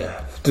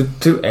 Yeah.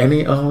 Do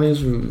any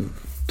armies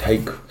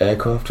take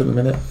aircraft at the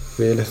minute,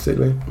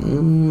 realistically?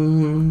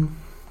 You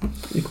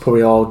could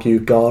probably argue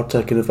guard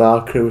taking a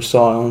Valkyrie with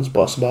Scions,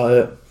 but that's about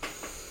it.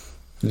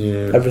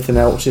 Yeah. Everything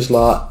else is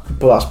like,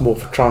 but that's more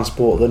for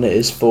transport than it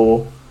is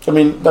for. I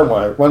mean, don't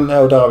worry. When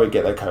Eldari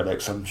get their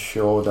codex, I'm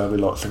sure there'll be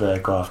lots of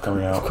aircraft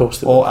coming out. Of course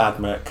there Or will.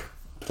 AdMech,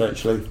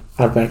 potentially.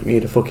 I'd make me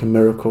a fucking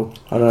miracle.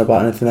 I don't know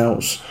about anything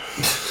else.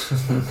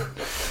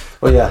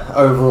 Well, yeah.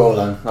 Overall,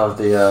 then of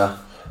the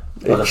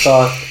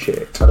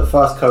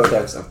first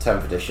Codex of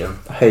 10th edition,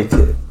 I hate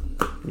it.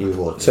 you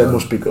would. So it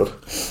must be good.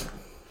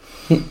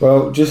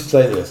 Well, just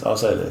say this. I'll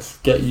say this.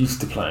 Get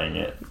used to playing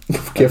it.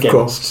 Of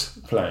course.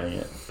 Playing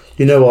it.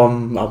 You know,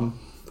 I'm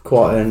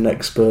quite an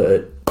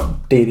expert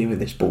at dealing with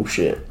this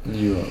bullshit.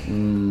 You are.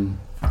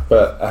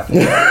 But I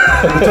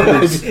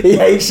think He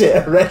hates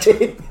it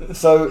already.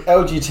 so.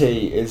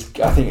 LGT is.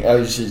 I think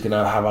LGT is going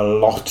to have a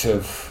lot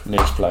of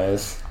niche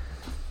players.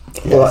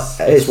 Well,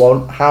 here's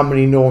one. How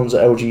many Norns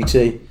at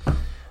LGT?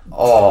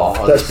 Oh,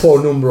 Let's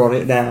put a number on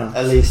it now.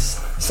 at least.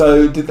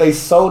 So did they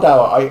sold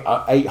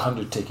out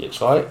 800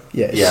 tickets, right?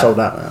 Yeah, it's Yeah. sold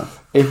out now.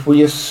 If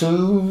we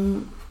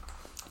assume,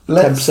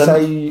 let's 10%?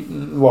 say,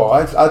 well,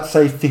 I'd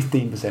say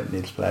 15%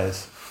 niche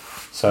players.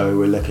 So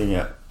we're looking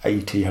at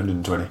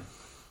 120.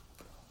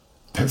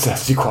 That's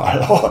actually quite a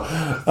lot.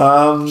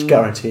 It's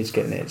guaranteed it's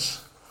getting it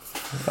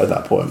at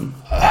that point.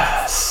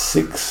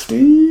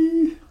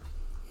 60?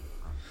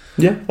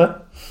 Yeah,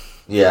 fair.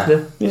 Yeah.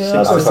 Yeah, I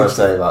was I'd going say to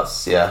say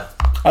that's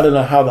I don't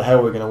know how the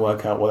hell we're going to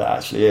work out what it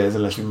actually is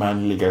unless we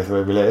manually go through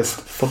every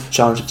list. Fuck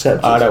challenge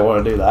accepted. I don't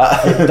want to do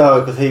that.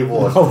 No, because he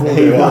would.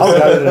 He's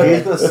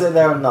going to sit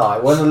there and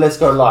night. When the list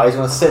goes live, he's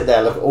going to sit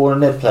there, look at all the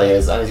NID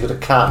players, and he's going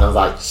to count them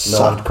like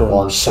Sad cunt,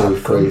 1, 2, sad 3,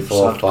 cunt,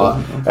 4, sad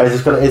 5. cunt. And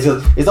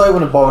he's not even going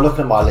to bother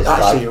looking at my list.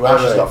 Actually, like,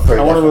 Ash has got 3.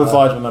 I want to left.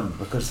 revise my number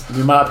because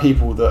the amount of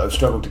people that have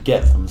struggled to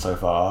get them so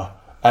far,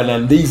 and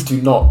then these are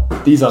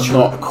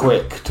not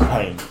quick to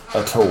paint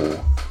at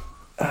all.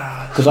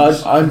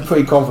 Because I'm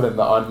pretty confident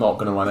that I'm not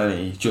going to run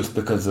any just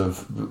because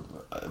of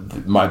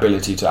my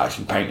ability to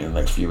actually paint in the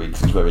next few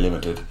weeks is very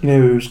limited. You know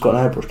who's got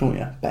an airbrush, don't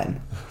you?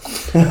 Ben.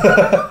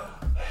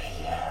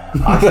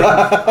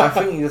 I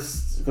think you're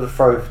just going to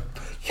throw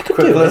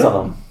quick gliz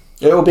on them.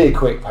 It'll be a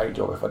quick paint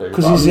job if I do.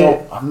 'Cause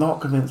I'm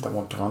not convinced I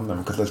want to run them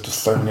because there's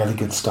just so many other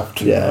good stuff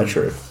to Yeah, run.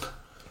 true.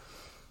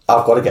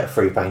 I've got to get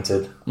 3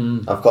 painted.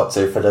 I've got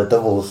to for the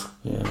doubles.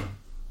 Yeah.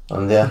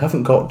 And I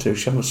haven't got to.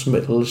 She hasn't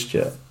submitted the list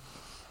yet.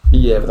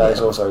 Yeah, but that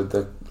is also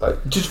the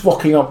just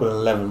rocking up with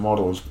 11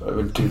 models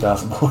with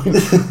 2,000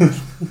 points.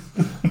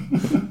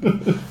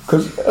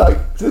 Because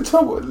the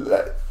trouble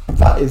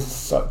that is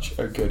such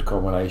a good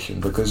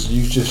combination because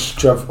you just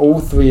shove all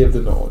 3 of the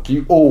Nords.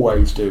 You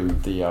always do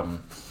the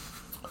on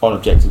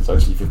objectives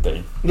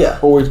OC-15. Yeah.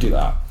 Always do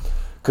that.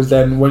 Because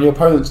then when your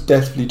opponent's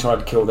desperately trying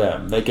to kill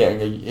them, they're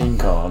getting an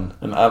Incarn,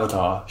 an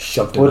Avatar,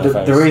 shoved in their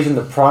face. The reason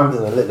the Prime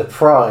doesn't the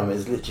Prime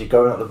is literally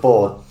going up the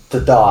board to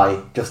die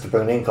just to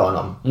bring an Incarn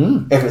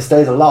on. If it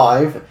stays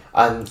alive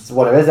and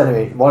one of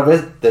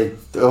the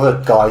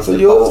other guys So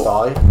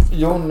die.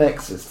 Your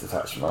Nexus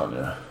detachment, aren't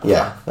you?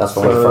 Yeah, that's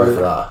what we throw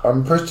for that.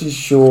 I'm pretty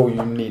sure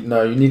you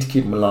need to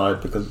keep them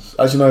alive because,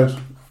 as you know,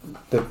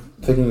 the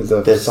thing is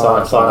that There's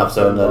sign-ups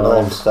and the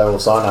norms, they're all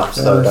sign-ups,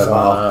 so it don't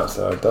matter.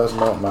 So it does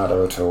not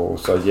matter at all.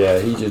 So yeah,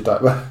 he just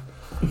died.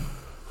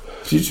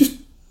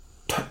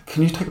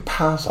 Can you take a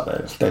parasite there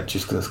instead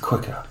just because it's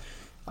quicker?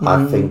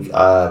 I think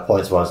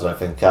points-wise, I don't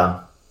think can.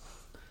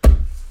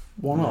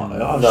 Why not? I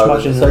No,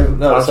 imagine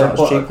the Parasite's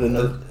same cheaper than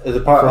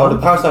the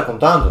parasite come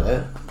down to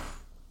it.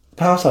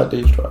 Parasite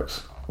deep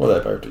strikes. Well, they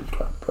both deep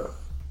strike, but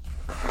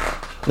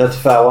No, to be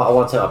fair, I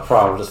want to take my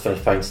prime. I'll just finish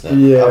painting it.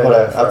 Yeah,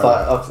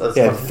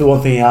 The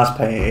one thing he has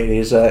painted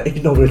is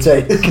he's not going to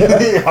take.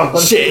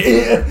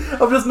 Shit!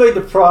 I've just made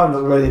the prime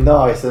look really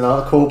nice and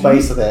a cool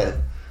base with it.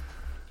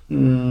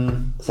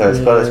 So it's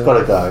got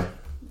to go.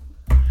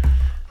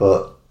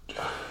 But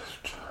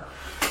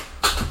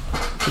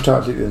I'm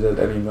trying to think if there's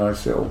any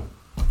nice little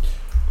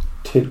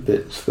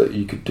tidbits that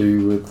you could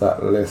do with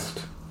that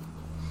list.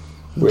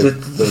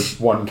 With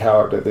the one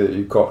character that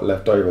you've got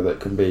left over that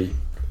can be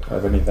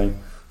of anything.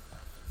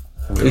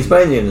 He's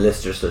mainly in the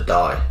list just to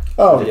die.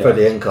 Oh, for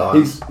the end card.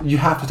 You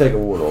have to take a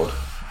warlord.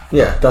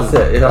 Yeah, that's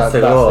it. You have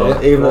to take a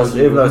warlord. Even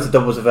though it's a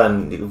doubles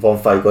event, one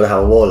fight you've got to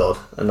have a warlord,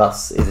 and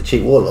he's a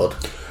cheap warlord.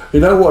 You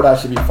know what would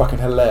actually be fucking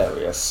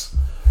hilarious?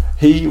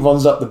 He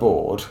runs up the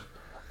board,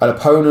 an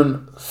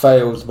opponent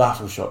fails the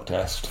battle shock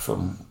test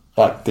from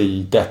like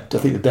the death. I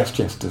think the death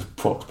chest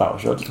procs battle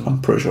shock.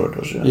 I'm pretty sure it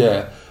does.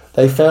 Yeah,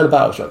 they fail the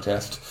battle shock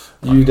test.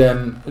 You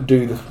then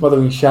do the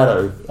Smothering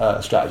Shadow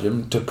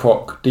stratagem to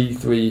proc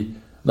D3.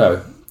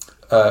 No,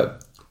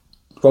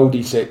 roll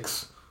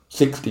D6,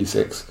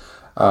 6d6.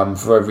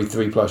 For every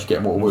 3+ you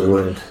get more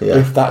wound. Yeah.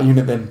 If that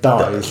unit then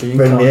dies, the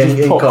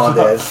Incard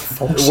is.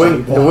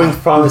 The winged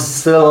prime is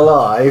still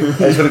alive.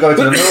 It's going to go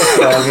to the middle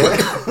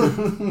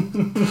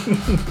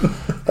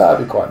target.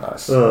 That'd be quite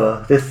nice.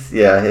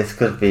 This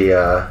could be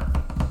a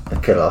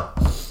killer.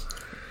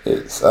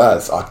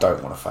 I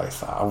don't want to face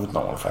that. I would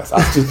not want to face that.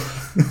 That's just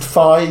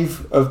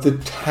 5 of the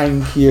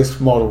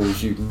tankiest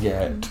models you can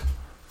get.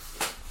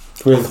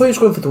 I thought he was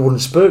going for the wooden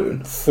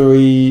spoon.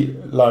 3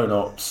 lone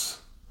ops.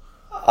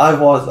 I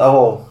wanted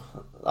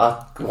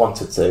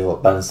to,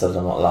 but Ben said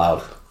I'm not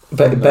allowed.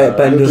 Ben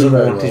doesn't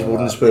want his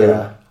wooden spoon.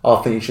 Yeah. I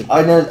think you should.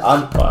 I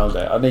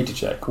need to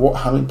check.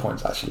 How many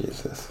points actually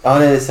is this? I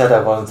nearly said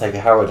I want to take a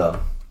Harrodon.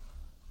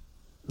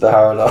 The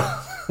Harrodon.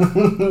 How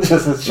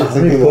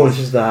many points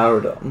is the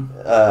Harrodon?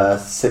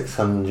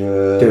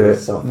 600 Do it.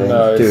 something.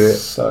 No, Do it.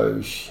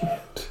 So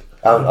shit.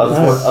 I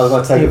was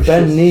going to take it.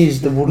 Ben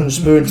needs the wooden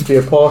spoon to be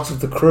a part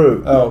of the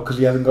crew. Oh, because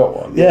he hasn't got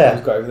one. Yeah.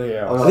 He's got everything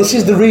else. This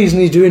is the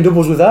reason he's doing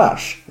doubles with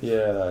Ash.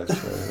 Yeah, that's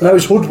true. Now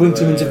he's hoodwinked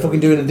him into fucking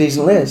doing a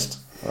decent list.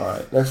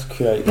 Right, let's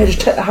create. Yeah,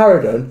 just take the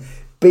Harrodon,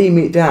 beam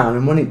it down,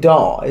 and when it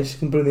dies, you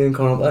can bring the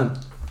Incon up then.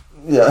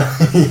 Yeah,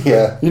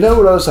 yeah. You know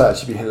what else would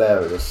actually be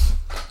hilarious?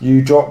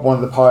 You drop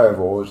one of the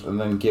Pyrovores and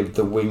then give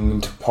the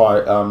winged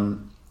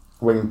prime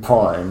the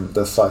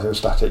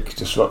cytostatic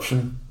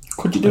disruption.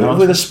 Could you do it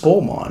with a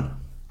spore mine?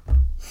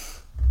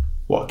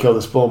 What, kill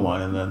the spore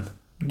mine and then?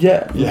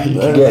 Yeah. Yeah, you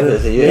can get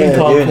it.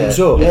 Incon comes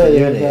up.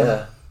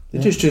 Yeah. You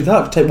just do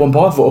that, take one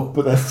Pyrovore.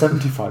 But they're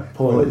 75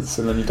 points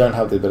and then you don't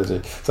have the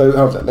ability. So,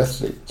 hold on, let's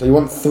see. So you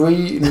want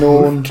 3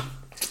 Norned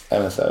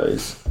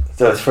emissaries.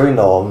 So it's 3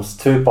 Norms,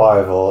 2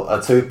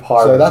 Pyrovore, 2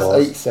 Pyrovores. So that's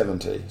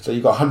 870. So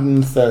you've got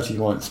 130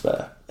 points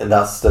spare. And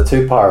that's the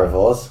 2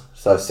 Pyrovores,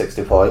 so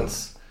 60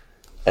 points.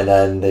 And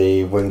then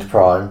the Winged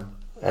Prime,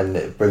 and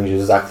it brings you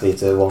exactly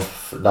to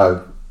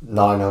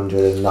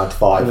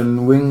 995. And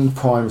then Winged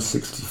Prime is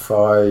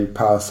 65,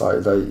 Parasite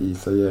is 80,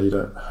 so yeah, you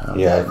don't have...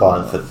 Yeah,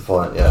 can't fit the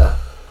point, yeah.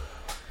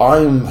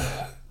 I'm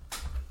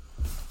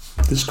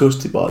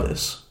disgusted by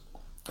this.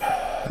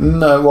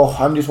 No, well,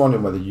 I'm just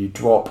wondering whether you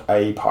drop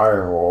a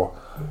Pyrovore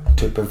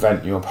to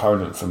prevent your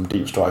opponent from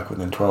deep strike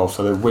within 12,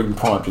 so the Winged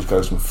Prime just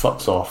goes and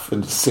fucks off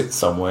and just sits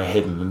somewhere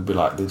hidden and be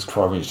like, this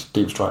try me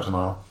deep strike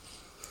tomorrow.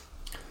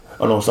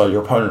 And also,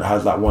 your opponent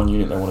has that one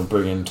unit they want to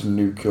bring in to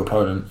nuke your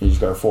opponent. You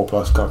just go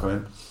 4+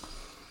 covering.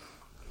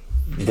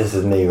 This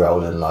is me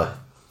rolling, like.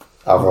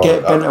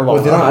 Get Ben to roll.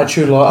 Well, they're not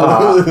actually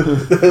like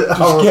that.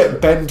 Just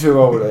get Ben to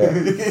roll it. I'm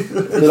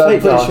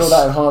pretty sure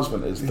that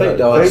enhancement is fake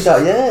dice.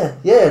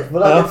 Yeah.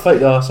 Well,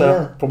 Fake dice.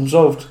 Problem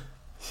solved.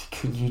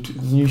 Can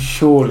you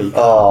surely?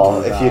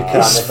 Oh, if you can.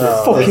 It's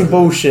fucking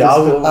bullshit.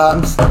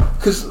 Because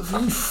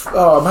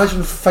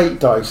imagine fake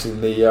dice in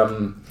the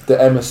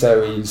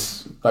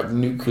emissaries like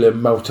nuclear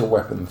melter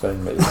weapon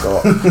thing that you've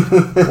got.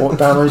 What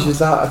damage is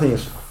that? I think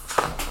it's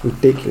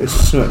ridiculous.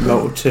 It's something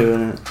melted 2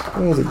 in it.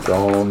 Where's it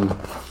gone?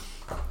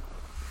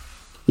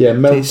 Yeah,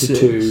 melted D6.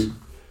 2,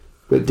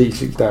 but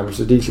D6 damage.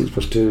 So D6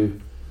 +2.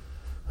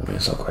 I mean,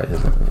 it's not great,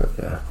 is it? But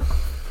yeah.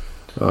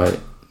 Right.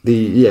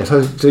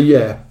 So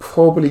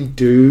probably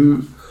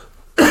do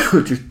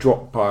just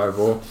drop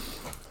Pyrovore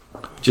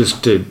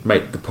just to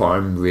make the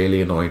Prime really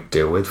annoying to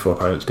deal with for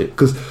opponents to.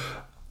 Because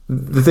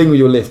the thing with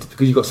your list,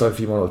 because you've got so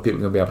few models, people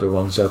are going to be able to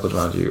run circles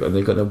around you, and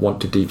they're going to want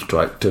to deep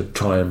strike to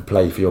try and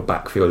play for your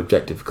backfield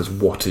objective. Because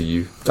what are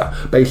you?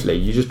 Basically,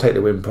 you just take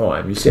the Winged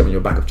Prime, you sit them on your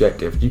back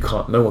objective.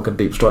 No one can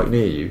deep strike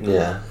near you.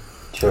 Yeah,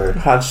 true.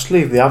 Just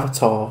leave the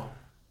Avatar.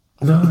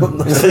 No,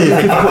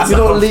 you're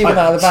not leaving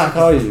out of the back,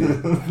 are you?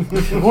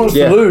 He wants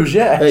to lose,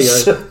 yes. There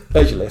you go.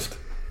 There's your list.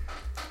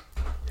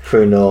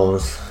 3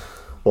 Norms,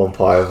 1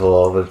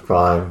 Pyrovore with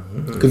Prime.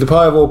 Because the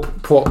Pyrovore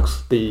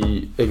procs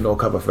the ignore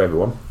cover for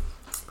everyone.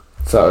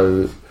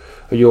 So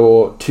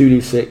your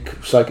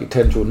 2d6 Psychic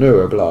Tendril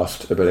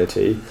Neuroblast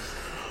ability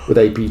with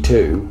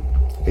AP2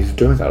 is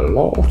doing a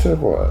lot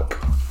of work.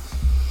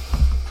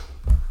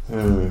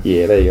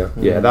 Yeah, there you go.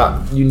 Yeah,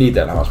 that you need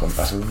that enhancement.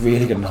 That's a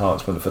really good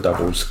enhancement for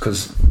doubles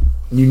because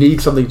you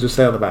need something to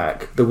stay on the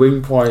back. The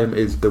wing prime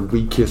is the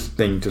weakest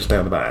thing to stay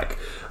on the back,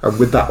 and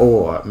with that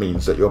aura, it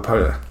means that your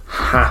opponent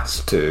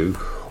has to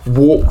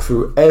walk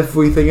through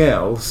everything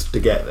else to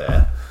get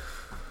there.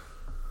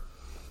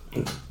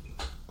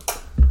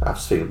 I have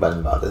to speak to Ben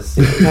about this.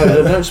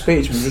 No, don't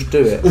speak to him, just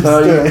do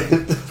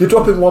it. You're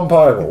dropping one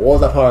pyro.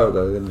 What's that pyro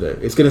going to do?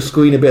 It's going to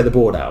screen a bit of the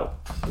board out.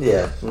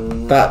 Yeah.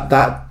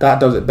 That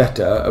does it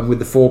better, and with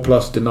the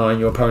 4+ denying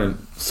your opponent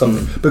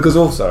something. Because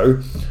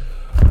also,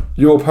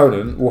 your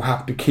opponent will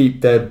have to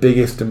keep their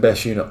biggest and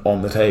best unit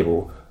on the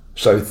table.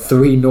 So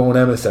 3 Norn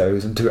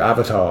emissaries and 2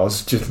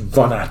 avatars just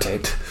run at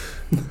it.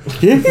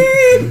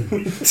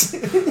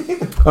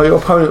 Oh, your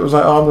opponent was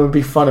like, I'm going to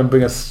be fun and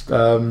bring us,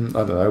 I don't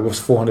know, it was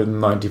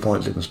 490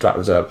 points in Strat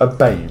Reserve, a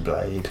Bane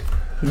Blade.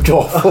 and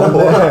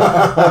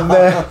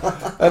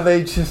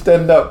they just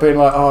end up being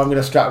like, I'm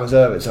going to Strat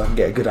Reserve it so I can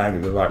get a good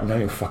angle. They're like, no,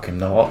 you're fucking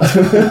not.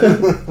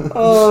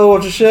 Oh,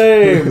 what a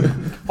shame.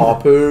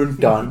 Harpoon,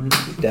 done,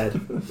 dead.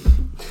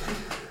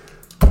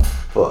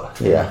 But,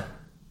 yeah.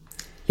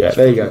 Yeah,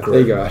 there you go. There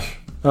you go, Ash.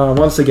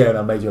 Once again,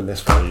 I made your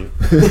list for you.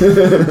 You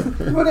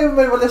haven't even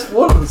made my list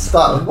once.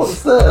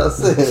 What's there? That's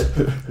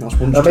it.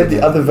 I made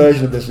the other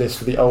version of this list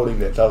for the old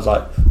English. I was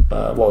like,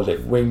 what was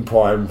it? Wing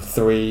Prime,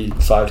 3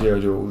 Cyclero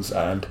Duels,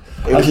 and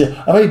actually,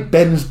 I made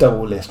Ben's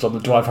double list on the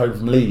drive home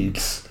from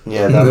Leeds.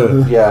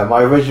 Yeah,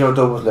 my original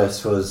doubles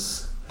list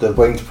was the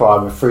Winged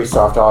Prime with 3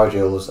 Starved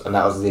Duels, and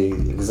that was the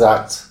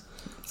exact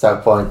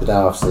point. But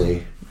now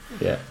obviously,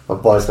 my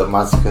boys got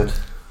massacred.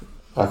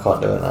 I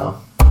can't do it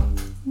now.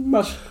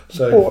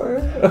 So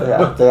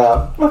they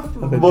are.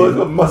 Boys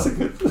got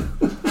massacred.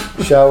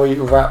 Shall we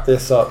wrap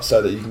this up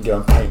so that you can go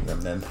and paint them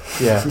then?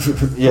 Yeah.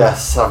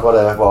 Yes, I've got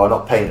to. Well,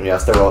 not paint them yet. I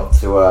still got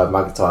to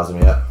magnetise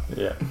them yet.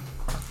 Yeah.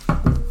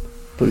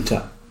 Blue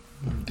tap.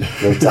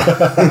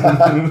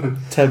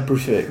 10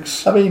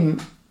 fix. I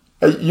mean,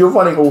 you're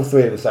running all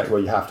 3 in the stack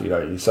where you have to,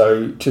 don't you?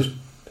 So just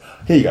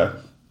here you go.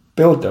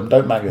 Build them.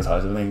 Don't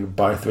magnetise them. Then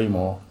buy 3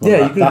 more. You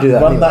can do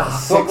that. Run Anyway. that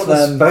I've not got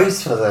the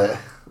space for that.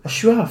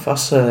 Yes, you have.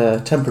 That's a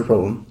temporary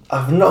problem.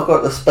 I've not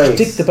got the space.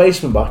 Dig the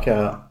basement back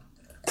out.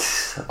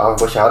 I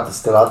wish I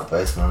still had the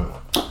basement.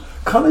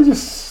 Can't they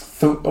just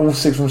throw all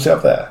 6 of them sit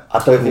up there? I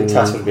don't think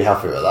Tess would be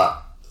happy with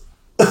that.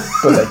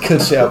 But they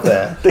could sit up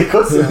there. They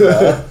could sit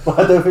there, but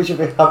I don't think she'd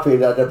be happy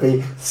that there'd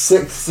be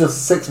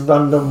 6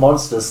 random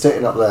monsters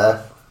sitting up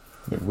there.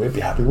 We'd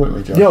be happy, wouldn't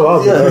we, John?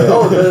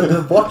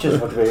 The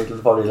watchers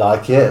would probably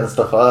like it and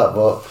stuff like that,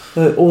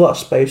 but all that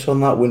space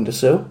on that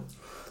windowsill,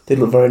 they'd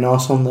look very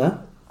nice on there.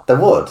 They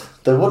would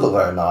look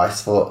very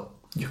nice, but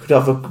you could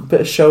have a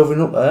bit of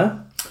shelving up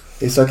there.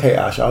 It's okay,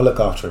 Ash. I'll look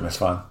after him. It's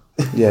fine.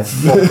 Yeah.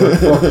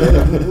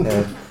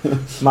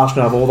 Matt's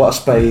gonna have all that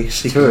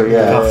space. True.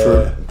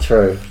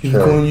 You can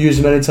come and use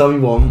them anytime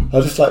you want.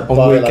 I'll just like on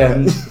buy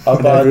weekends.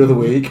 I'll buy every other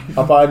week.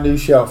 I'll buy a new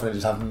shelf and it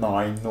just have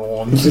 9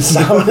 Norns just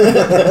down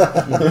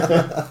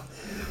there.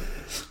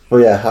 Well,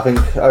 yeah, I think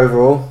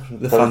overall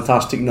the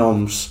fantastic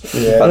noms.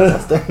 Yeah,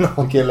 fantastic.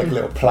 I'll get like a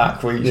little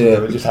plaque for each of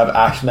them and just have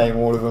Ash name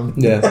all of them.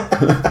 Yeah.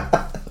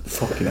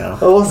 Fucking hell.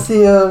 Oh, what's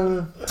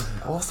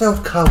the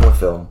old cowboy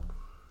film?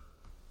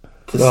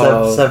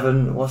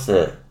 Seven. What's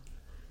it?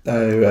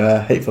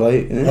 Hateful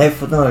Eight. Yeah?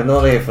 No,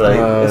 not Hateful Eight.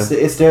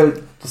 It's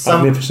the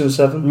Magnificent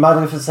Seven.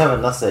 Magnificent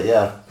Seven. That's it.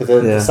 Yeah,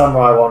 because the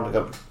samurai one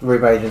got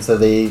remade into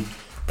the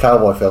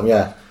cowboy film.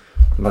 Yeah,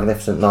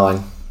 Magnificent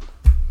 9.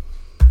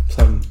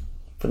 7.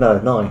 But no,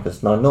 9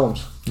 because 9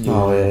 norms. Yeah.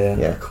 Oh yeah.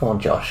 Yeah, come on,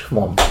 Josh. Come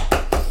on.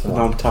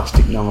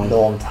 Normtastic 9.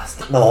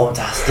 Normtastic.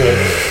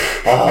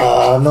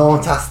 Oh,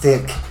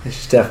 Normtastic. This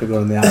is definitely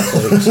going in the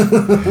outtakes.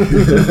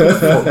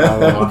 Fuck my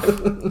life.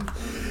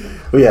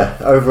 Well, yeah,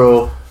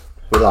 overall,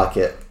 we like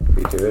it.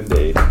 We do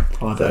indeed.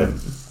 I don't.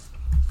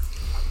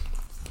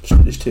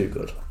 It's too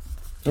good.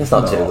 It's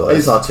not too good.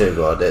 It's not too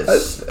good.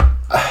 It's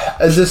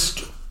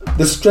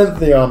the strength of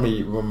the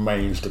army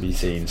remains to be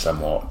seen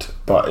somewhat,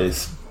 but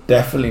it's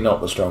definitely not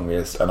the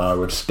strongest, and I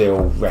would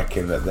still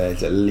reckon that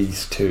there's at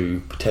least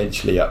 2,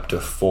 potentially up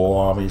to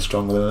 4 armies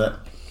stronger than it.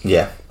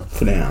 Yeah,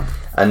 for now.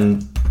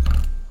 And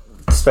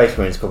Space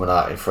Marine's coming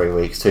out in 3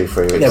 weeks,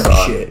 2-3 weeks. Yeah,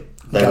 but shit.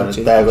 They're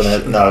literally going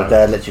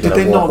to. Did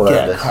they not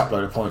get a crap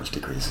load of points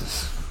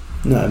decreases?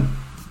 No.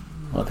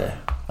 Okay.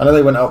 I know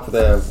they went up with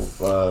their.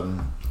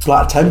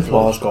 Black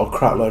Templars got a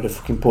crap load of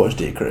fucking points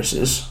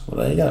decreases.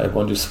 Well, there you go.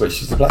 Everyone just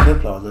switches to Black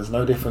Templars. There's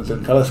no difference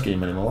in colour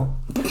scheme anymore.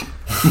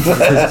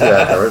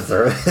 Yeah,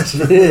 there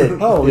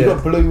is. Oh, you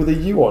got blue with a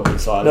U on the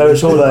side. No,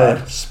 it's all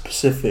their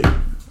specific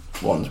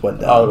ones went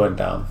down. Oh, they went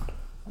down.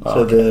 Oh, so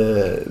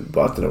okay. But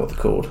I don't know what they're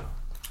called.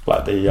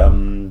 Like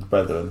the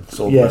Brethren,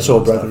 Sword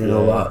Brethren and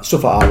all that.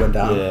 Stuff like that went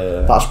down.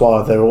 Yeah. That's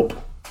why they're up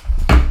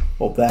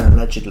there,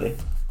 allegedly.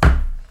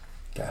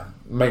 Yeah,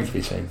 remains to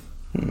be seen.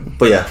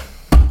 But yeah,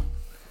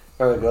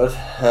 very good.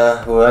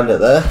 We'll end it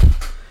there.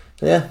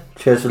 Yeah,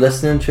 cheers for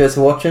listening, cheers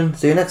for watching.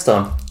 See you next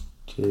time.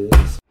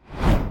 Cheers.